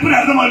నేను చెప్పిన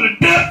అర్థం.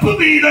 డబ్బు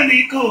మీద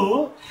నీకు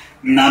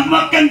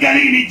నమ్మకం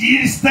కలిగి నీ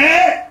జీవిస్తే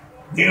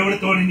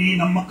దేవుడితో నీ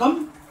నమ్మకం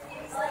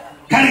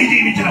కలిగి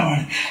జీవించిన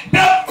వాడు.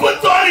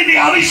 డబ్బుతో నీ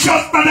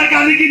అవిశ్వసత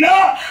కలిగిన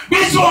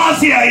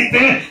విశ్వాసి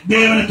అయితే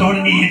దేవునితో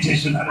నీ ఏం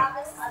చేస్తున్నారు.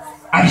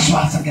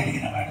 అవిశ్వాసం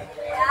కలిగిన వాడు.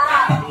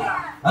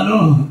 హలో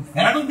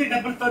ఎలాగుంది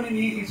డబ్బులతో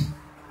నీ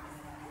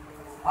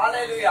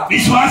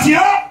విశ్వాస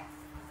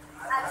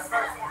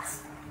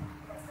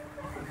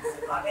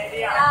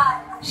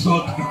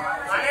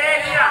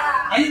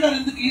అయ్యారు.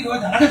 ఎందుకు ఈ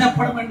రోజు ఎలాగ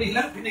చెప్పడం అండి,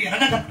 ఇలా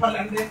ఎలాగ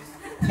చెప్పాలండి.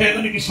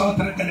 దేవునికి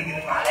స్తోత్రం కలిగిన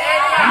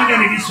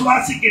అందుకని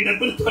విశ్వాసికి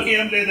డబ్బులతో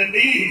ఏం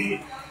లేదండి.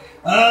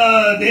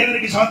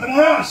 దేవునికి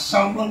స్తోత్రం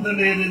సంబంధం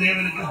లేదు.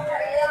 దేవునికి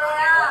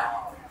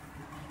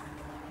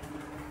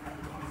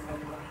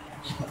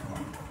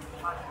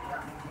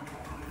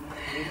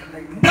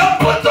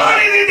డబ్బుతో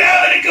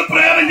దేవునికి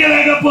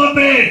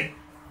ప్రేమించలేకపోతే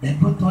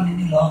డబ్బుతో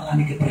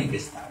లోకానికి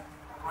ప్రేమిస్తాడు.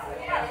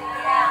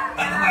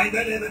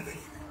 అర్థమైందా లేదా?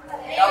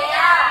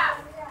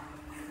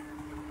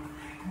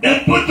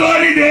 డబ్బుతో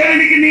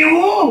దేవునికి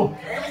నీవు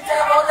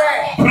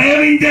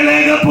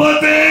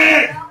ప్రేమించలేకపోతే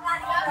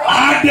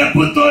ఆ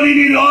డబ్బుతో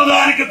నీ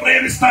లోకానికి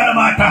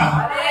ప్రేమిస్తానమాట.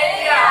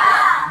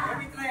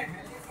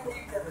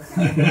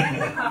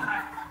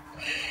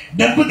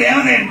 డబ్బు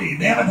దేవదే అండి,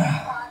 దేవత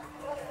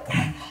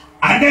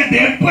అంటే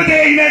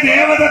డబ్బుదైన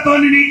దేవతతో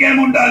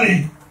నీకేముండాలి,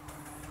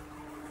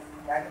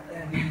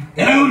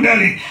 ఎలా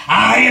ఉండాలి?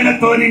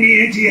 ఆయనతో నీ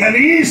ఏం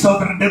చేయాలి?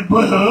 స్తోత్రం.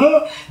 డబ్బులు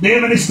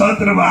దేవుని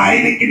స్తోత్రం.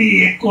 ఆయనకి నీ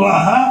ఎక్కువ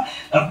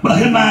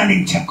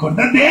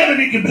బహుమానించకుండా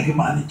దేవునికి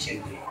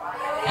బహుమానించండి.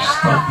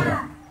 స్తోత్రం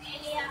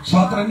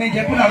స్తోత్రం. నేను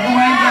చెప్పిన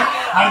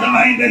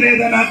అర్థమైందా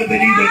లేదా నాకు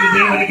తెలియదు.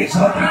 దేవునికి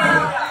స్తోత్రం,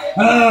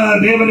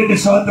 దేవునికి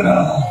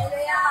స్తోత్రం.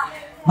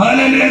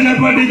 హల్లెలూయా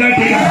చెప్పండి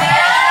గట్టిగా.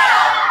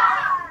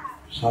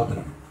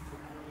 స్తోత్రం.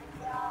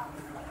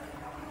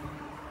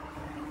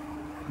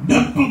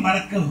 డబ్బు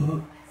మనకు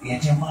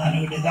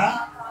యజమానుడిగా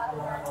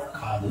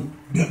కాదు,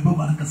 డబ్బు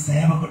మనకు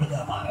సేవకుడుగా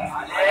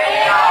మారాలి.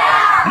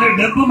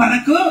 డబ్బు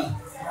మనకు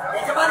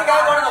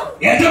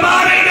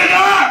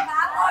యజమానుడిగా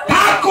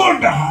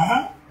కాకుండా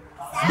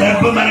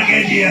డబ్బు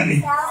మనకేం చేయాలి?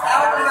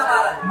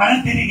 మనం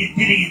తిరిగి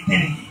తిరిగి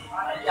తిరిగి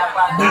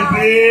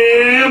డబ్బే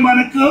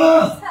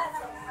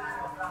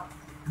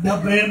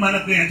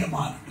మనకు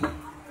యజమానుడు.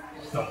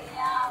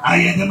 ఆ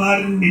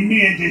యజమానుడు నిన్ను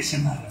ఏం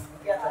చేస్తున్నారు?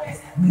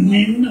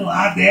 నిన్ను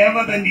ఆ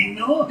దేవత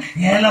నిన్ను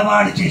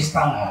ఏలవాడు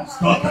చేస్తాను.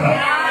 స్తోత్రం.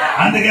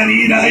 అందుకని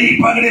ఈ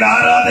పగడి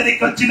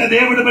ఆరాధనకి వచ్చిన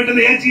దేవుడు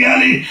బిడ్డలు ఏం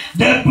చేయాలి?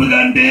 డబ్బు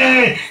కంటే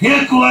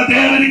ఎక్కువ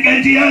దేవునికి ఏం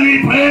చేయాలి?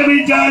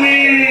 ప్రేమించాలి.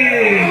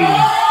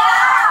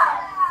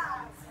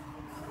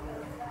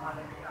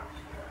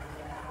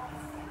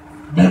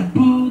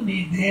 డబ్బు నీ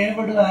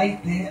దేవుడు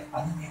అయితే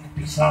అది నీకు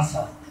పిశాచ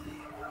అవుతుంది.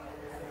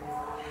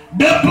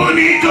 డబ్బు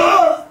నీకు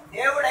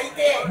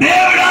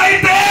దేవుడు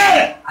అయితే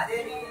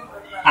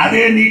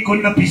అదే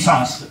నీకున్న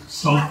పిశాచు.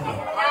 స్తోత్రం.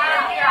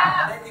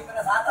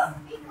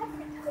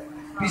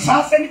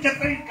 పిశాచు అని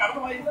చెప్పి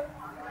అర్థమైందా?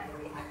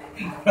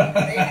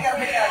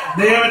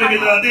 దేవుడికి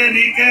అదే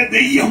నీకే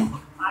దెయ్యం.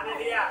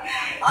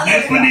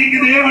 డబ్బు నీకు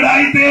దేవుడు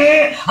అయితే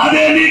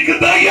అదే నీకు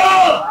దెయ్యం.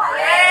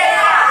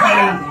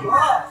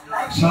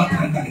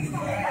 స్తోత్రం కలిగింది.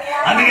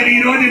 అందుకని ఈ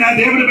రోజు నా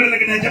దేవుడి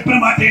బిడ్డలకి నేను చెప్పిన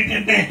మాట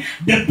ఏంటంటే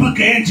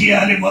డబ్బుకి ఏం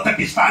చేయాలి?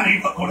 మొదటి స్థానం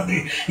ఇవ్వకూడదు.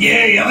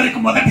 ఎవరికి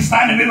మొదటి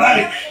స్థానం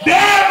ఇవ్వాలి?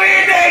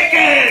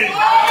 దేవుడికి.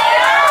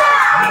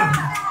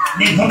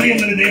 నీ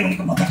హృదయంలో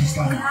దేవునికి మొదటి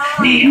స్థానం,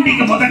 నీ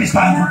ఇంటికి మొదటి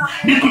స్థానం,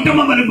 నీ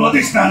కుటుంబంలో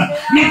మొదటి స్థానం,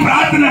 నీ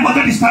ప్రార్థన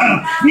మొదటి స్థానం,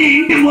 నీ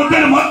ఇంటి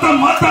మొదలు మొత్తం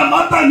మొత్తం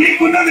మొత్తం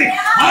నీకున్నది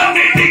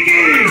అన్నిటికీ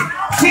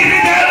సిరి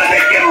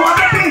దేవుడికి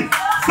మొదటి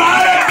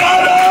స్థానం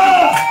కాదు,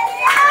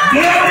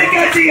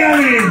 దేవుడికే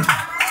చేయాలి.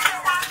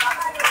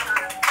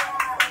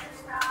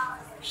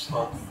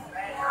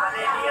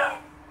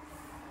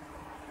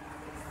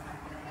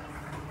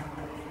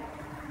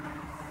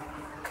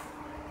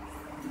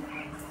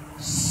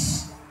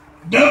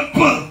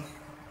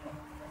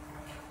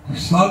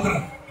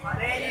 స్తోత్రం.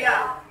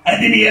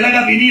 అది నీ ఎలాగా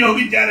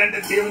వినియోగించాలంటే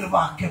దేవుని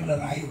వాక్యంలో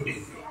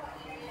రాయబడేది.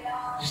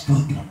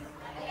 స్తోత్రం.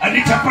 అది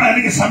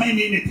చెప్పడానికి సమయం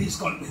నేను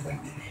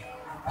తీసుకోలేదండి.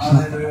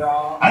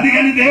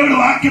 అందుకని దేవుడు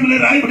వాక్యంలో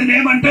రాయబడిన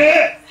ఏమంటే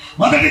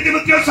 1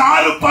 తిమోథెయుసు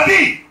 6:10.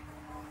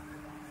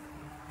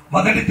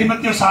 1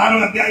 తిమోథెయుసు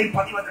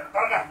 6:10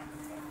 త్వరగా.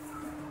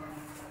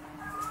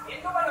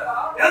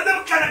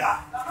 ఎందుకనగా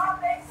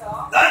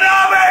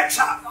ధనాపేక్ష.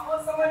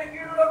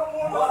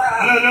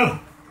 హలో,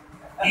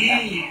 ఈ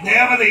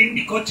దేవత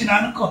ఇంటికి వచ్చిన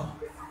అనుకో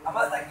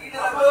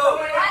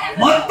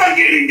మొత్తం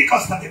కీడు ఇంటికి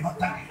వస్తుంది.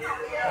 మొత్తం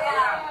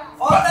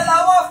For the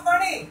love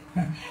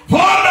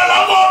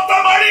of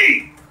money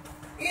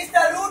is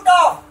the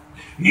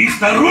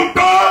root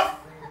of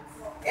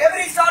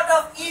every sort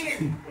of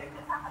evil.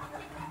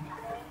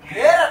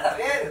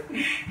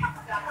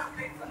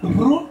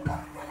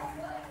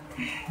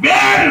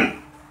 వేరు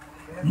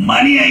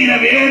మణి అయిన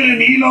వేరు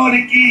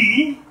నీలోనికి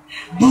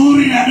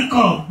దూరిన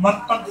అనుకో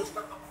మొత్తం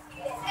దుష్టత్వం.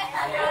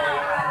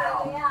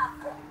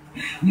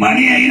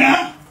 మణి అయినా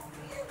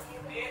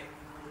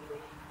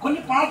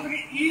కొన్ని పాత్రకి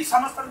ఈ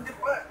సంస్థ నుండి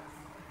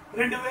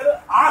 2000,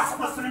 ఆ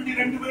సంస్థ నుండి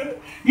 2000,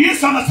 ఈ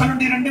సంస్థ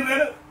నుండి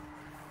 2000.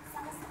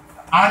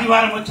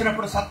 ఆదివారం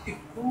వచ్చినప్పుడు సత్యం.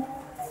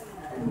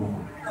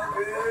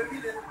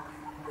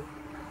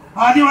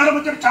 ఆదివారం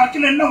వచ్చిన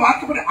చర్చలు ఎన్నో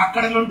వాక్యపడి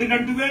అక్కడ నుండి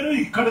 2000,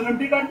 ఇక్కడ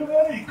నుండి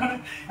 2000, ఇక్కడ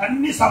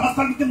అన్ని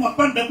సంస్థల నుంచి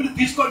మొత్తం డబ్బులు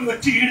తీసుకొని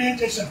వచ్చి ఈడేం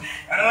చేశారు.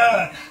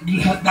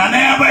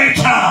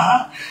 ధనాపేక్ష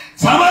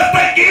సమస్త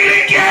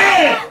కీడికే.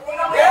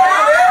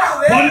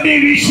 కొన్ని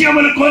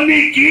విషయములు కొన్ని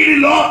కీడి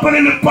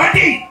లోపలను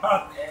పట్టి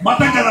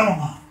మొత్తం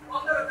చదవమ్మా.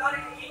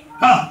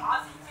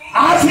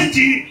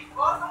 ఆశించి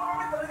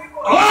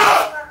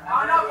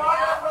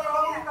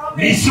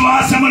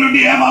విశ్వాసము నుండి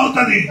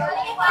ఏమవుతుంది?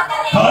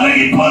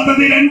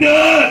 తొలగిపోతుంది. 2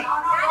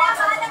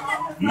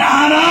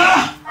 నానా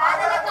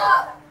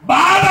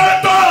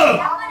బాధలతో.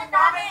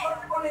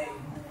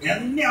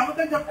 ఎన్ని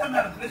అవతం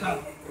చెప్తున్నారు.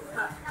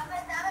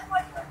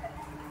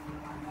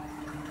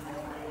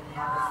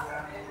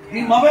 ఈ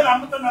మొబైల్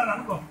అమ్ముతున్నారు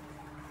అనుకో,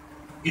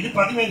 ఇది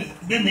 10,000,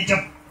 ఇది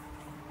నిజం.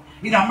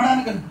 ఇది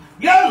అమ్మడానికి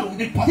లేదు,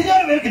 ఇది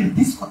 16,000 కింద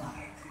తీసుకున్నారు.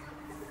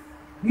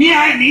 నీ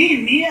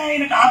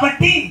ఆయన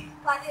కాబట్టి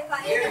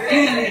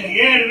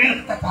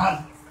 7,000 చాలు.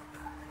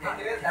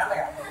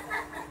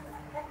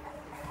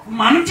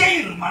 మనం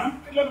చేయరు. మన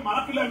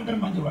పిల్లలు ఉంటారు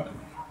మంచివాడు.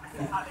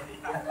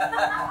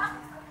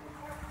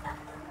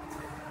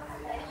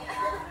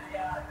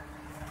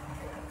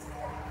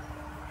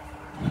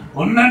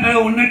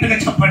 ఉన్నట్టుగా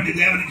చెప్పండి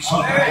దేవునికి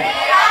స్తోత్రం.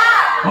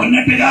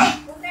 ఉన్నట్టుగా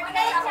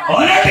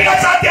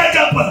సత్యాలు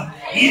చెప్పు.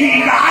 ఇది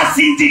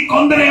ఆశించి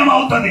కొందరు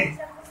ఏమవుతుంది?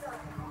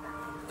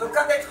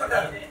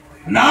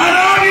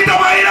 నానా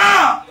విధమైన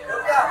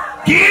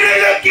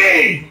కీడులకి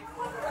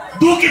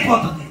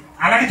దూకిపోతుంది.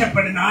 అలాగే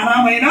చెప్పండి,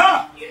 నానామైన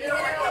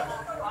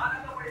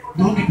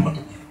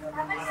దూకిపోతుంది.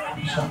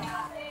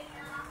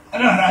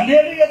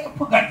 అలేలుగా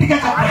చెప్పు, గట్టిగా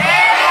చెప్పండి.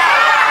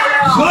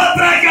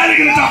 స్తోత్రాలు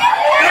గట్టిగా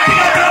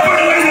చెప్పండి.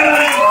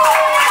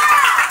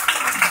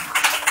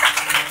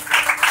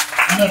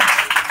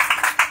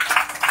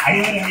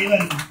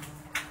 అయ్యవారు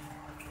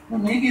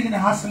నీకు ఇది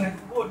ఆశ లేదు.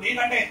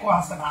 నీకంటే ఎక్కువ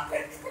ఆశ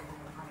నాకలేదు.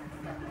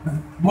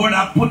 బోర్డు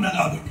అప్పున్నా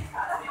కాబట్టి.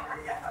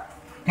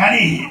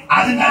 కానీ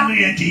అది నన్ను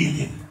ఏం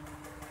చేయలేదు.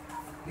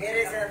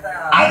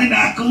 అది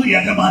నాకు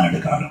యజమానుడు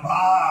కాదు.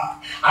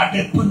 ఆ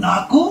డబ్బు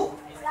నాకు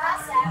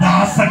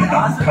దాసడుగా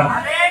ఉంటాడు.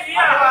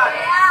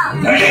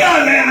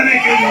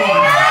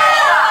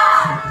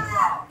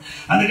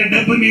 అందుకే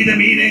డబ్బు మీద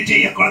మీరే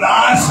చెయ్యకూడదు.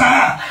 ఆశ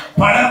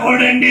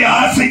పడకూడండి.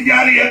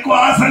 ఆశించాలి. ఎక్కువ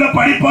ఆశలు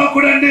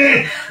పడిపోకూడండి.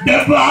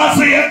 డబ్బు ఆశ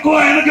ఎక్కువ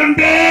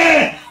అనుకుంటే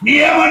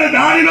నీయేమన్నా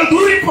దానిలో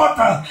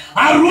దూరిపోతా.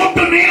 ఆ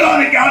రూట్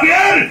నీలోనికి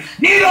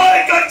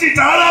నీలోనికి వచ్చి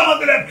చాలా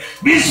మంది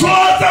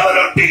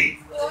విశ్వాసములుంటి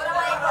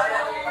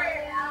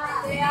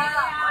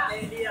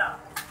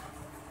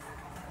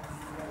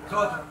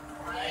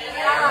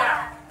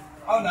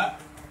అవునా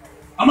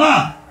అమ్మా.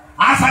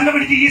 ఆ సంఘం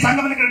నుంచి ఈ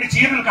సంఘానికి 2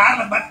 చీరలు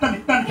కారణం భర్త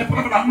ఇస్తాను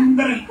చెప్పినప్పుడు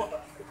అందరూ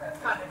వెళ్ళిపోతారు.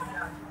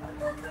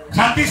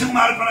 సతీష్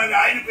కుమార్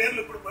ఆయన పేర్లు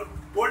ఇప్పుడు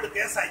బోర్డు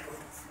కేసు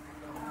అయిపోయింది.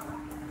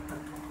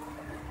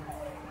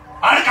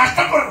 వాడు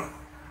కష్టపడరు.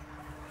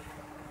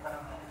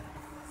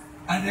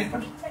 అది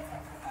చెప్పండి.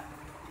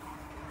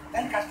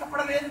 దాన్ని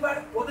కష్టపడలేదు.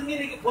 వాడు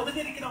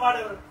పొదుగిరికిన వాడు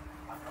ఎవరు?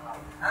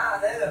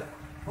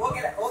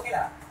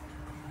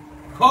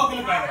 కోకిల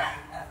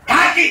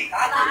కాకి.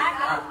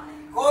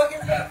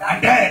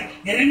 అంటే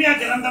యెరెమీయా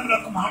గ్రంథంలో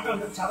ఒక మాట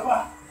ఉంది.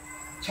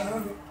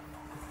 చదవండి.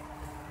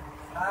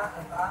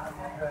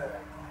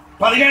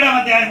 17వ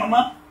అధ్యాయం అమ్మ.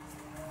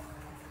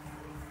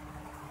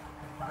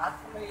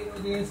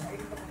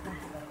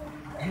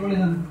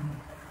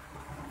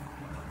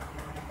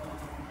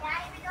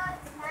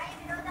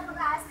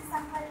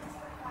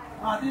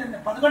 అది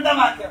 11వ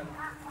వాక్యం.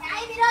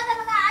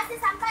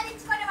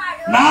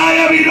 న్యాయ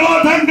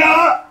విరోధంగా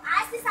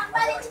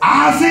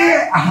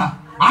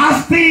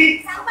ఆస్తి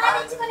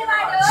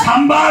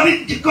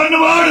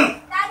సంపాదించుకున్నవాడు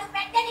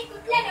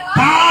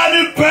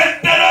తాను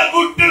పెట్టిన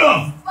గుట్టులో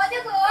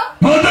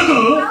పొదుగు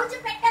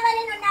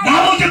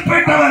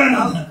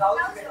పెట్టవలను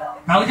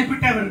కౌజు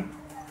పెట్టేవారు.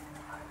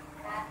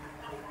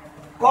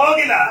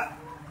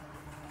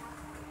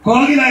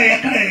 కోగిల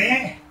ఎక్కడే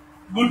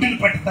గుడ్డులు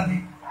పట్టుతుంది,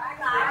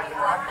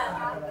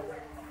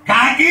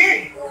 కాకి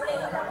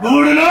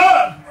గూడులో.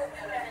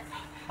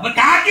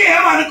 కాకి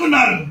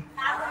ఏమనుకున్నారు,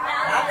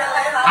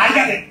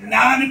 అదే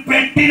నాను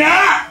పెట్టిన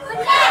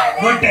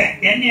గుడ్డే.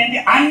 ఎన్ని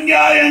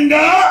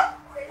అన్యాయంగా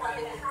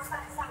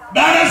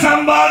ధన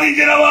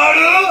సంపాదించిన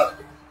వాడు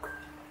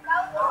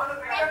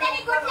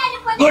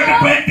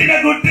పెట్టిన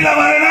గుట్టిల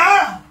వలన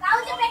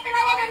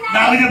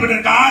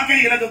కాకి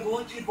ఇలాగ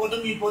కూర్చి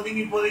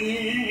పొదిగి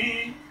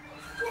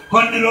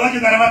కొన్ని రోజుల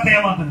తర్వాత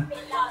ఏమవుతుంది,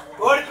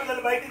 కోడి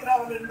పిల్లలు బయటికి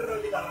రావాలి, 2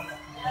 రోజులు కావాలి.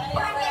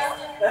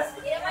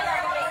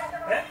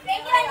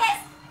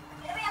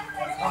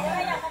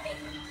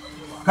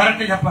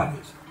 కరెక్ట్ చెప్పాలి.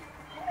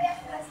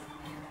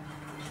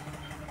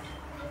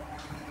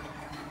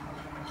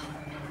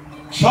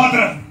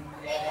 సోదరం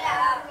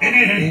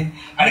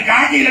అది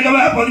కాకి ఇలాగ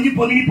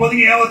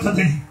పొదిగి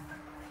ఏమవుతుంది,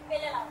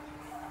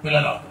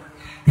 పిల్లలు.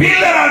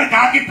 పిల్లలు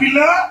కాకి పిల్ల,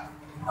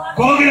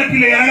 కోగిల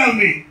పిల్ల ఎలాగా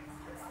ఉంది,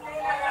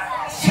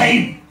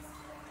 సైన్.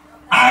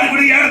 ఆడ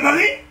కూడా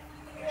ఏడుతుంది.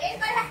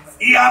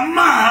 ఈ అమ్మ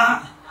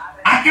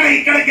అక్కడ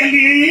ఇక్కడికి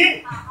వెళ్ళి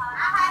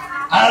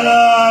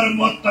అలారం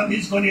మొత్తం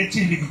తీసుకొని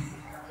వచ్చింది.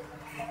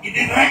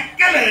 ఇది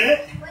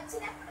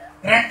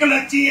రెక్కలు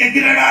వచ్చి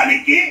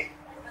ఎగిరడానికి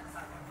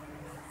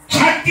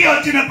శక్తి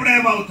వచ్చినప్పుడు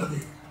ఏమవుతుంది,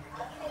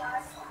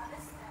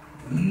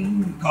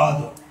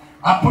 కాదు.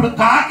 అప్పుడు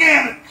కాకే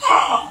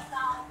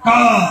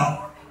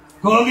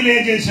కోగిలే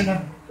చేసిన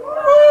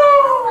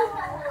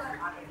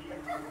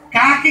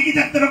కాకి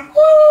చెప్తారు,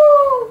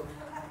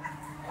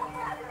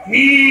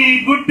 నీ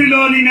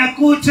గుడ్డులోని నా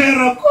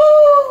కూర్చోరు,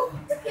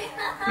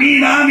 నీ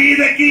నా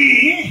మీదకి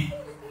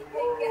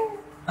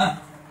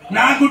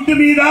నా గుడ్డు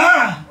మీద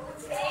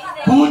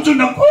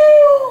కూర్చున్న.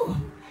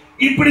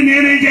 ఇప్పుడు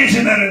నేనేం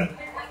చేసినారు,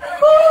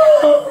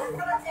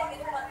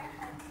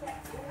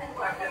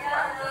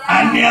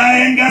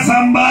 అన్యాయంగా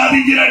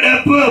సంపాదించిన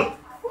డబ్బు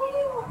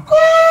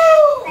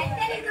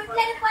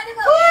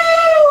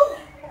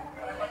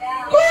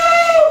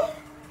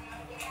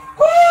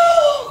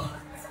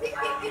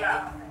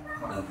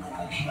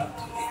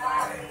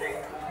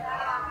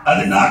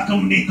అది నాకు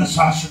నీకు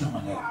శాసనం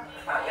అనేది.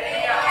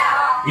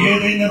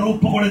 ఏదైనా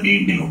రూపం కూడా నీ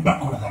ఇంటిలో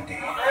ఉండకూడదండి.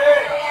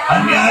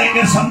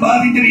 అన్యాయంగా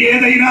సంపాదించిన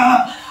ఏదైనా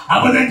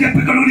అబద్ధం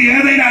చెప్పకూడదు,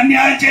 ఏదైనా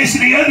అన్యాయం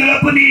చేసిన ఏది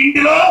డబ్బు నీ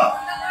ఇంటిలో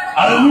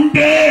అది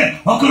ఉంటే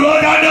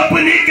ఒకరోజు ఆ డబ్బు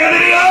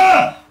నీకెదురుగా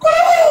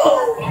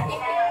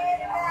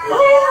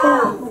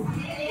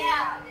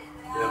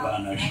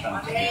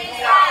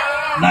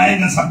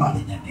న్యాయంగా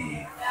సంపాదించండి,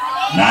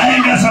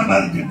 న్యాయంగా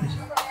సంపాదించండి.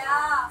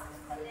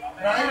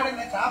 రాయగడ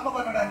చేప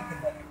కొనడానికి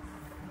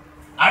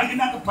ఆడికి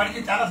నాకు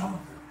పరిచయం చాలా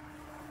సమస్య.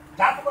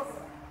 చేప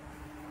కొట్టడం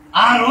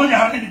ఆ రోజు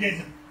ఆడిని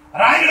చేశారు.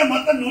 రాయగడ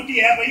మొత్తం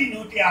 150,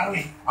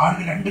 160,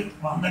 ఆడికి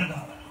 200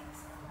 కావాలి.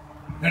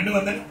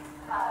 200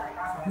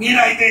 మీరు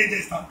అయితే ఏం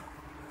చేస్తాం,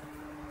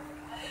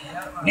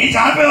 నీ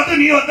చేపే వద్దు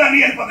నీ వద్దా నీ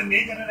వెళ్ళిపోతుంది.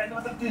 నేను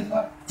 200 తీసుకో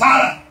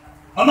చాలా.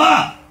 అమ్మా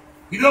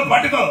ఇదో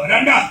పట్టుకో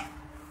 200,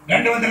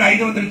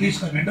 500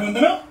 తీసుకో.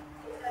 200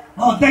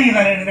 వద్దా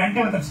ఇలా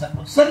 200 సార్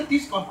ఒకసారి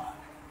తీసుకోమ్మా.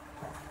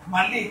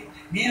 మళ్ళీ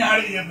నేను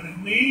ఆడికి చెప్పాను,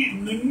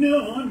 నిన్ను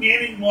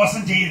నేను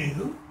మోసం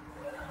చేయలేదు,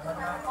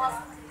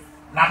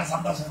 నాకు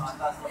సంతోషం.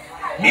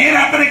 నేను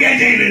అతనికి ఏం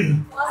చేయలేదు,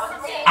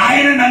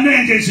 ఆయన నన్ను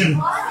ఏం చేశాడు.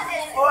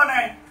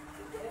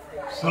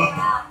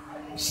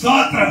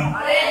 స్తోత్రం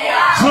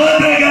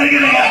స్తోత్రం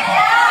కలిగిన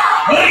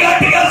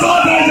గట్టిగా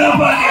స్తోత్రం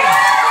చెప్పాలి.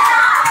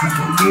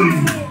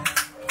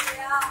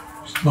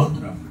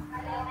 స్తోత్రం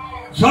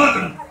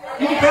స్తోత్రం.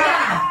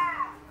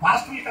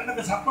 పాస్టర్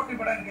కన్నా సపోర్ట్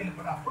ఇవ్వడానికి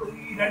వెళ్ళిపోయి అప్పుడు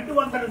ఈ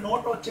 200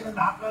 నోట్ వచ్చిన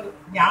నాకు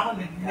జ్ఞాపకం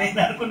లేదు. నేను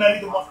అనుకున్నాను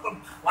ఇది మొత్తం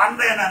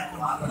 100 అని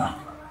అనుకున్నాను.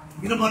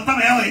 ఇది మొత్తం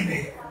ఏమైంది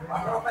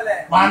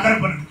 100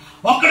 రూపాయలు.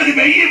 ఒక్కడికి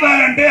 1000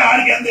 ఇవ్వాలంటే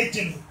ఆడికి ఎంత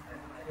ఇచ్చాడు,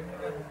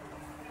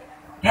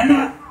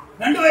 2000.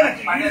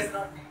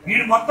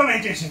 వీడు మొత్తం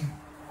ఏం చేశాడు,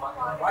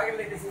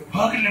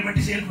 పాకెట్లు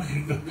పెట్టి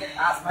వెళ్ళిపోయాడు.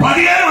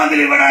 15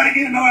 మందిలు ఇవ్వడానికి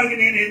ఉన్నవాడికి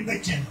నేను ఎంత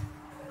ఇచ్చాను,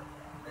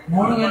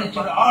 3000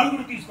 ఇచ్చాడు. ఆడు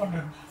కూడా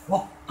తీసుకుంటాడు.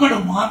 ఒక్కడు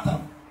మాత్రం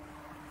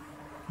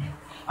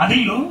అది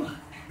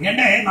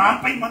అంటే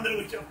 40 మందిలో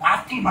వచ్చారు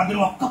పాస్టర్ల మధ్యలో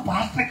ఒక్క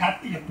పాస్టర్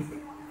కరెక్ట్ చెప్పింది.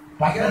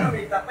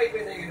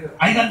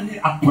 అయ్యగారు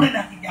అప్పుడే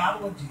నాకు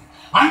జ్ఞాపకం వచ్చి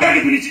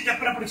అందరికి పిలిచి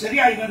చెప్పినప్పుడు సరే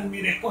అయ్యగారు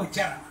మీరు ఎక్కువ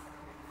వచ్చారా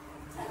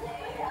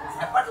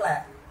చెప్పట్లే.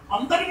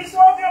 అందరి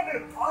విశ్వాసం అంటే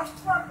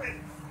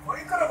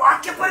పాస్టర్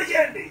వాక్య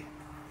పరిచయండి.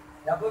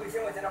 డబ్బు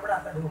విషయం వచ్చినప్పుడు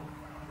అతడు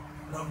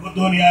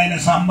డబ్బుతోని ఆయన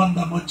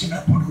సంబంధం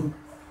వచ్చినప్పుడు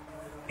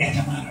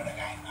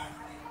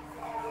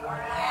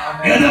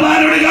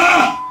యజమానుడిగా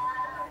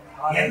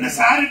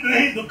ఎన్నసారి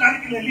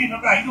దుకాణానికి వెళ్ళి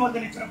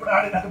 500 ఇచ్చినప్పుడు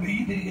ఆడి నాకు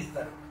 1000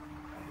 తిరిగిస్తారు.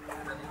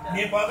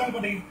 నీ పదవి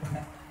పడి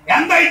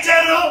ఎంత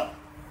ఇచ్చారు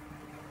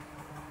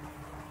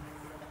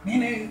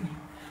నేను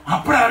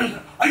అప్పుడు అడుగు,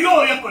 అయ్యో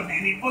ఎప్పుడు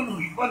నేను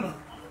ఇవ్వను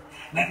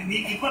నాకు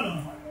నీకు ఇవ్వను,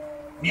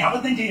 నీ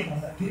అబద్ధం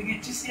చేయకూడదా, తిరిగి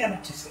ఇచ్చేసి అని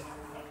వచ్చేసారు.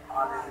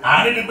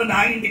 ఆడేటప్పుడు నా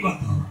ఇంటికి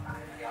వద్దు.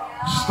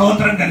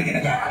 స్తోత్రం కలిగిన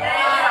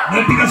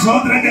గట్టిగా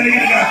స్తోత్రం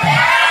కలిగిన గాక,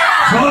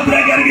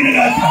 స్తోత్రం కలిగిన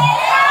గాక.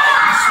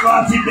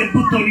 విశ్వాసి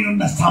డబ్బుతో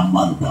ఉన్న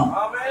సంబంధం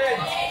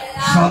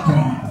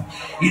స్తోత్రం.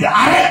 ఇది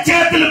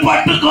అరచేతులు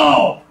పట్టుకో.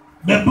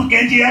 డబ్బుకి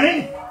ఏం చేయాలి?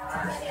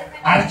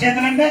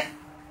 అరచేతులు అంటే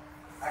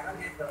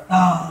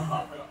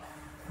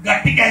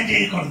గట్టిగా ఏం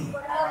చేయకూడదు.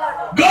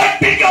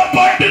 గట్టిగా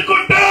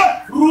పట్టుకుంటే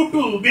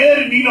రూటు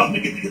వేరు నీలోకి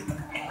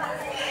దిగుతుంది.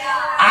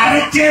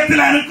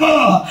 అరచేతులు అనుకో,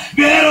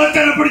 వేరు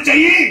వచ్చినప్పుడు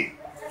చెయ్యి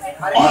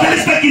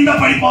వదిలిస్తే కింద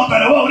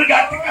పడిపోతారు. ఒక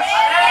గట్టిగా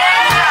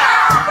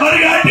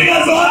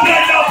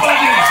స్తోత్రం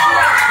చెప్పండి,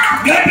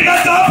 గట్టిగా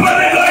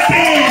చెప్పండి.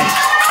 గట్టి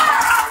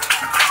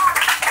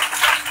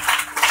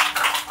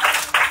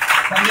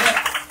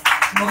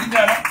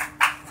ముగించారా?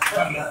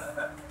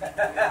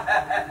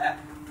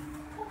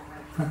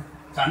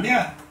 సంధ్య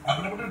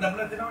అప్పుడప్పుడు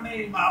డబ్బులు తినమని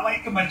మా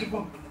అమ్మాయికి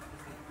మర్చిపోతుంది.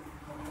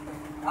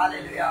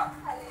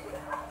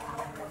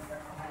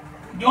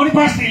 జోని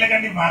పాస్టర్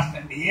ఇలాగండి మాస్టర్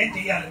అండి, ఏం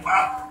చెయ్యాలి? మా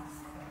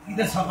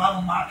ఇదే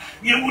స్వభావం. మా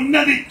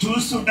ఏమున్నది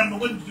చూస్తుంటే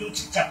ముగ్గురు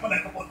చూసి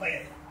చెప్పలేకపోతాయి.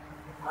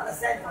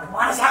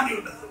 మనసాన్ని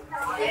ఉండదు.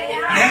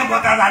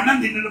 లేకపోతే అది అన్నం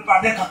తిన్నప్పుడు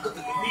అదే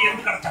కక్కుతుంది. నీ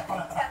ఎందుకడ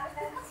చెప్పలేక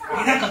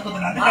ఇదే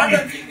కక్కుతుంది. అందుకని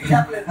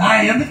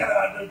ఎందుకంటే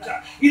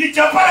ఇది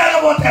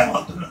చెప్పలేకపోతే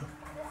ఏమవుతున్నాడు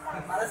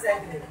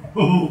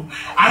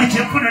అని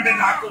చెప్పునంటే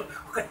నాకు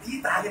ఒక టీ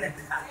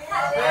తాగినట్టు,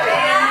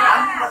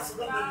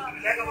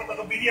 లేకపోతే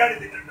ఒక బిర్యానీ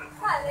తిన్నట్టు.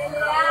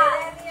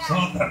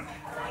 సోదరు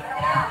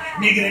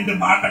నీకు 2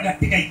 మాట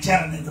గట్టిగా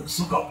ఇచ్చారని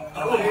సుఖం.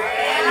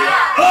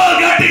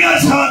 గట్టిగా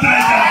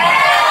సోదరు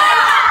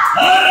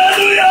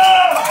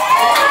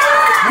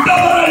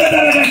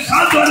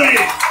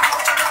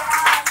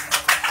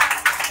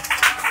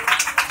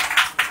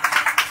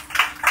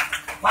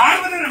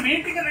పార్వతి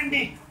మీటింగ్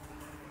రండి.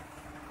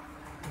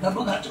 డబ్బు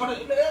ఖర్చు కూడా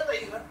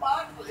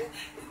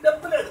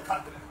డబ్బు లేదు,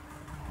 ఖర్చు లేదు.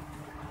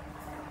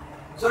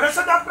 సురేష్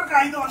డాక్టర్కి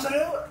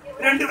 500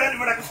 2000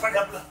 కూడా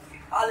డబ్బులు.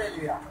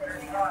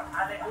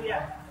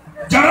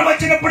 జ్వరం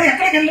వచ్చినప్పుడు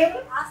ఎక్కడికి వెళ్ళారు?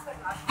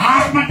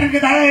 హాస్పిటల్కి.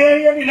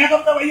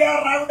 లేకపోతే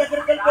వయ్యారు రావు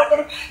దగ్గరికి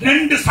వెళ్ళిపోతారు.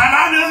 2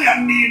 సలాలు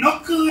అన్ని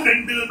నొక్కు,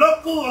 2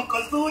 నొక్కు, ఒక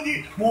సూది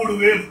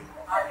 3000.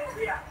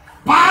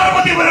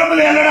 పార్వతీపురంలో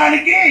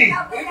వెళ్ళడానికి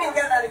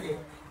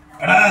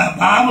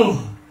బాబు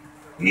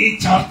ఈ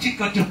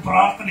చర్చికి వచ్చి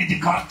ప్రార్థన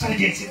ఖర్చు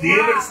చేసి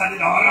దేవుడి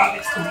సన్నిధిని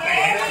ఆరాధిస్తుంటే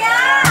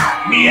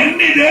మీ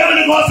ఎన్ని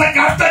దేవుని కోసం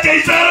ఖర్చు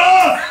చేశారో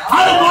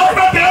అది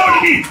మొత్తం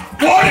దేవుడికి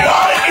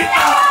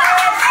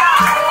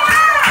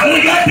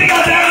గట్టిగా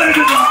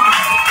దేవుడికి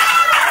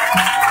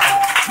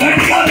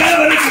గట్టిగా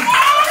దేవుడికి.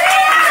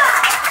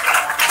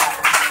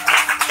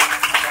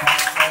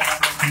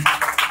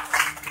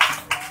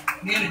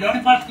 నేను జోని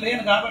పాస్టర్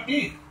లేను కాబట్టి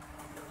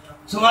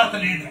సువార్త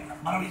లేదు.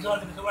 మనం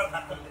విశ్వాసం సువార్త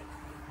అక్కర్లేదు.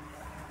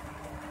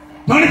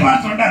 జోని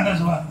పాస్టర్ ఉంటే అందరు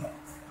సువార్త.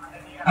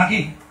 అది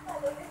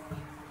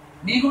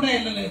నీ కూడా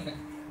వెళ్ళలేదు.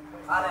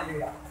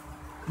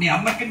 నీ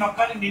అమ్మకి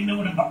నొక్కాలి, నిన్ను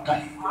కూడా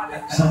నొక్కాలి.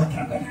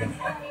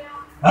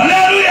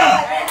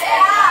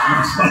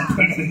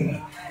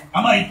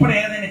 అమ్మ ఇప్పుడు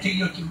ఏదైనా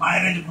చెయ్యొచ్చు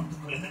మ్యారేజ్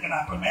ముందుకు. ఎందుకంటే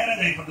అప్పుడు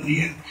మ్యారేజ్ అయిపోతుంది.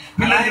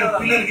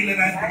 పిల్లలకి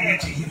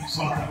చెయ్యరు.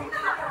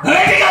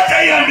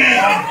 చెయ్యండి.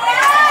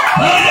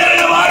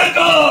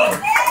 వాడుకో,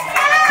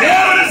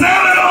 దేవుడి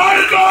సేవలు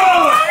వాడుకో.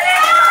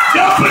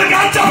 డబ్బులు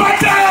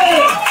కష్టపట్టే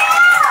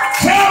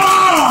సేవ,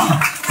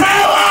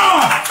 సేవ,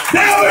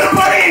 దేవుడు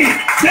పని,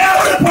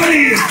 దేవుడు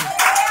పని.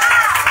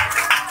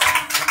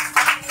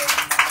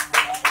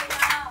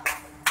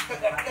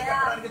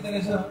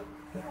 తెలుసు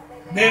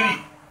దేవి,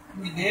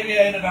 మీ దేవి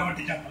అయిన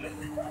కాబట్టి చెప్పలేదు.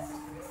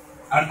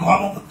 ఆడు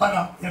కోపం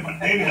పుస్తకం ఏమన్నా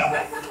దేవి రాదు.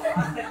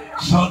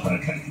 స్తోత్రం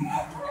కలిగింది.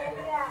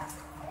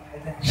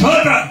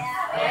 స్తోత్రం.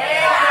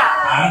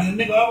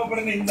 ఆడెన్ని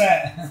కోపపడిన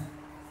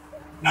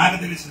నాకు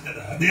తెలుసు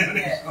కదా.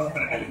 దేవునికి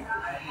స్తోత్రం కలిగింది.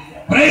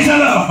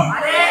 ప్రైజలో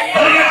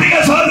గట్టిగా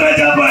స్తోత్రం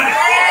చెప్పండి.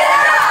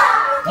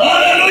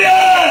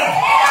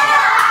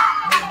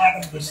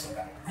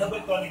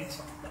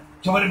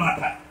 చివరి మాట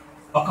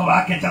ఒక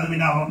వాక్యం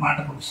చదివిన మాట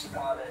ముగిస్తున్నా.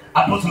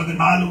 అపోస్తలుల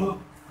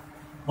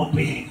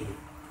 4:35.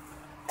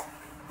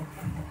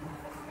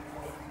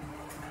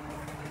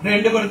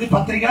 2 కొరింథీ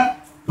పత్రిక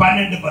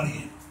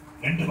 12:15.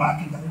 2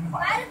 వాక్యం చదివిన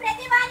మాట.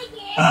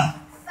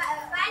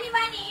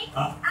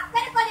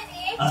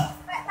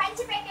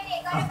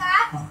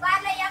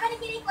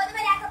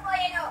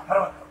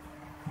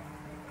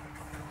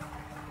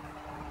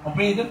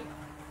 ముప్పై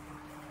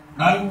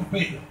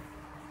 4:35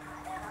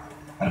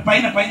 అది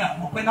పైన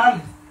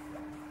 34.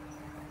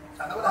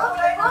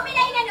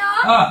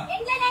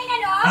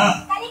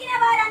 కలిగిన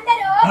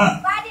వారందరూ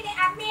వాటిని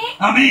అమ్మి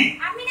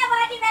అమ్మిన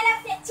వాటి వేళ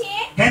తెచ్చి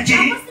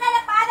అపొస్తలుల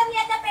పాదం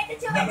యొద్ద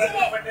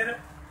పెట్టుచుండిరి.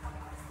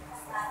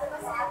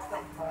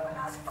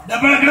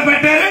 డబ్బులు ఎక్కడ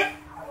పెట్టారు?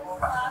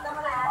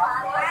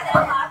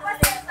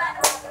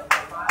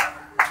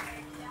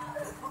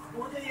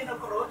 పూజ చేయని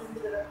ఒక రోజు ఉంది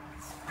కదా.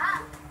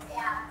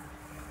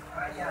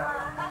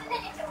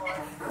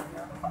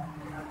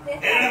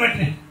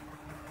 పెట్టి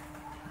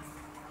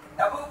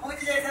డబ్బు పూజ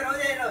చేసే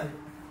రోజే ఈరోజు.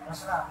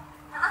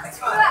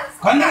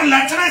 కొందరు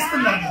లక్షణ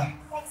ఇస్తున్నారు కదా.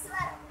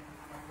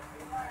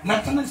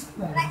 లక్షణ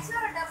ఇస్తున్నారు.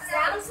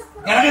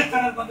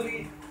 ఎలాగెత్తారు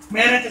కొందరికి?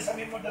 మ్యారేజ్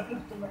సమయంలో డబ్బులు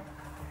ఇస్తున్నారు.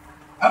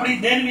 అప్పుడు ఈ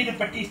దేని మీద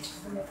పెట్టి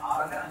ఇస్తున్నారు?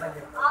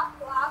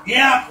 ఏ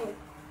ఆకు?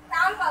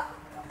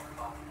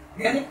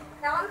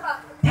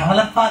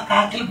 తమలపాకు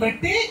ఆకులు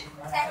పెట్టి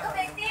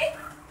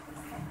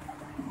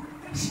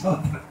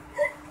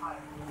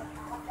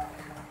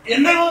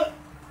ఎందుకు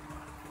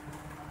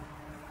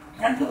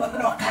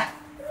 200 ఒక్క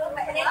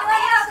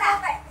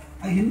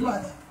ఎందుకు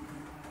అదా?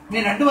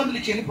 నేను 200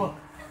 ఇచ్చి వెళ్ళిపో.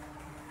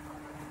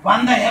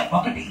 100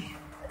 ఒకటి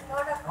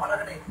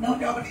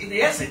 101 ఇది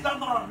ఏ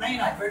సిద్ధాంతం?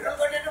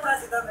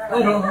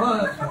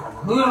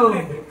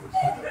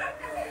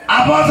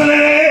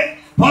 అపోస్తలులే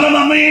పొలం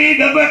అమ్మి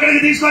డబ్బు ఎక్కడికి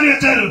తీసుకొని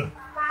వచ్చారు?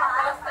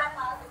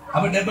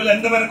 అప్పుడు డబ్బులు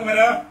ఎంతవరకు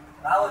మీరు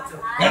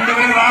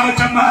ఎంతవరకు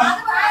రావచ్చమ్మా?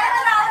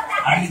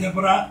 అడిగి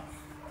చెప్పురా.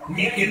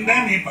 నీ కింద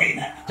నీ పైన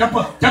చెప్పు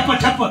చెప్పు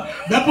చెప్పు.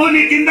 డబ్బు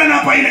నీ కింద నా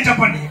పైన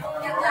చెప్పండి.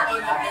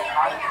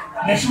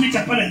 లక్ష్మి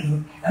చెప్పలేదు.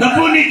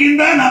 డబ్బు నీ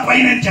కింద నా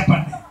పైన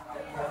చెప్పండి.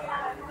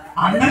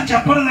 అందరు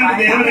చెప్పలేదండి.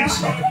 దేవుడికి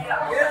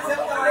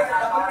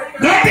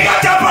గట్టిగా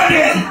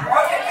చెప్పండి.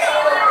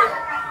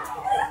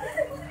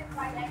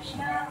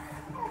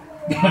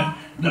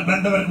 డబ్బు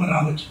ఎంతవరకు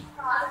రావచ్చు?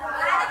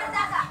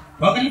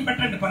 పోకర్లు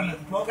పెట్టండి,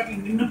 పర్లేదు. పోకర్లు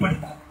నిన్ను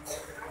పడతా.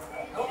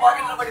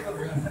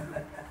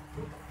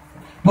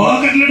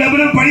 పోకర్లు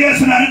డబ్బులు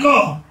పడేస్తున్నా అనుకో,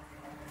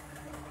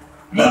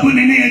 డబ్బు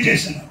నిన్ను ఏం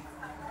చేస్తున్నా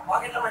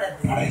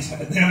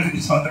పడేస్తాడు. దేవుడికి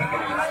స్తోత్రం.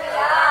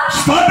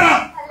 స్తోత్రం.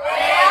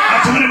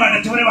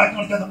 చివరి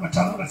వాక్యం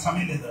చదువు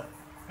సమయం లేదు.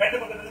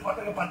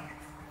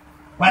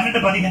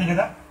 12:15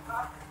 కదా.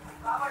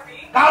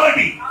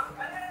 కాబట్టి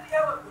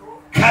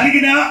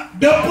కలిగిన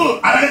డబ్బు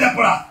అలాగే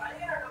చెప్పరా.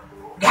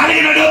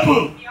 కలిగిన డబ్బు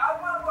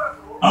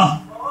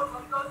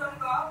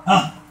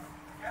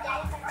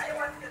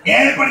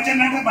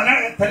ఏర్పరిచిందంటే మళ్ళీ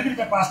తెలుగుని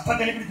చెప్పు. అస్త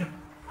తెలుగుని చెప్పు.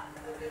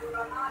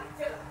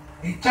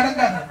 ఇచ్చడం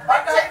కాదు,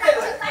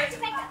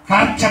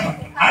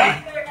 ఖర్చపడి.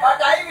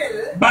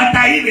 But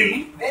I will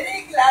very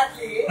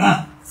gladly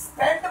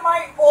spend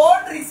my own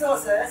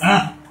resources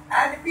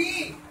and be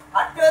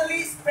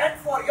utterly spent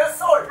for your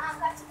soul.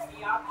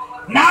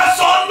 నా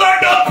సొంత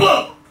డబ్బు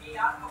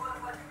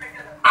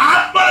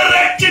ఆత్మను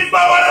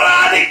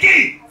రక్షింపబడడానికి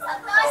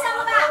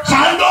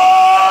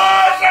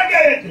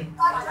సంతోషంగా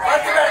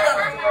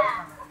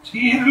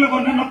చీరలు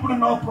కొన్నప్పుడు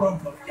నో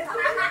ప్రాబ్లం.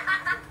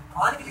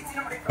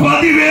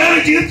 10,000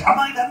 చీర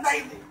ఇదంతా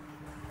అయింది.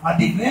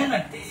 10,000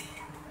 అంటే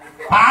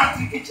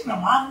పాత్రికి ఇచ్చిన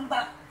 100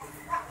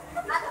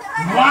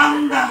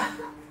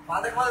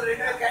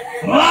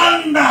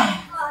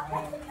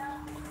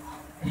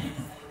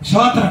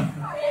 స్తోత్రం.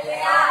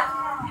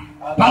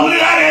 పౌలు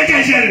గారు ఏం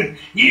చేశారు?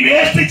 ఈ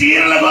వేస్ట్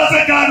చీరల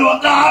కోసం కాదు,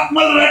 ఒక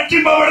ఆత్మలు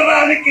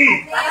రక్షింపబడడానికి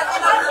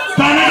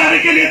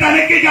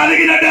తనకి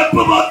కలిగిన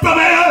డబ్బు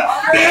మొత్తమే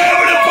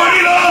దేవుడు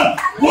పనిలో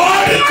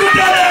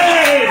వాడుకుంటాడే.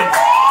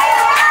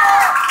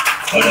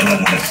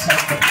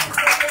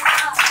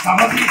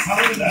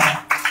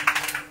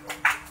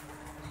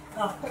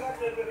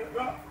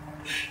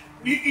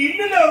 నీకు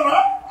ఇల్లు లేవురా?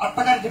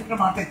 అత్తగారు చెప్పిన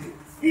మాట అయితే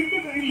ఇల్లు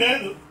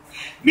లేదు.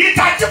 నీ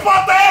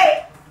చచ్చిపోతే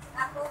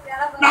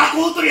నా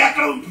కూతురు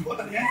ఎక్కడ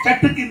ఉండిపోతుంది?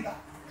 చెట్టు కింద.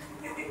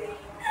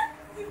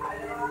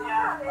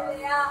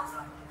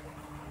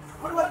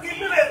 ఇప్పుడు మనకి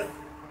ఇల్లు లేదు.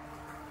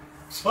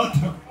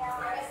 స్తోత్రం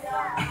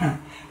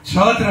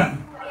స్తోత్రం.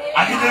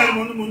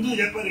 అధికారులు ముందు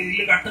చెప్పారు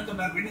ఇల్లు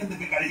కట్టుతున్నారు. విని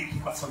ఎందుకు కలిగి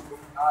కోసం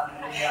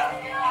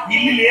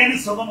ఇల్లు లేని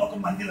శుభం ఒక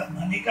మందిలో.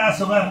 నీకు ఆ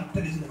శుభం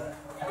తెలుసు కదా.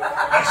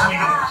 లక్ష్మి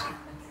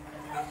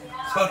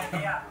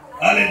స్తోత్రం.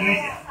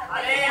 హల్లెలూయా.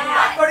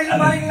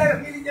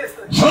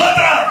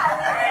 స్తోత్రం.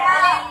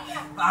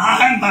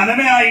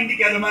 మనమే ఆ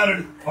ఇంటికి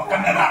యజమానుడు. ఒక్క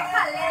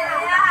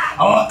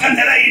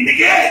నెల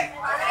ఇంటికి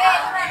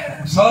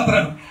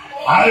స్తోత్రం.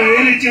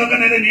 6,000 ఇచ్చి ఒక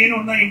నెల నేను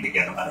ఉన్న ఇంటికి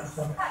యజమానుడు.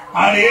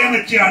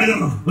 ఆడేమొచ్చి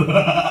అడుగును.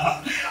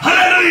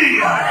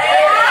 హల్లెలూయా.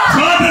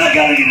 స్తోత్రం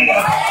కలిగిన.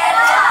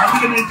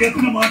 అందుకే నేను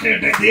చెప్పిన మాట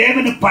ఏంటంటే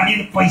దేవుని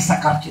పనిని పైసా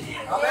ఖర్చు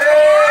చేయాలి.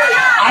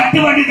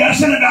 అటువంటి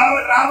దర్శనం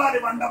రావాలి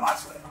 100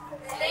 మాసాలు.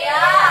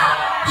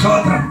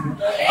 స్తోత్రం.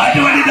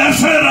 అటువంటి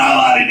దర్శనం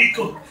రావాలి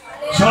నీకు.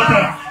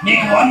 స్తోత్రం.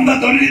 నీకు 100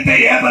 దొరికితే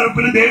 50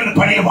 రూపాయలు దేవుని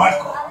పనిని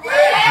వాడుకో.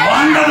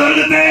 100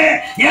 దొరికితే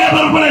 50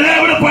 రూపాయలు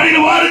దేవుని పనిని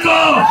వాడుకో.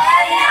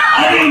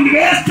 అది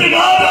వేస్ట్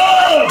కాదు.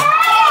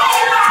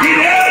 ఈ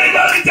దేవుని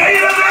పని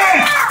చేయడమే.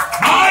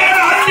 ఆయన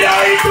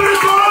అన్యాయకుడు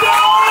కాదు.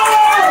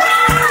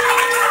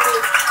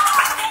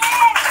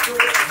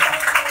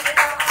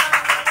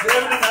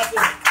 దేవుడు నాకు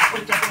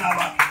ఇప్పుడు చెప్పిన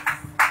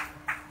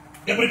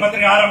ఎప్పుడు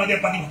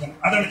 6:10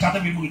 అదొకటి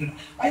చదవి ముగిన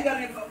అయితే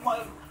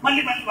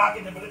మళ్ళీ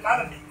వాక్యం చెప్పదు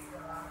కాదండి.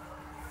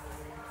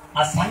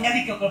 ఆ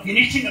సంగతికి ఒక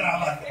ఫినిషింగ్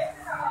రావాలి.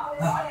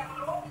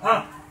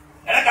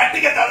 ఎలా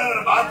గట్టిగా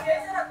చదవరు బాధ.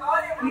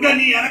 ఇంకా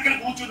నీ వెనకలు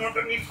కూర్చుని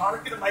ఉంటారు. నీ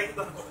సారకి మైకి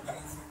దొరుకుతుంది.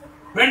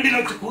 వెండిలో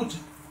వచ్చి కూర్చు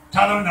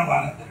చదవన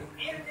వాళ్ళందరూ.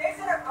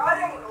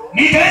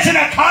 నీ చేసిన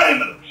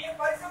కార్యములు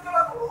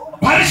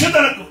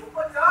పరిశుద్ధులకు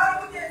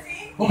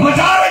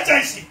ఉపచారం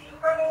చేసి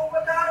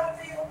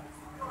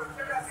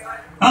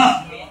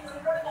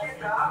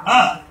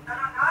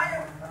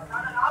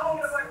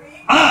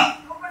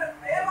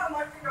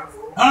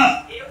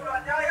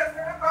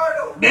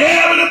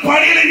దేవుడు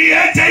పడిన నీ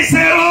ఏం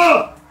చేశావు?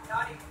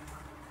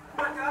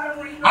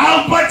 ఆ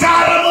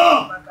ఉపచారము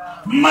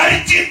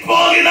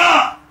మరిచిపోయిన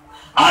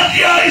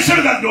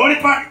అన్యాయసుడుగా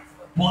జోడిపాడు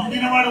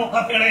పొందినవాడు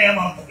ఒకవేళ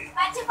ఏమవుతుంది?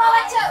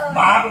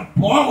 బాగా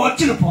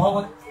పోవచ్చు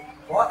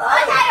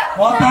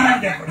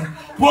పోతానని చెప్పడు.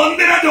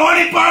 పొందిన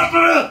జోడి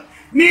పాత్రలు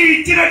నీ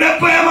ఇచ్చిన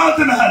డబ్బు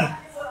ఏమవుతున్నారు?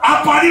 ఆ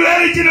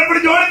 10,000 ఇచ్చినప్పుడు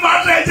జోడి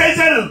పాత్ర ఏం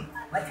చేశాడు?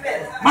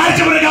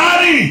 మర్చిపోడు.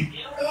 కానీ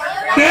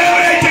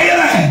దేవుడే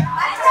చేయలే.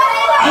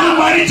 అది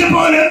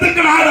మరిచిపోదు.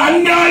 ఎందుకు?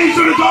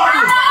 అన్యాయసుడు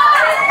కాదు.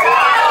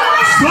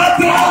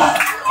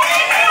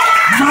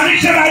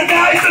 మనుషులు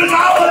అన్యాయసుడు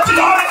కావచ్చు.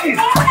 కాబట్టి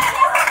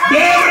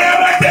దేవుడు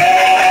ఏమంటే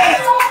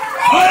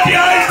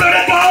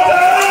అన్యాయసుడు కాదు.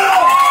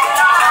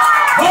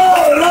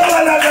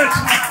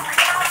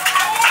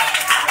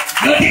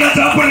 గట్టిగా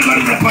చెప్పండి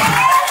మరి చెప్పండి.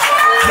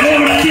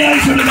 దేవుడు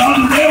అన్యాయసుడు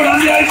కాదు. దేవుడు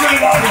అన్యాయసుడు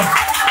కాదు.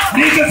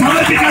 నీకు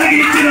సమస్య కలిగి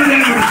ఇచ్చిన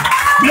దేవుడు,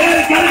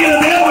 నేను కలిగిన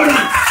దేవుడు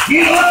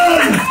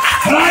ఈరోజు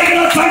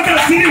రాయగడ సంఖ్య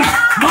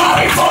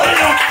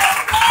మారిపోయిన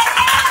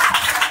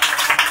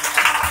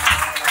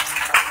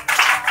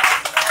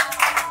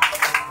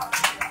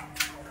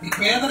ఈ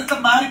పేదరికం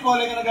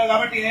మారిపోలేదు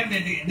కాబట్టి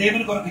ఏంటండి?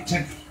 దేవుని కొరకు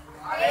ఇచ్చండి,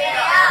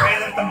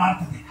 పేదరికం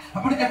మారుతుంది.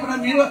 అప్పుడు చెప్పడం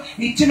మీరు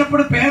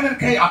ఇచ్చినప్పుడు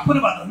పేదరిక అప్పులు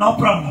కాదు, నో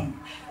ప్రాబ్లం.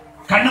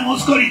 కన్ను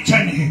మూసుకొని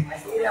ఇచ్చండి.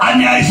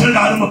 అన్యాయసుడు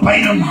కాదు.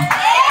 పైన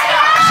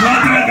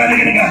స్తోత్రం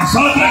కలిగినగా,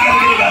 స్తోత్రం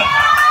కలిగినగా.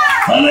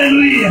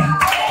 హల్లెలూయా.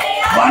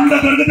 100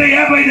 దొరికితే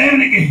 50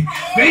 దేవునికి,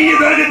 1000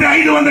 దొరికితే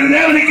 500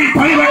 దేవునికి.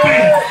 పని పట్టే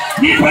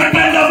నీ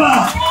పెట్టండమ్మా.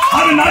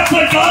 అది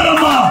నష్టం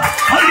కాదమ్మా.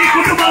 అది నీ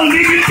కుటుంబాలు, నీ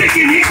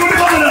ఇంటికి, నీ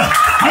కుటుంబంలో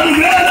అది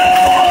వేరే.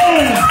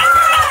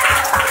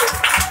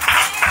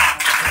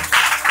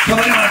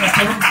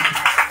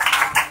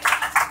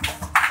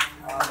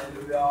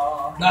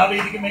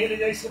 దావీదుకి మేలు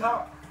చేసిన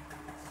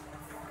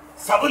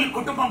సౌలు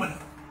కుటుంబములు,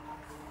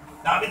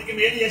 దావీదుకి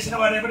మేలు చేసిన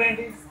వారు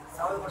ఎవరండి?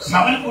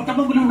 సౌలు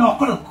కుటుంబములు ఉన్న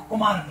ఒక్కడు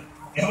కుమారుడు.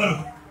 ఎవరు?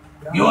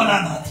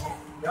 యోనాథాన్.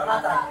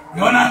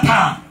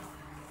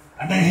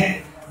 అంటే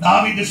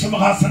దావీదు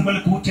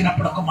సింహాసనంలో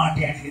కూర్చున్నప్పుడు ఒక మాట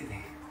అడిగింది.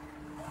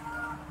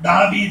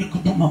 దావీదు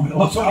కుటుంబంలో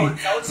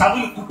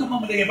సౌలు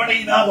కుటుంబంలో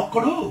ఎవడైనా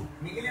ఒక్కడు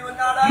మిగిలి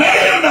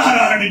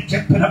ఉన్నారా అని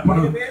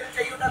చెప్పినప్పుడు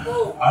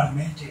ఆడు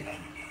మేలు చేయడానికి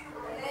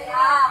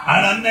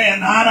ఆడన్నయ్య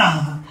నాన్న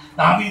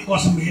దావీదు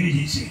కోసం మేలు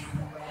చేశాడు.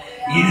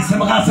 ఈయన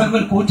సింహాసనంలో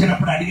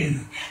కూర్చున్నప్పుడు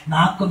అడిగేది,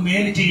 నాకు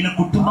మేలు చేయని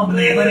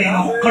కుటుంబంలో ఎవరైనా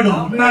ఒక్కడు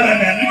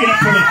ఉన్నారని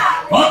అడిగినప్పుడు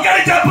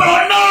ఒక్కడి చెప్పరు.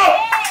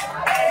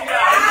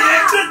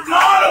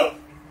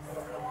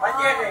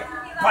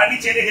 పని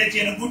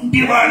చెరిగిన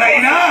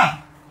గుంటివాడైనా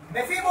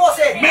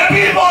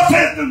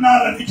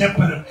మెఫీబోషెతున్నారని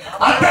చెప్పారు.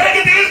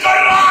 అతనికి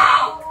తీసుకొని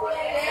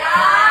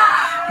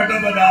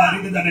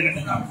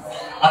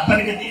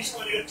అతనికి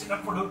తీసుకొని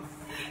వచ్చినప్పుడు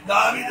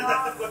దావీదు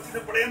దగ్గరకు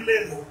వచ్చినప్పుడు ఏం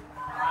లేదు,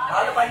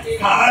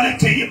 కాలు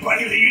చెయ్యి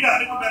పని వేయడం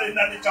అనుకున్నారు.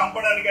 నన్ను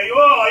చంపడానికి.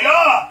 అయ్యో అయ్యో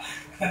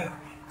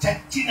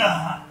చచ్చిన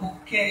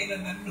కుక్క అయిన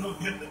నన్ను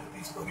ఎందుకు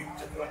తీసుకొని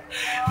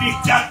నీ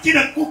చచ్చిన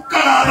కుక్క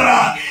కాదురా.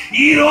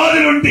 ఈ రోజు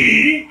నుండి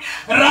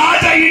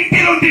రాజా ఇంటి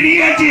నుండి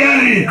నీకేం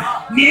చేయాలి?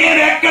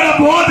 నేనెక్కడ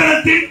బోధన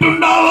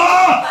తింటున్నావో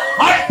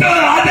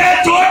అదే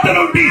చోటు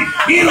నుండి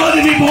ఈ రోజు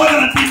నీ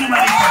బోధన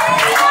తిన్నమని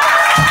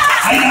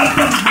ఆయన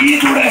అర్థం. నీ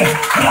కూడా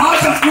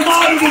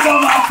రాజకుమారుడిగా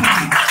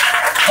మారుతుంది.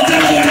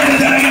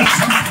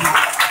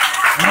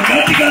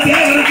 గట్టిగా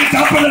దేవుడికి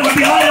చెప్పలు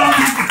బట్టి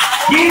ఆరాధించి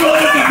ఈ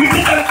రోజు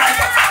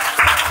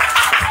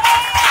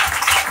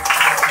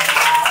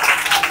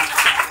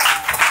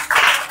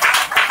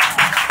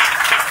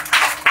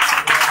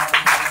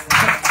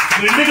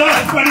విడుదల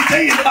పని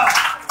చెయ్యదా?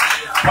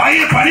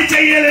 పని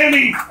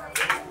చెయ్యలేని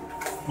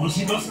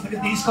ముసిగోసకి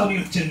తీసుకొని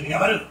వచ్చారు.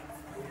 ఎవరు?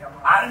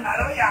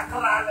 40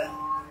 అక్కడ రాలేదు.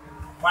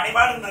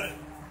 పనివాడు ఉన్నారు.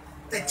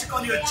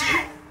 తెచ్చుకొని వచ్చి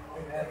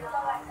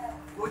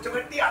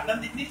కూర్చోబెట్టి అన్నం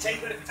తిని చెయ్యి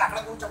పెట్టి అక్కడ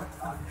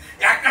కూర్చోబెట్టారు.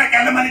 ఎక్కడికి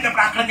వెళ్ళమని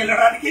చెప్పి అక్కడికి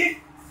వెళ్ళడానికి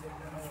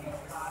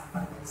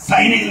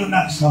సైనికులు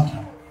ఉన్నారు.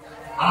 స్తోత్రం.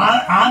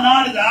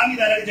 ఆనాడు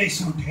దావీదు అలాగే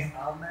చేస్తుంటే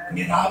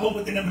నీ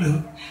రాబోయే దినములు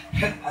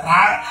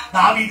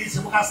దావీదు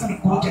సింహాసనం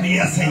కూర్చొని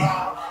యేసయ్య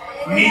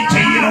నీ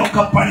చెయ్యిన ఒక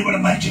పని కూడా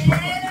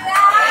మర్చిపోదు.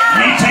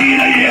 నీ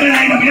చెయ్యిన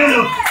ఏదైనా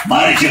మేలు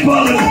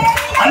మర్చిపోదు.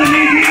 అది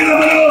నీ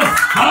జీవితంలో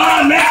ఆ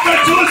లెక్క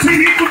చూసి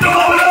నీ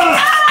కుటుంబంలో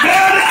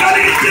మేలు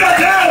కలిగించిన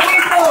దేవుడు.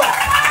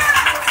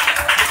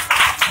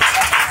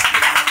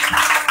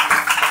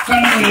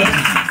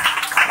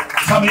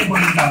 సమయం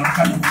పోయిందాము.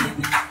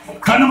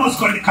 కన్ను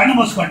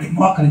మూసుకోండి,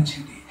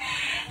 మోకరించండి.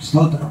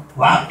 స్తోత్రం.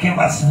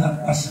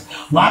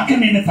 వాక్యం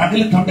నేను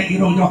తగులుతుంటే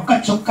ఈరోజు ఒక్క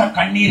చుక్క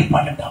కన్నీరు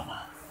పడటమ్మా.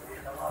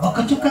 ఒక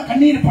చుక్క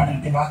కన్నీరు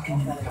పడండి. వాక్యం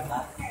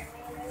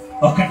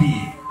ఒకటి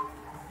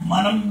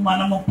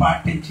మనము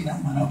పాటించిన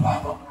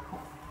మనోభావం.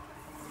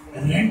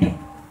 2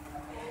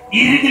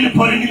 ఇరుగులు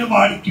పొరుగులు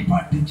వాడికి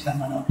పాటించిన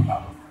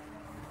మనోభావం.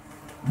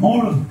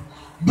 3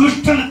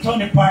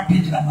 దుష్టులతోని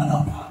పాటించిన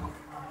మనోభావం.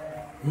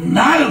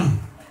 4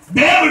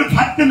 దేవుడు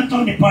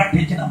భక్తులతోని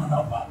పాటించిన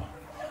మనోభావం.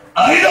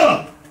 5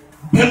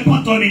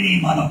 వెంపుతోని నీ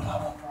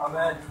మనోభావం.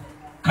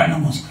 కన్ను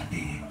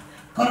మూసుకోండి.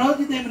 ఒక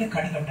రోజు దేవుని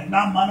కడగండి.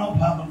 నా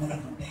మనోభావం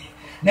ఉంటే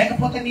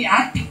లేకపోతే నీ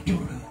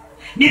యాటిట్యూడ్,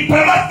 నీ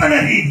ప్రవర్తన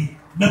రీతి,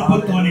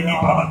 డబ్బుతోని నీ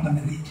ప్రవర్తన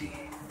రీతి,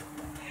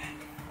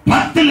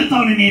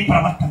 భక్తులతోని నీ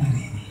ప్రవర్తన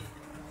రీతి,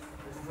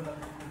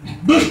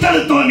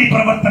 దుష్టలతో నీ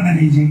ప్రవర్తన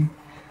రీతి,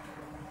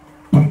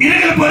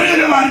 ఇరుగుల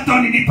పొరుగుల వారితో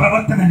నీ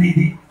ప్రవర్తన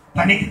రీతి,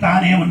 తనకి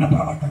తానే ఉన్న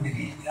ప్రవర్తన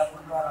రీతి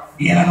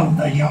ఎలాగ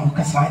ఉందయ్యా?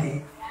 ఒకసారి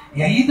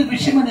 5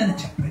 విషయము నేను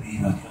చెప్పాను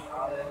ఈరోజు.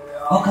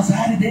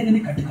 ఒకసారి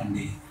దేవుని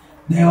కట్టుకోండి.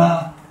 దేవా,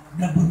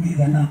 డబ్బు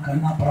మీద నా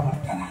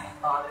ప్రవర్తన,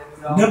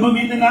 డబ్బు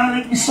మీద నా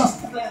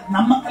విశ్వస్తత,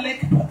 నమ్మకం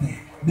లేకపోతే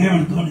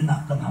దేవుడితో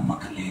నాకు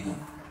నమ్మకం లేదు.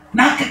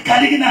 నాకు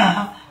కలిగిన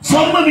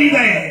సొమ్ము మీద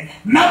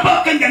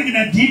నమ్మకం కలిగిన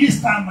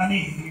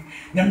జీవిస్తామని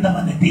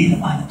ఎంతమంది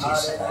తీర్మానం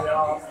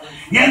చేస్తున్నారు?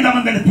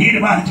 ఎంతమందిని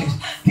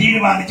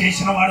తీర్మానం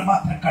చేసిన వాడు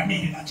మాత్రం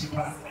కన్నీరుగా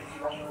చెప్పారు.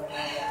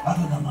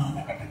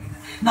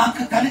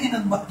 నాకు కలిగిన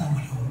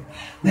మొత్తములు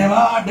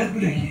దేవా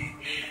డబ్బులకి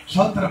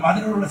సోత్రం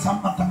అదనుల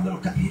సమ్మతంలో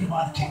ఒక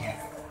తీర్మానం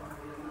చేయాలి.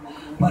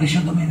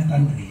 పరిశుద్ధమైన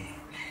తండ్రి,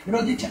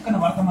 ఈరోజు చక్కని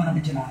వర్తమానం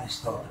ఇచ్చిన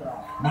ఆశతో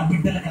నా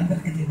బిడ్డలకు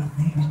అందరికీ దేవుడు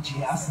దీవించి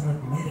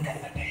ఆశీర్వాదం మేలు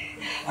కలగండి.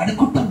 ఆడి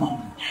కుటుంబం,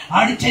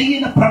 ఆడి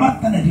చెయ్యిన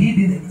ప్రవర్తన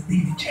రీతి దేవుడు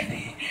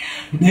దీవించండి.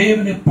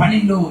 దేవుని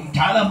పనిలో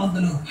చాలా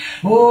మందులు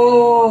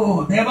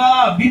దేవా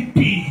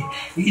విప్పి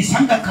ఈ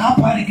సంఘ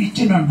కాపానికి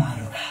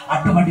ఇచ్చినున్నారు.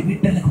 అటువంటి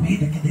బిడ్డలకు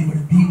మీదకి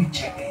దేవుడు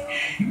దీవించండి.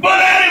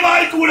 ఇవ్వలేని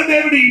వారికి కూడా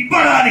దేవుడు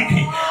ఇవ్వడానికి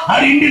ఆ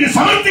ఇంటిని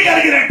సమృద్ధి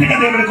కలిగినట్టుగా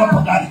దేవుడు గొప్ప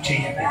కార్యం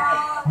చేయండి.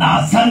 నా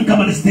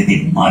సంఘముల స్థితి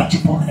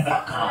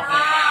మార్చిపోదుగాక,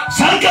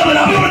 సంఘములు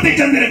అభివృద్ధి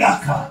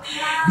చెందినగాక.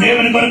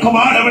 దేవుని కొరకు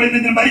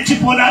వాడబడింది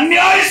మరిచిపోని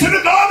అన్యాయసుడు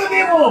కాదు.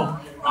 నీవు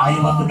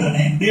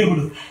ఆయవంతుడనే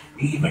దేవుడు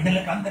ఈ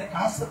బిడ్డలకు అందరికి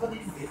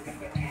ఆశీర్వదించి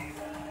తీర్చండి.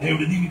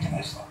 దేవుడు దీవించిన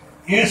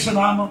యేసు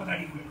నామమున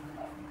అడిగి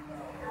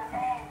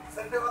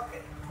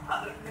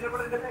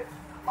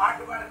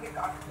పాటు పాడండి.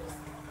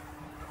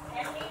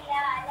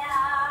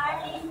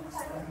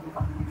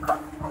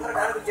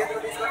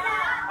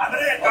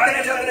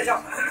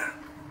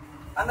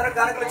 అందరూ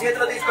కానుకలు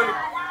చేతిలో తీసుకోండి.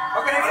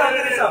 ఒక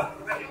నిమిషం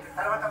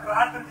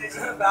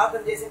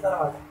ప్రార్థన చేసిన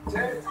తర్వాత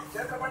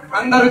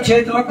అందరూ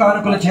చేతిలో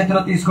కానుకల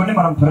చేతిలో తీసుకొని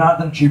మనం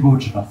ప్రార్థన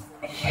చేయబోచున్నాం.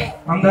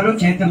 అందరూ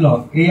చేతుల్లో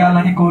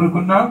వేయాలని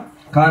కోరుకున్న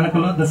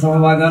కానుకలు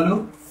దశమభాగాలు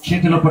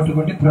చేతిలో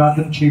పట్టుకొని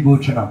ప్రార్థన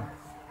చేయబోచున్నాం.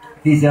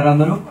 తీసారు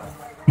అందరూ?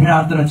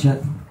 ప్రార్థన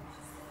చేద్దాం.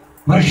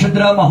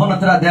 పరిశుద్ర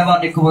మహోన్నత దేవా,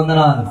 నీకు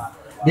వందనాలు.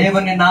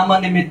 దేవుని నామ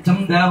నిమిత్తం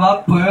దేవా,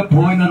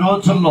 పోయిన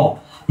రోజుల్లో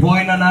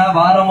పోయిన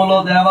వారములో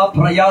దేవా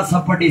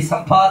ప్రయాసపడి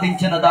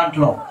సంపాదించిన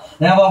దాంట్లో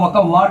దేవా ఒక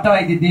వాటా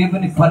ఇది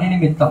దేవుని పని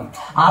నిమిత్తం,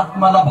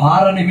 ఆత్మల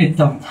భార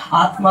నిమిత్తం,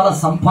 ఆత్మల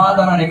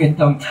సంపాదన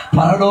నిమిత్తం,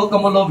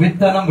 పరలోకములో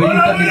విత్తనం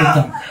వెలుట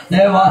నిమిత్తం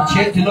దేవా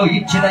చేతిలో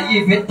ఇచ్చిన ఈ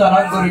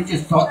విత్తనం గురించి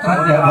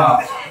స్తోత్రం దేవా.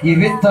 ఈ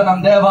విత్తనం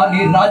దేవా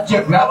నీ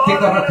రాజ్య వ్యాప్తి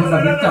కొరకున్న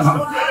విత్తనం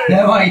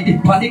దేవా. ఇది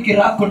పనికి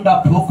రాకుండా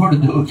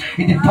పోకూడదు.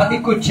 ఇది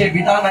పనికొచ్చే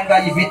విధానంగా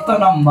ఈ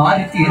విత్తనం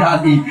మారి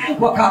తీరాలి.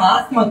 ఒక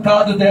ఆత్మ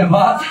కాదు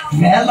దేవా,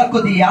 వేల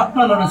కొద్ది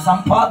ఆత్మలను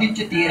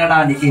సంపాదించి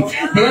తీరడానికి,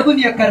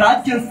 దేవుని యొక్క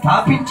రాజ్యం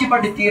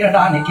స్థాపించబడి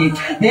తీరడానికి,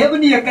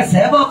 దేవుని యొక్క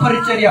సేవా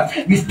పరిచర్య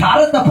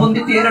విస్తారత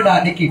పొంది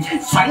తీరడానికి,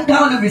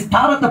 సంఘాలు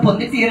విస్తారత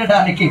పొంది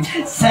తీరడానికి,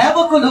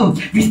 సేవకులు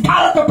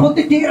విస్తారత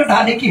పొంది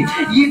తీరడానికి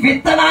ఈ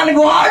విత్తనాన్ని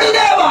వాడు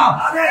దేవా.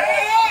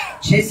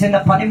 చేసిన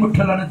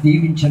పనిముట్లను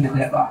దీవించండి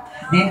దేవా.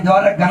 దీని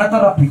ద్వారా ఘనత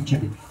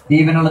రప్పించండి.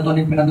 దీవెనలతో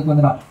నింపినందుకు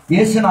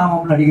యేసు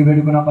నామములో అడిగి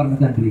వేడుకున్న పరమ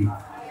తండ్రి,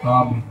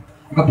 ఆమేన్.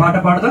 ఒక పాట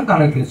పాడుదాం,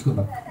 కానుక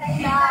వేసుకుందాం.